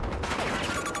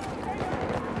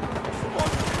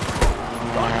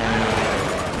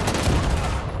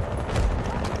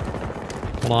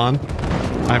 Hold on.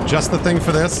 I have just the thing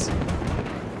for this.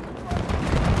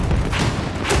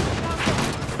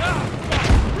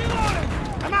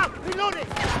 I'm out! Reloading!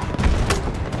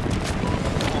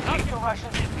 We'll beat the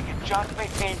Russians if we can just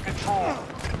maintain control.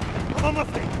 I'm on my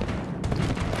feet!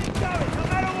 Got it, no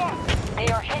matter what! They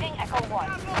are hitting Echo 1.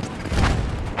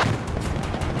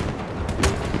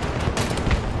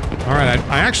 Alright,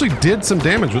 I actually did some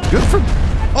damage with good for.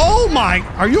 Oh my!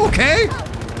 Are you okay?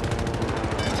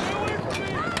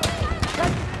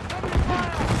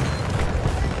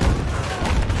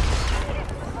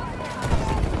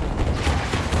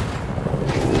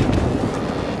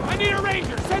 I need a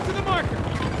ranger! Send to the marker!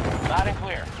 Loud and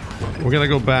clear. We're gonna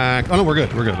go back. Oh no, we're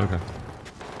good. We're good. Okay.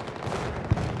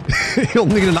 He'll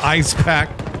need an ice pack.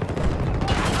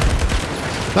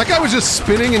 That guy was just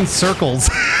spinning in circles.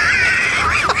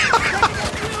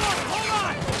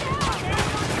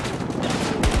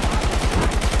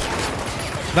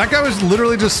 That guy was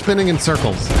literally just spinning in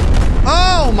circles.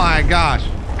 Oh my gosh.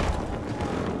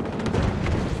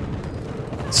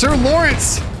 Sir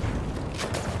Lawrence.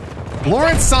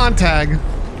 Lawrence Sontag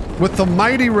with the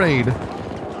mighty raid.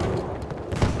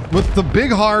 With the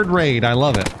big hard raid. I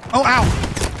love it. Oh, ow.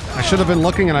 I should have been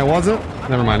looking and I wasn't.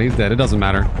 Never mind. He's dead. It doesn't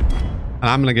matter. And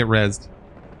I'm going to get rezzed.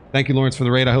 Thank you, Lawrence, for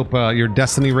the raid. I hope your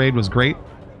Destiny raid was great.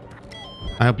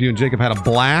 I hope you and Jacob had a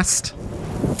blast.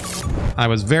 I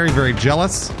was very, very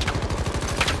jealous.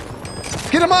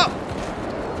 Get him up!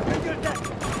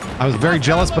 I was very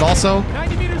jealous, but also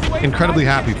incredibly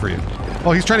happy for you.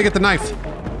 Oh, he's trying to get the knife.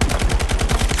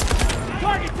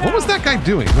 What was that guy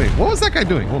doing? Wait, what was that guy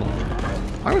doing? Hold on.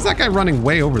 Why was that guy running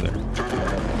way over there?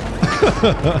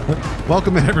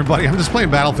 Welcome in, everybody. I'm just playing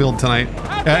Battlefield tonight.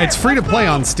 It's free to play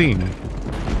on Steam.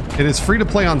 It is free to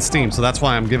play on Steam, so that's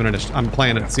why I'm giving it. I'm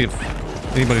playing it to see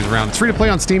if anybody's around. It's free to play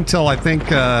on Steam till I think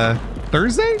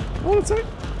Thursday. I want to say.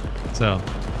 So,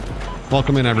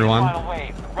 welcome in, everyone. Final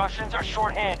wave. The Russians are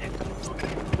short-handed.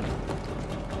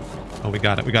 Oh, we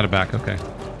got it. We got it back. Okay.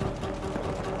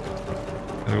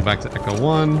 Gonna go back to Echo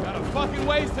 1. Got a fucking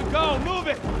ways to go! Move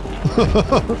it!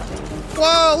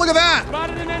 Whoa! Look at that!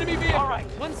 Spotted an enemy vehicle! All right.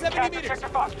 170 Captain meters!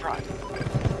 Sector Foxtrot.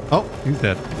 Oh, he's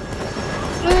dead.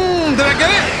 Did I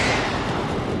get it?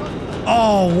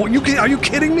 Oh, what, are you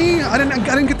kidding me? I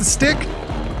didn't get the stick.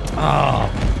 Oh.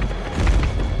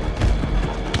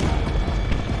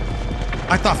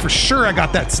 I thought for sure I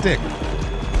got that stick.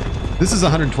 This is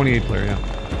 128 player, yeah.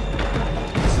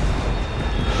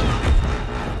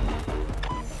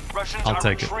 Russians I'll are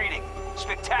take it. retreating.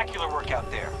 Spectacular work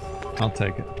out there. I'll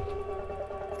take it.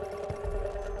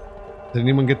 Did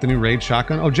anyone get the new raid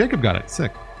shotgun? Oh, Jacob got it.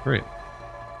 Sick. Great.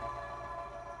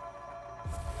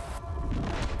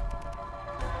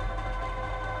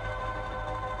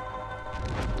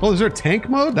 Oh, is there a tank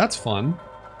mode? That's fun.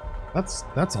 That's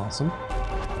awesome.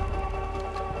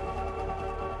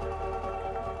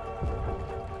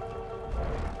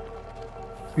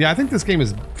 Yeah, I think this game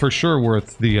is for sure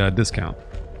worth the discount.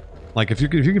 Like, if you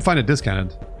can find it discounted.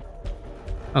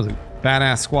 That was a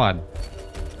badass squad.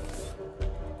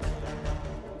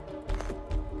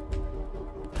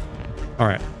 All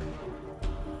right.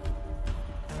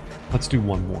 Let's do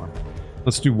one more.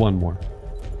 Let's do one more.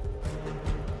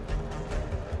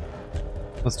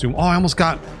 Let's do... Oh, I almost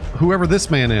got whoever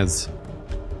this man is.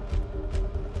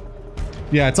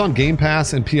 Yeah, it's on Game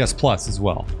Pass and PS Plus as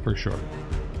well, for sure.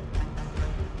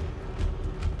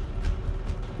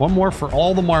 One more for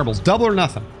all the marbles. Double or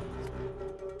nothing.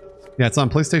 Yeah, it's on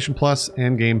PlayStation Plus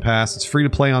and Game Pass. It's free to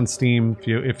play on Steam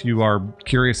if you are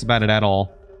curious about it at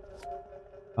all.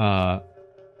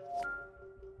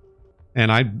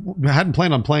 And I hadn't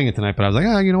planned on playing it tonight, but I was like,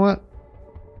 ah, you know what?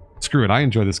 Screw it. I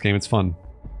enjoy this game. It's fun.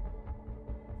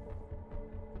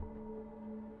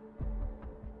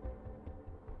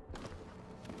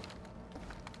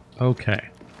 Okay.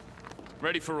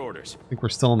 Ready for orders. I think we're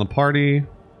still in the party.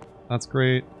 That's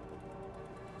great.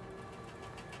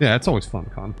 Yeah, it's always fun,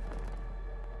 Con.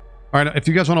 Alright, if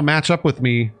you guys want to match up with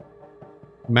me,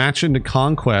 match into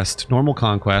Conquest, normal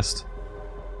Conquest,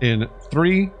 in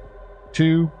 3,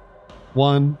 2,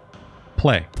 1,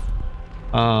 play.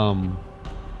 Are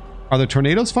the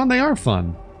tornadoes fun? They are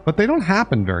fun, but they don't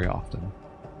happen very often.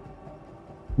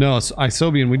 No, it's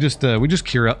Isobian. We just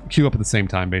queue up at the same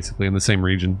time, basically, in the same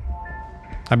region.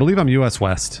 I believe I'm US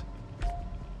West.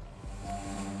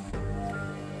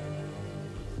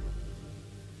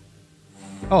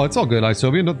 Oh, it's all good,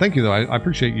 Isobian. No, thank you, though. I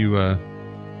appreciate you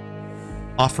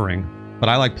offering, but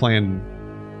I like playing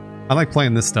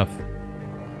this stuff.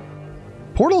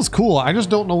 Portal's cool. I just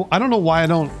don't know. I don't know why I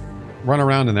don't run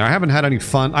around in there. I haven't had any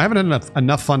fun. I haven't had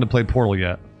enough fun to play Portal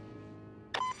yet.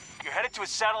 You're headed to a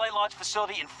satellite launch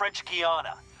facility in French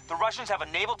Guiana. The Russians have a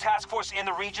naval task force in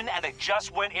the region, and they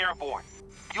just went airborne.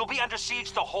 You'll be under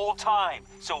siege the whole time,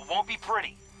 so it won't be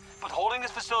pretty. But holding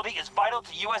this facility is vital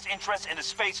to U.S. interests in the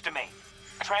space domain.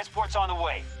 Transport's on the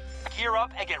way. Gear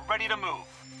up and get ready to move.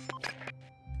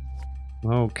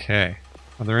 Okay.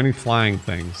 Are there any flying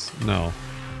things? No.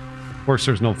 Of course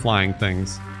there's no flying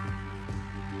things.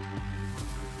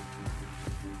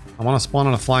 I want to spawn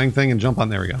on a flying thing and jump on...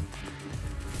 There we go.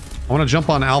 I want to jump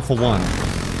on Alpha 1.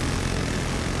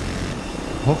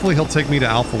 Hopefully he'll take me to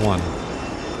Alpha 1.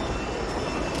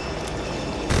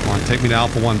 Come on, take me to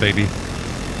Alpha 1, baby.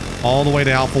 All the way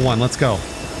to Alpha 1. Let's go.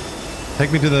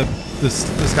 Take me to the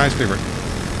skyscraper.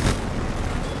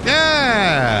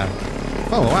 Yeah!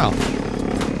 Oh, wow.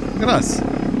 Look at us.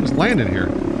 Just landed here.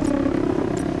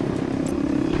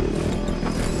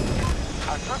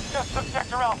 Our troops just took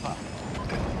Sector Alpha.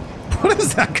 What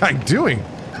is that guy doing?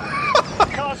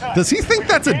 Does he think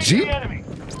that's a Jeep?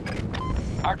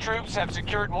 Our troops have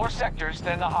secured more sectors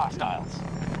than the hostiles.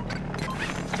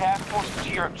 Task force to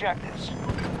your objectives.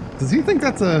 Does he think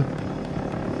that's a...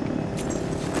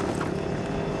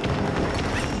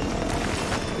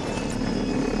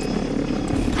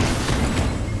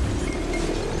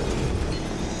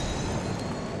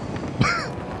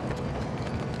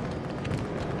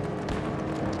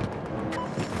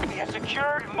 We have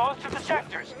secured most of the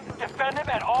sectors. Defend them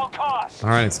at all costs. All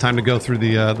right, it's time to go through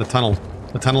the tunnel.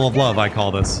 The tunnel of love, I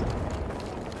call this.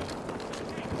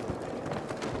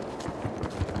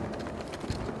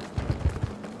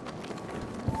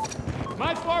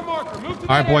 My far marker, move to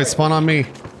All right, boys, spawn on me.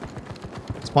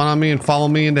 Spawn on me and follow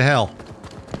me into hell.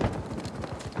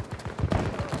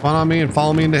 Spawn on me and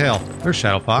follow me into hell. There's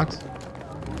Shadow Fox.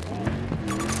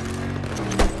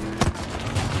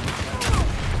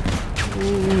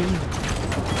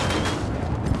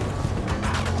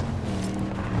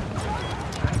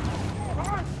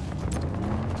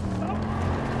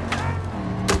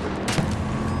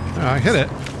 I hit it.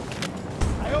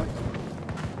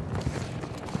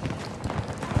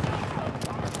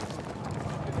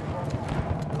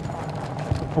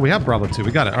 Oh, we have Bravo 2.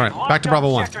 We got it. All right, back to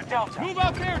Bravo 1. Move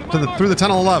out there to Through the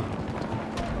tunnel of love.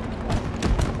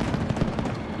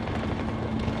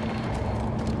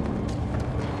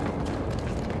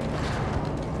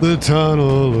 The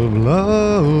tunnel of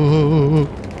love.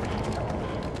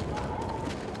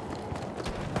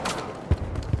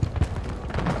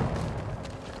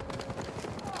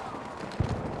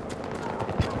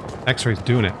 X-Ray's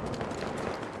doing it.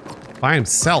 By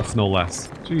himself, no less.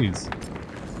 Jeez.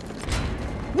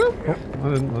 Woo! Oh,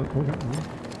 I didn't... Okay.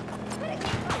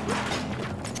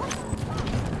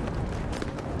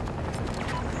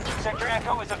 Sector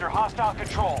Echo is under hostile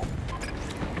control.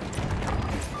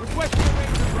 Requesting a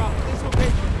ranger drop at this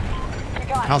location.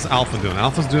 How's Alpha doing?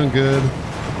 Alpha's doing good.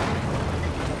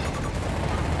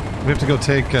 We have to go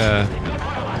take,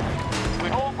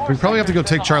 we probably have to go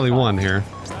take Charlie 1 here.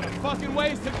 Fucking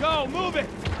ways to go. Move it.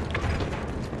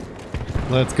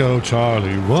 Let's go,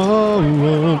 Charlie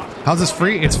 1. How's this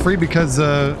free? It's free because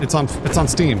it's on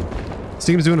Steam.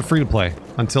 Steam's doing a free to play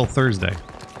until Thursday.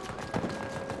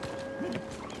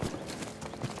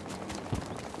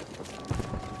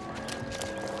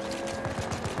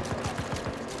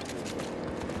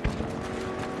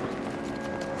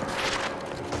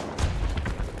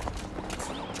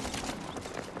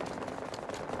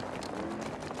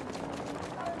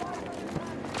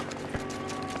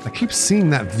 I keep seeing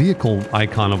that vehicle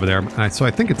icon over there, so I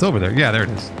think it's over there. Yeah, there it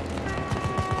is.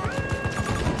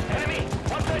 Enemy,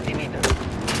 150 meters.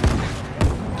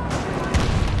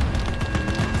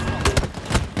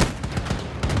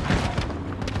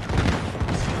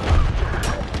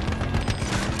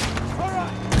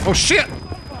 Oh shit!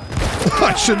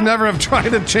 I should never have tried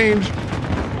to change.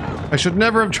 I should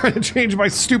never have tried to change my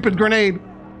stupid grenade.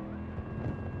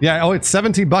 Yeah, oh, it's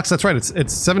 17 bucks. That's right. It's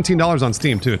 $17 on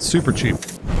Steam too. It's super cheap.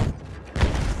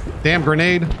 Damn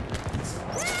grenade.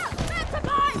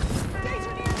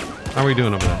 How are we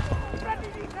doing over there?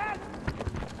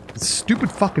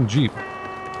 Stupid fucking Jeep. Stay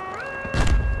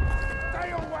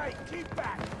away. Keep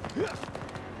back.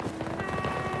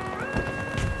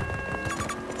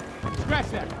 Scratch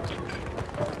that.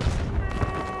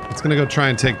 It's gonna go try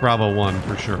and take Bravo 1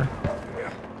 for sure.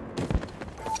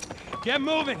 Get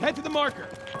moving. Head to the marker.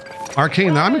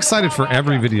 Arcane, I'm excited for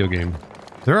every video game.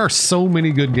 There are so many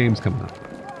good games coming up.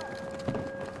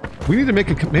 We need to make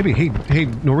a... Maybe, hey,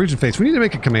 Norwegian Face, we need to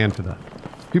make a command for that.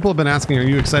 People have been asking, are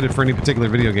you excited for any particular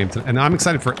video game? And I'm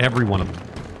excited for every one of them.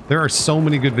 There are so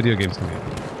many good video games coming up.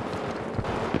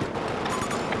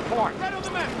 Report. Right on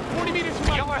the map. 40 meters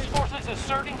from U.S. forces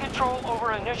asserting control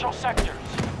over initial sectors.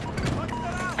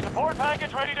 Support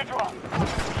package ready to drop.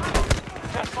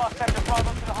 Just lost sector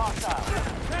Bravo to the hostile.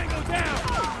 Tango down.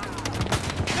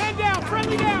 Man down.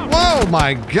 Friendly down. Whoa,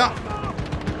 my god!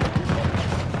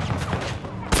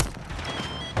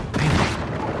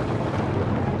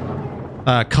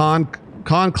 Con,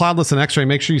 Cloudless, and X-Ray,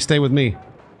 make sure you stay with me.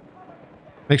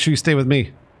 Make sure you stay with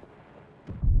me.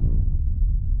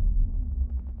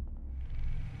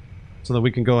 So that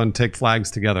we can go and take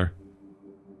flags together.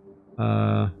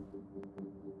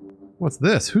 What's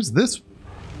this? Who's this?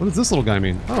 What does this little guy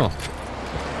mean? Oh.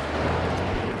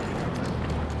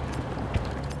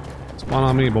 Spawn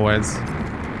on me, boys.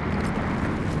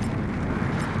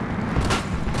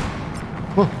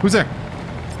 Whoa, who's there?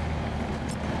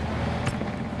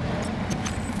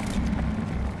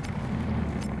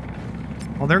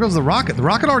 Oh, there goes the rocket. The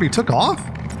rocket already took off?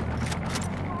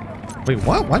 Wait,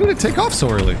 what? Why did it take off so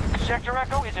early? Sector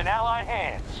Echo is in Allied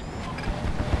hands.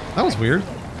 That was weird.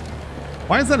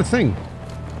 Why is that a thing?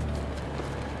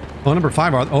 Oh, number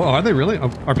 5. Are they really?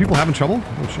 Are people having trouble?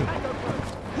 Oh, shit.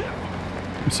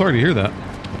 I'm sorry to hear that.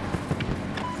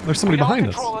 There's somebody behind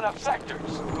us. We don't control enough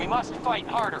sectors. We must fight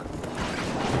harder.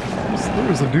 There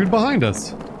was a dude behind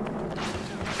us.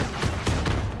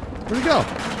 Where'd he go?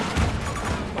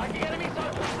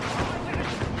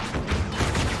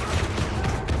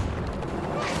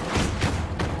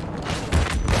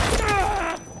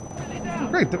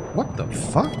 Great. What the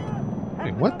fuck?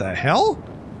 Wait, what the hell?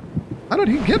 How did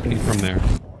he get me from there?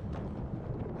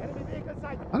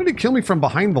 How did he kill me from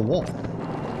behind the wall?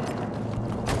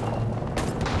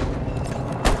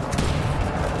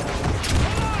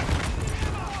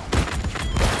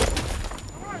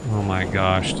 Oh my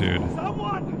gosh, dude.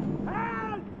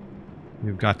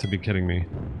 You've got to be kidding me.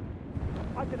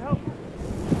 I can help you.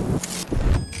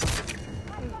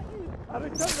 I'll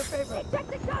return the favor.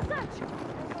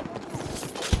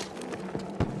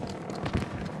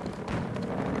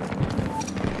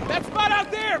 That spot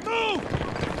out there! Move!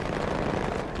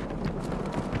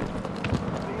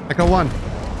 Echo 1.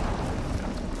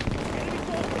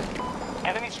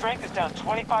 Enemy strength is down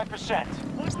 25%.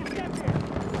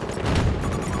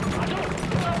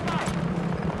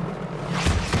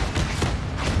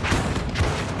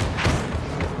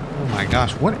 Oh my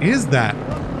gosh, what is that?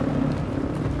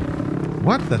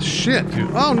 What the shit, dude?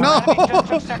 Oh no!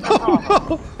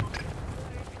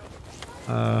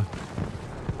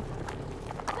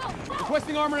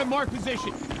 Requesting armor at mark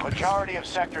position. Majority of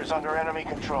sectors under enemy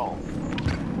control.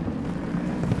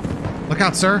 Look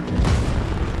out, sir.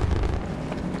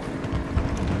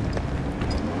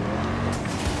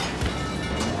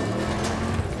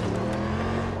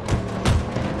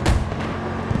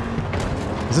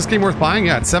 Is this game worth buying?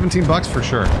 Yeah, it's 17 bucks for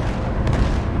sure.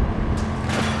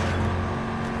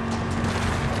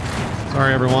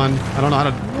 Sorry, everyone. I don't know how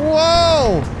to...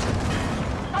 Whoa!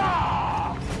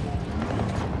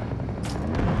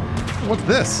 What's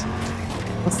this?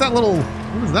 What's that little...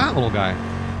 What is that little guy?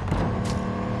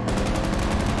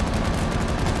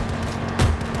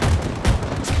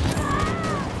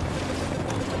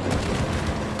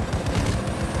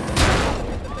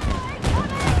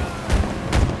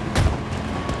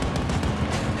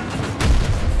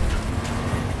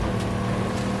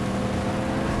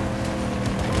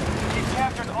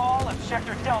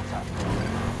 Sector Delta.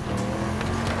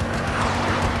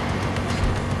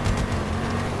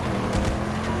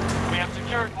 We have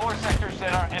secured more sectors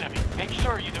than our enemy. Make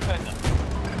sure you defend them.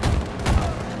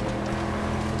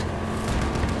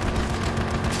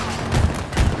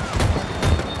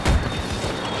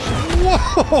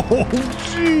 Whoa!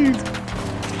 Jeez!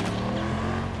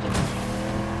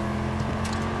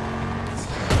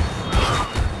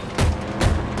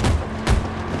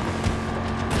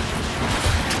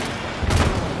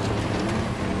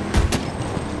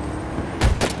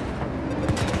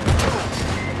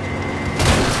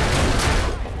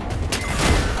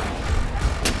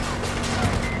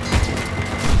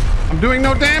 Doing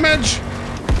no damage.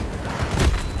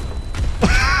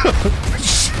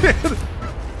 Shit.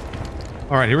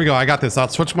 All right, here we go. I got this. I'll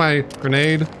switch my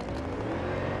grenade.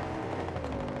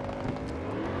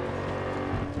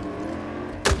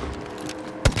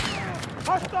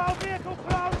 Hostile vehicle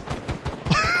close.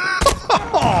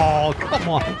 Oh, come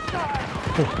on.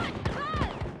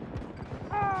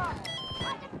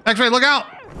 X-ray, look out.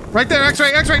 Right there,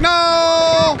 X-ray, X-ray.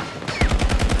 No!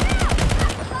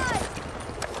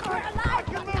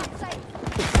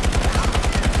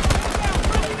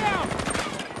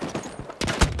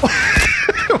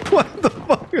 What the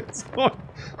fuck is going?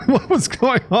 What was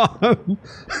going on?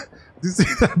 Did you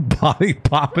see that body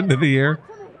pop into the air?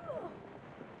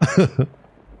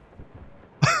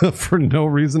 For no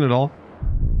reason at all.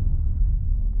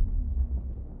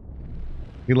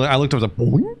 I looked up, was a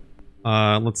boing.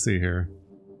 Let's see here.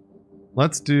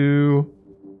 Let's do...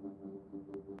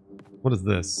 What is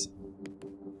this?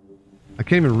 I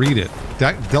can't even read it.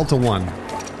 Delta 1.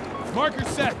 Marker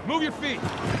set. Move your feet.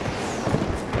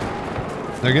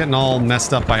 They're getting all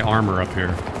messed up by armor up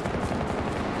here.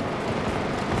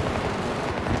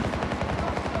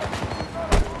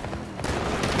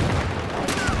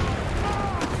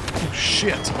 Oh,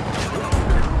 shit.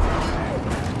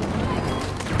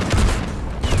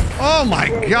 Oh my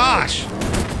gosh!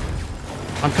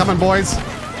 I'm coming, boys.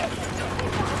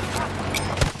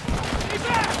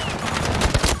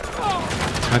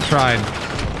 I tried.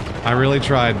 I really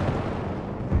tried.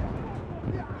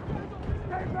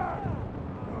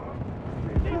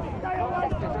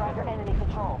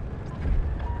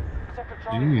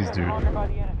 Jeez, dude.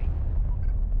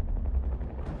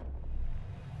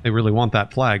 They really want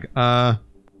that flag. Oh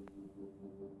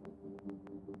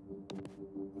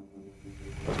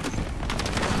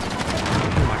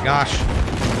my gosh.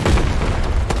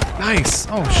 Nice.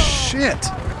 Oh shit.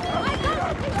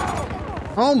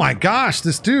 Oh my gosh,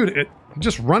 this dude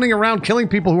just running around killing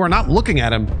people who are not looking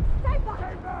at him.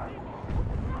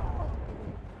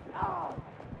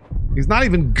 He's not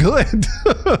even good.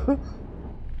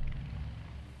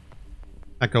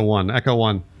 Echo 1, Echo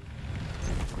 1.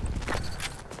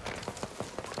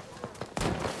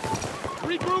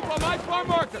 Regroup on my far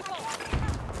marker.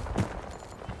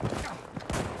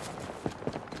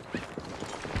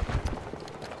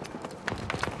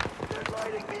 They're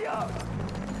lighting me up.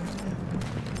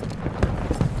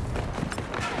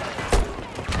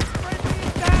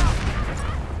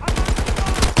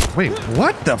 Wait,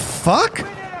 what the fuck?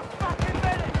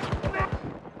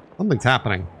 Something's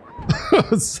happening.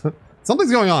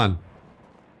 Something's going on.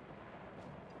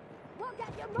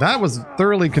 That was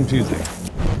thoroughly confusing.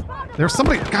 There's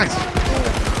somebody... Guys.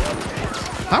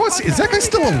 Is that guy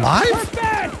still alive?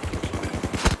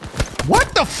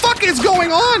 What the fuck is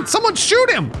going on? Someone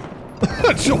shoot him!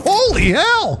 Holy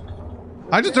hell!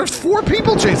 There's 4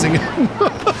 people chasing him.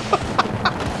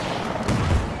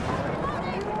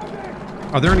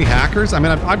 Are there any hackers? I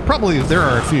mean, I'd probably... There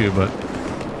are a few, but...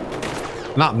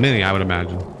 Not many, I would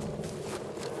imagine.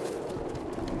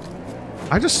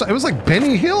 It was like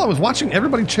Benny Hill. I was watching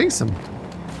everybody chase him.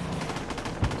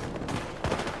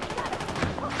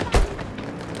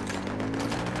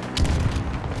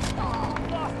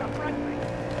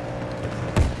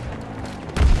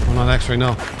 Oh, not X-ray,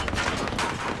 no.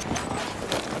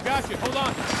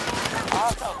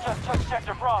 just took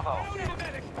Sector Bravo.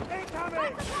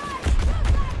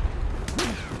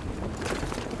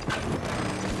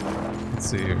 Let's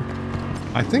see here.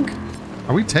 I think...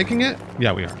 Are we taking it?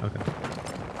 Yeah, we are. Okay.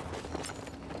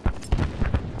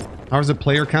 How is the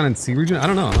player count in C region? I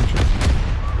don't know. I'm not sure.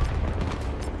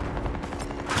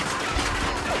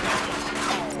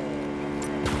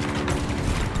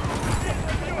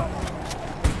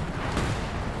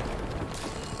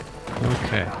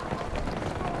 Okay.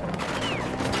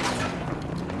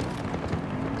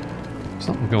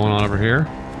 Something going on over here.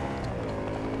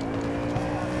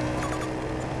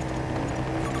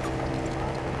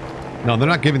 No, they're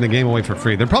not giving the game away for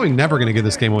free. They're probably never going to give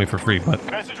this game away for free, but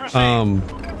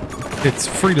it's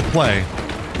free to play.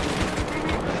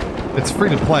 It's free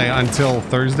to play until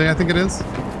Thursday, I think it is.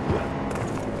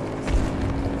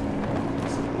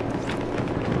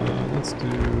 Let's do...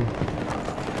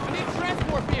 I need a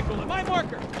transport vehicle at my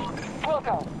marker.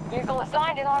 Wilco, vehicle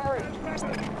assigned and en route.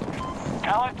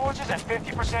 Allied forces at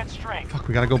 50% strength. Fuck,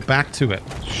 we gotta go back to it.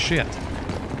 Shit.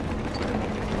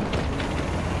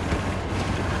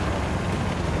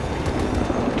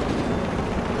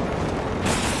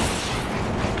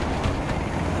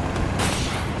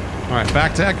 Alright,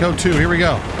 back to Echo 2. Here we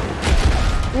go.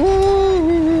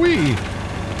 Ooh-wee.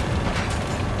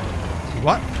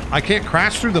 What? I can't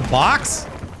crash through the box?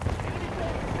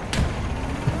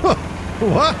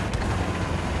 What?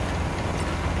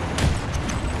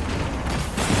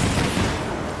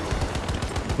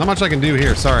 Not much I can do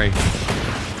here, sorry. We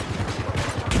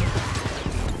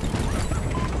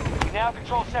now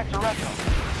control Sector Echo.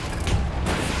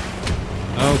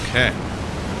 Okay.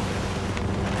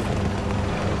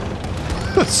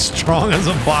 Strong as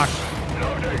a box.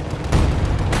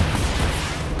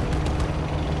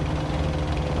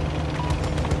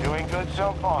 Doing good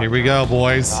so far. Here we go,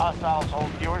 boys. Hostiles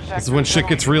hold fewer This is when shit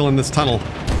gets real in this tunnel.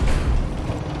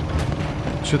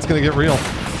 Shit's gonna get real.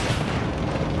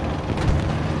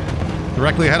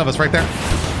 Directly ahead of us, right there.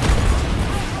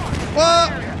 Whoa!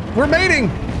 We're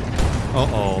mating!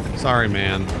 Uh-oh. Sorry,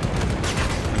 man.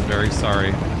 I'm very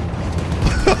sorry.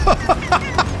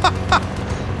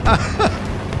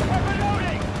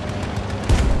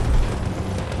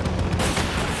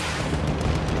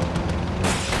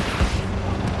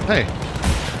 Hey.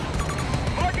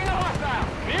 Marking a hostile.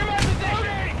 Near my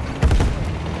position.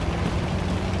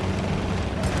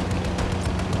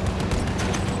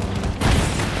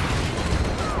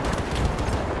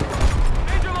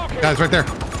 Danger located. Guys, right there.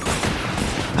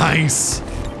 Nice.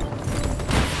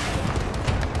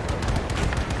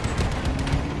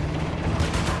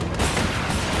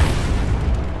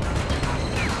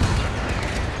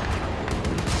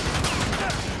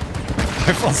 I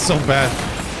felt so bad.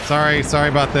 Sorry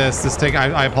about this.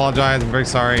 I apologize. I'm very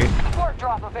sorry. Support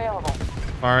drop available.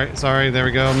 Alright, sorry. There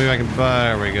we go. Maybe I can...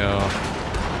 there we go. Go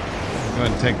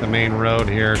ahead and take the main road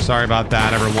here. Sorry about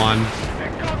that, everyone.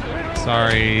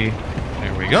 Sorry.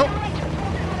 There we go.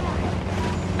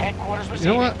 Headquarters You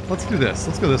receiving. know what? Let's do this.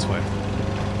 Let's go this way.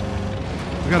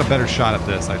 We got a better shot at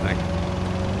this, I think.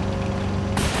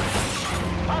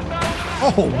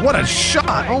 Oh, what a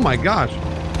shot! Oh my gosh.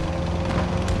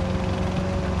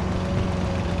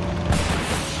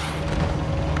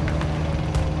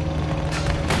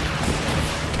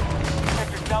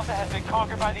 Sector Delta has been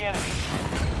conquered by the enemy.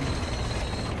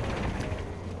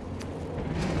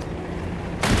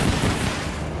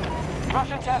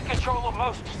 Russians have control of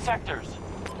most sectors.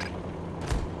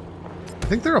 I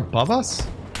think they're above us?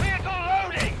 Vehicle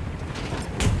loading!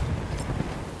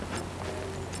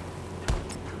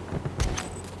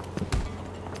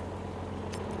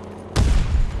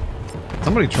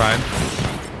 Somebody tried.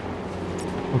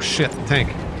 Oh shit,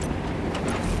 tank.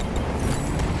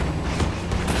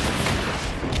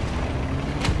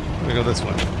 I'm gonna go this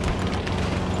way.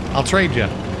 I'll trade you.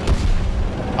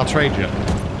 I'll trade you.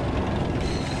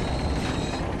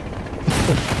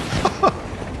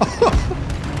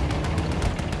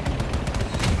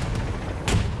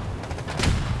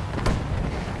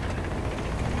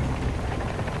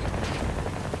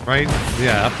 Right?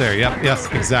 Yeah, up there. Yep. Yes,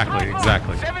 exactly.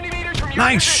 Exactly. 70 meters from your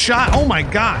Nice shot. Oh my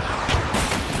god.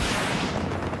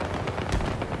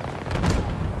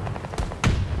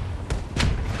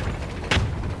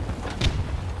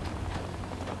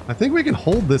 I think we can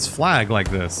hold this flag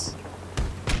like this.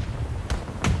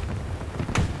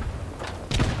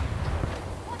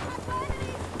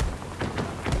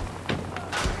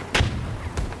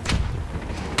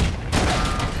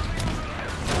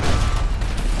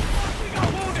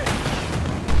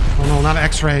 Oh no, not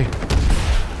X-ray.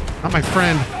 Not my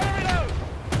friend.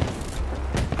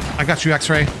 I got you,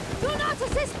 X-ray. Do not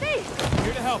assist me!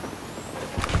 Here to help.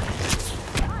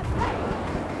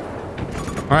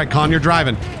 All right, Con, you're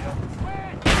driving.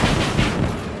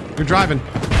 You're driving.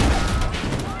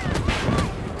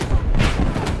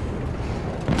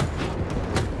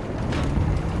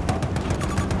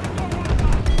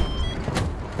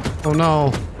 Oh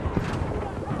no.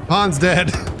 Con's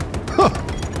dead.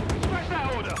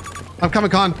 I'm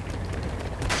coming, Con.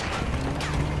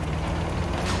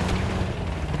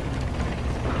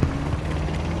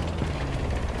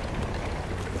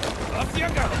 Up you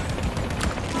go.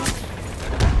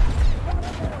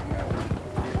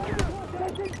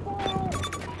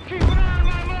 Keep an eye on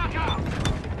my marker!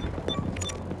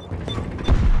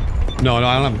 No, I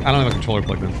don't have a controller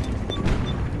plugged in.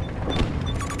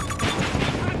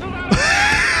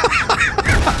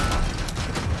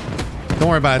 Don't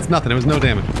worry about it. It's nothing. It was no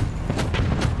damage.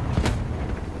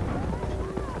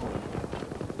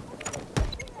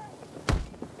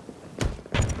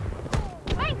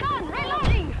 My gun,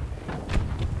 reloading!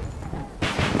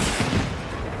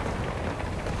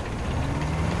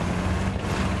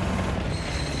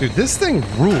 Dude, this thing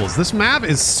rules. This map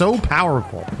is so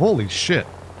powerful. Holy shit.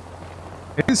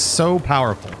 It is so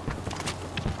powerful.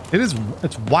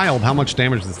 It's wild how much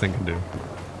damage this thing can do.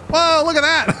 Whoa, look at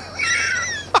that!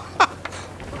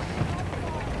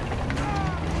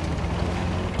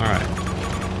 Alright.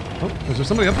 Oh, is there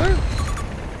somebody up there?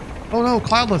 Oh no,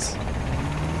 Cloudless.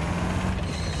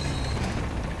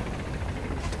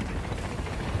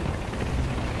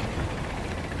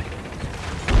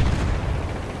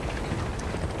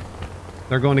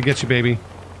 They're going to get you, baby.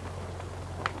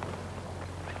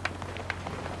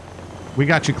 We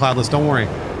got you, Cloudless. Don't worry.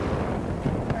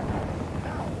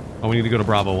 Oh, we need to go to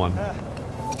Bravo 1.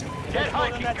 Get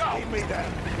hiking, go! Keep me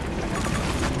down.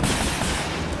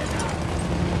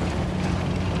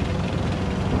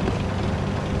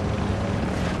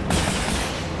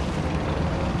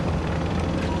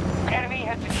 Enemy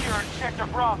has secured Sector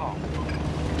Bravo.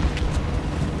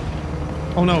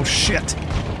 Oh no, shit.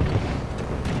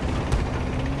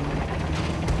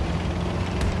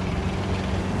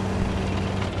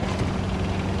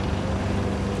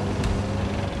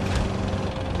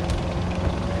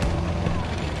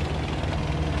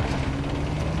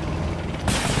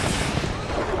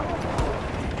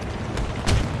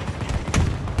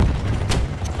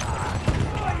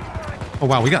 Oh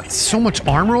wow, we got so much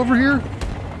armor over here.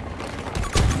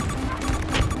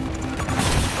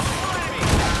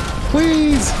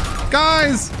 Please,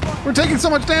 guys, we're taking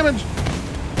so much damage.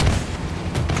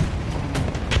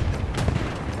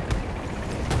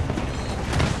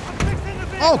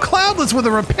 Oh, Cloudless with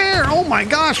a repair. Oh my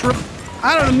gosh,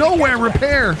 out of nowhere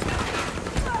repair.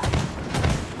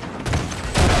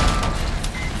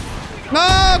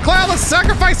 No, Cloudless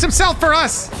sacrificed himself for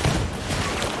us.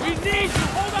 We need you.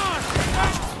 Hold on.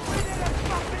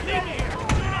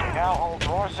 Now hold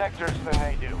more sectors than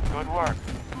they do. Good work.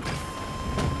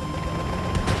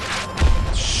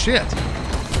 Shit.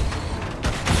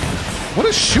 What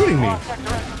is shooting me?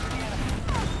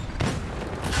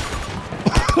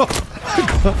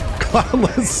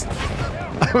 Cloudless.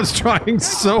 I was trying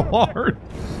so hard.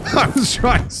 I was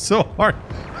trying so hard.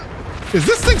 Is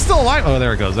this thing still alive? Oh,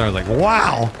 there it goes. I was like,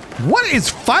 wow. What is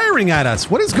firing at us?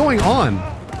 What is going on?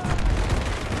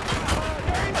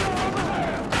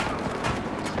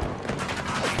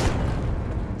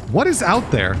 What is out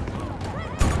there?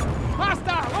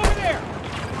 Hostile over there.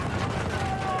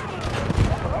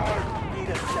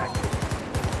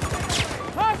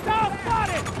 Hostile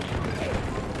spotted.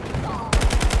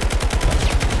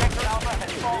 Sector Alpha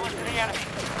has fallen to the enemy.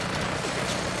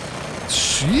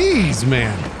 Jeez,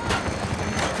 man.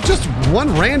 Just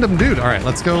one random dude. All right,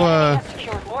 let's go. You have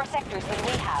secured more sectors than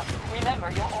we have.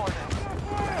 Remember your orders.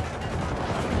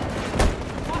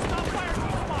 Hostile fire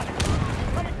spotted.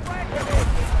 Coming flank.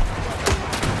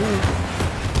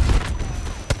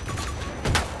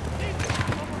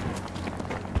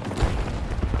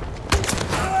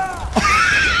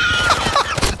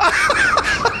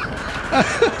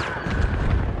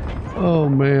 Oh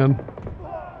man.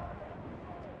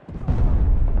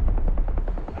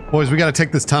 Boys, we gotta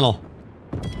take this tunnel.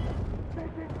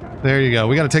 There you go.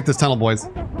 We gotta take this tunnel, boys.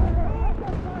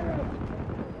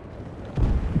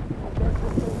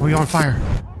 Oh, you're on fire.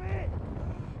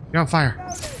 You're on fire.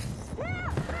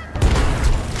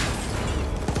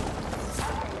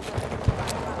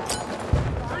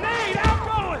 Grenade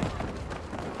outgoing.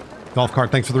 Golf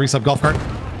cart. Thanks for the resub, golf cart.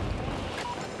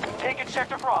 Taking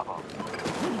Sector Bravo.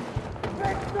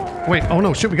 Wait. Oh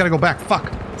no, shit. We gotta go back.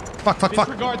 Fuck. Fuck, fuck, fuck.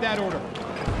 Disregard that order.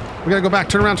 We gotta go back.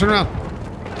 Turn around, turn around.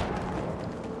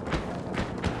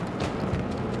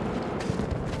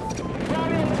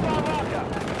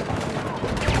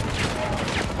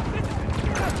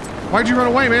 Why'd you run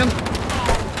away, man?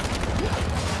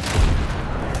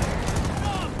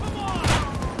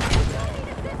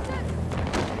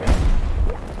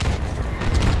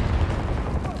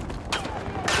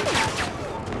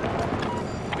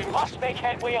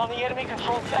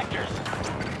 fighters.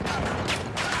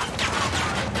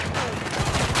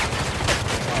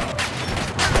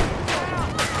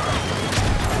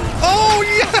 Oh,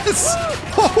 yes!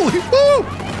 Holy woo!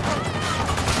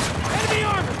 Enemy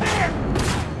armor, there!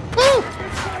 Woo!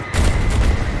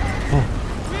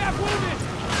 We have wounded!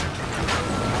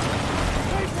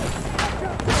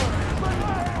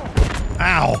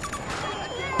 Ow!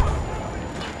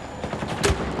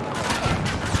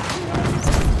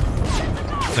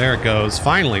 There it goes.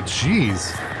 Finally.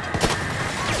 Jeez.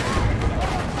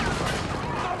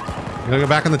 Gotta go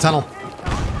back in the tunnel.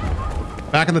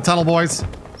 Back in the tunnel, boys.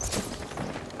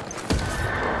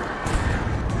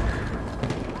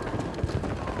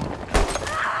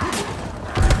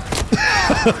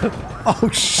 Oh,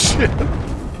 shit.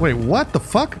 Wait, what the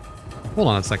fuck? Hold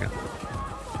on a second.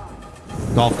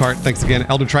 Golf cart, thanks again.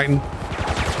 Elder Triton.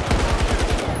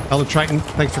 Elder Triton,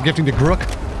 thanks for gifting to Grook.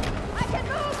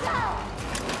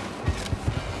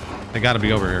 They gotta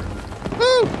be over here.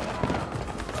 Woo!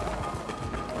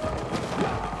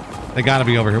 They gotta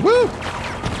be over here. Woo!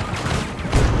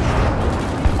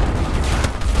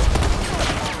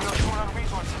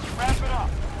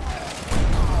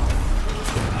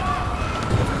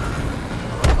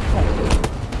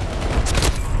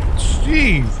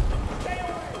 Jeez.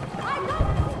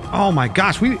 Oh my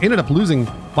gosh, we ended up losing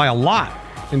by a lot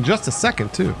in just a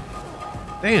second too.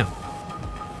 Damn.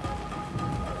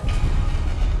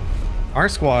 Our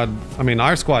squad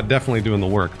definitely doing the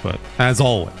work, but as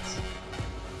always.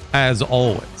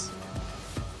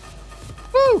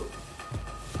 Woo!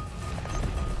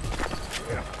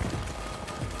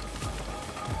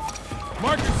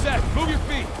 Marker set, move your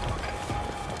feet!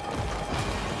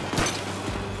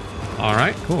 All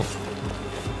right, cool.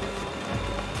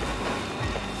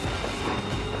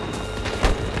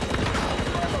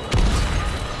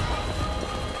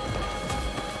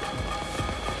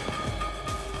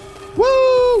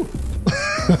 Woo!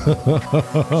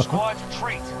 Squad's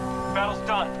retreat. Battle's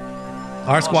done.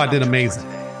 Our squad did amazing.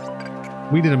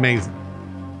 We did amazing.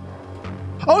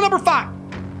 Oh, number 5.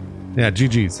 Yeah,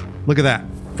 GG's. Look at that.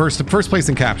 First place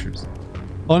in captures.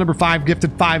 Oh, number 5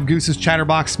 gifted 5 gooses,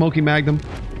 Chatterbox, Smoky Magnum,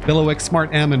 Billowix,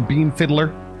 Smart M, and Bean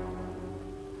Fiddler.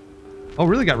 Oh,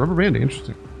 really got Rubber Bandy.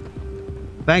 Interesting.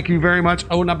 Thank you very much.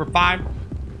 Oh, number 5.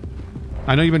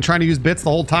 I know you've been trying to use bits the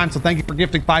whole time, so thank you for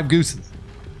gifting 5 gooses.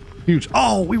 Huge.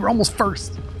 Oh, we were almost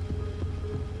first.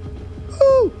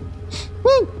 Woo!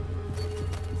 Woo!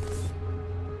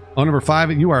 Oh, number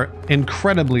 5, you are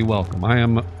incredibly welcome. I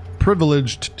am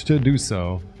privileged to do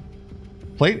so.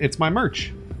 Plate, it's my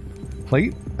merch.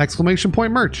 Plate, exclamation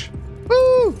point merch.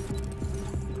 Woo!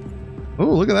 Oh,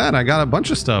 look at that. I got a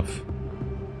bunch of stuff.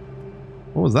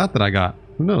 What was that I got?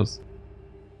 Who knows?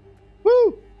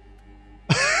 Woo!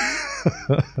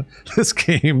 This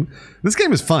game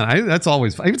is fun. That's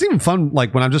always fun. It's even fun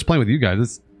like when I'm just playing with you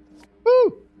guys.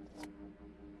 Woo!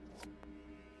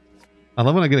 I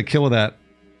love when I get a kill with that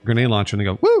grenade launcher and they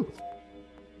go, woo!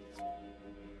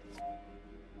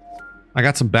 I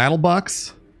got some battle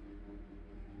bucks.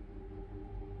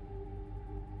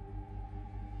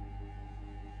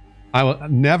 I will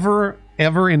never,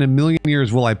 ever in a million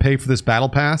years will I pay for this battle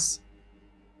pass.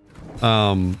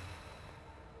 Ever.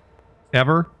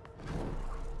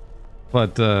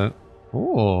 But,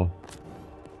 oh.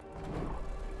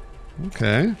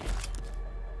 Okay.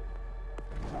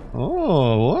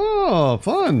 Oh, whoa,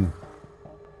 fun.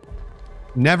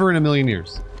 Never in a million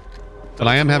years. But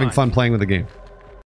I am having fun playing with the game.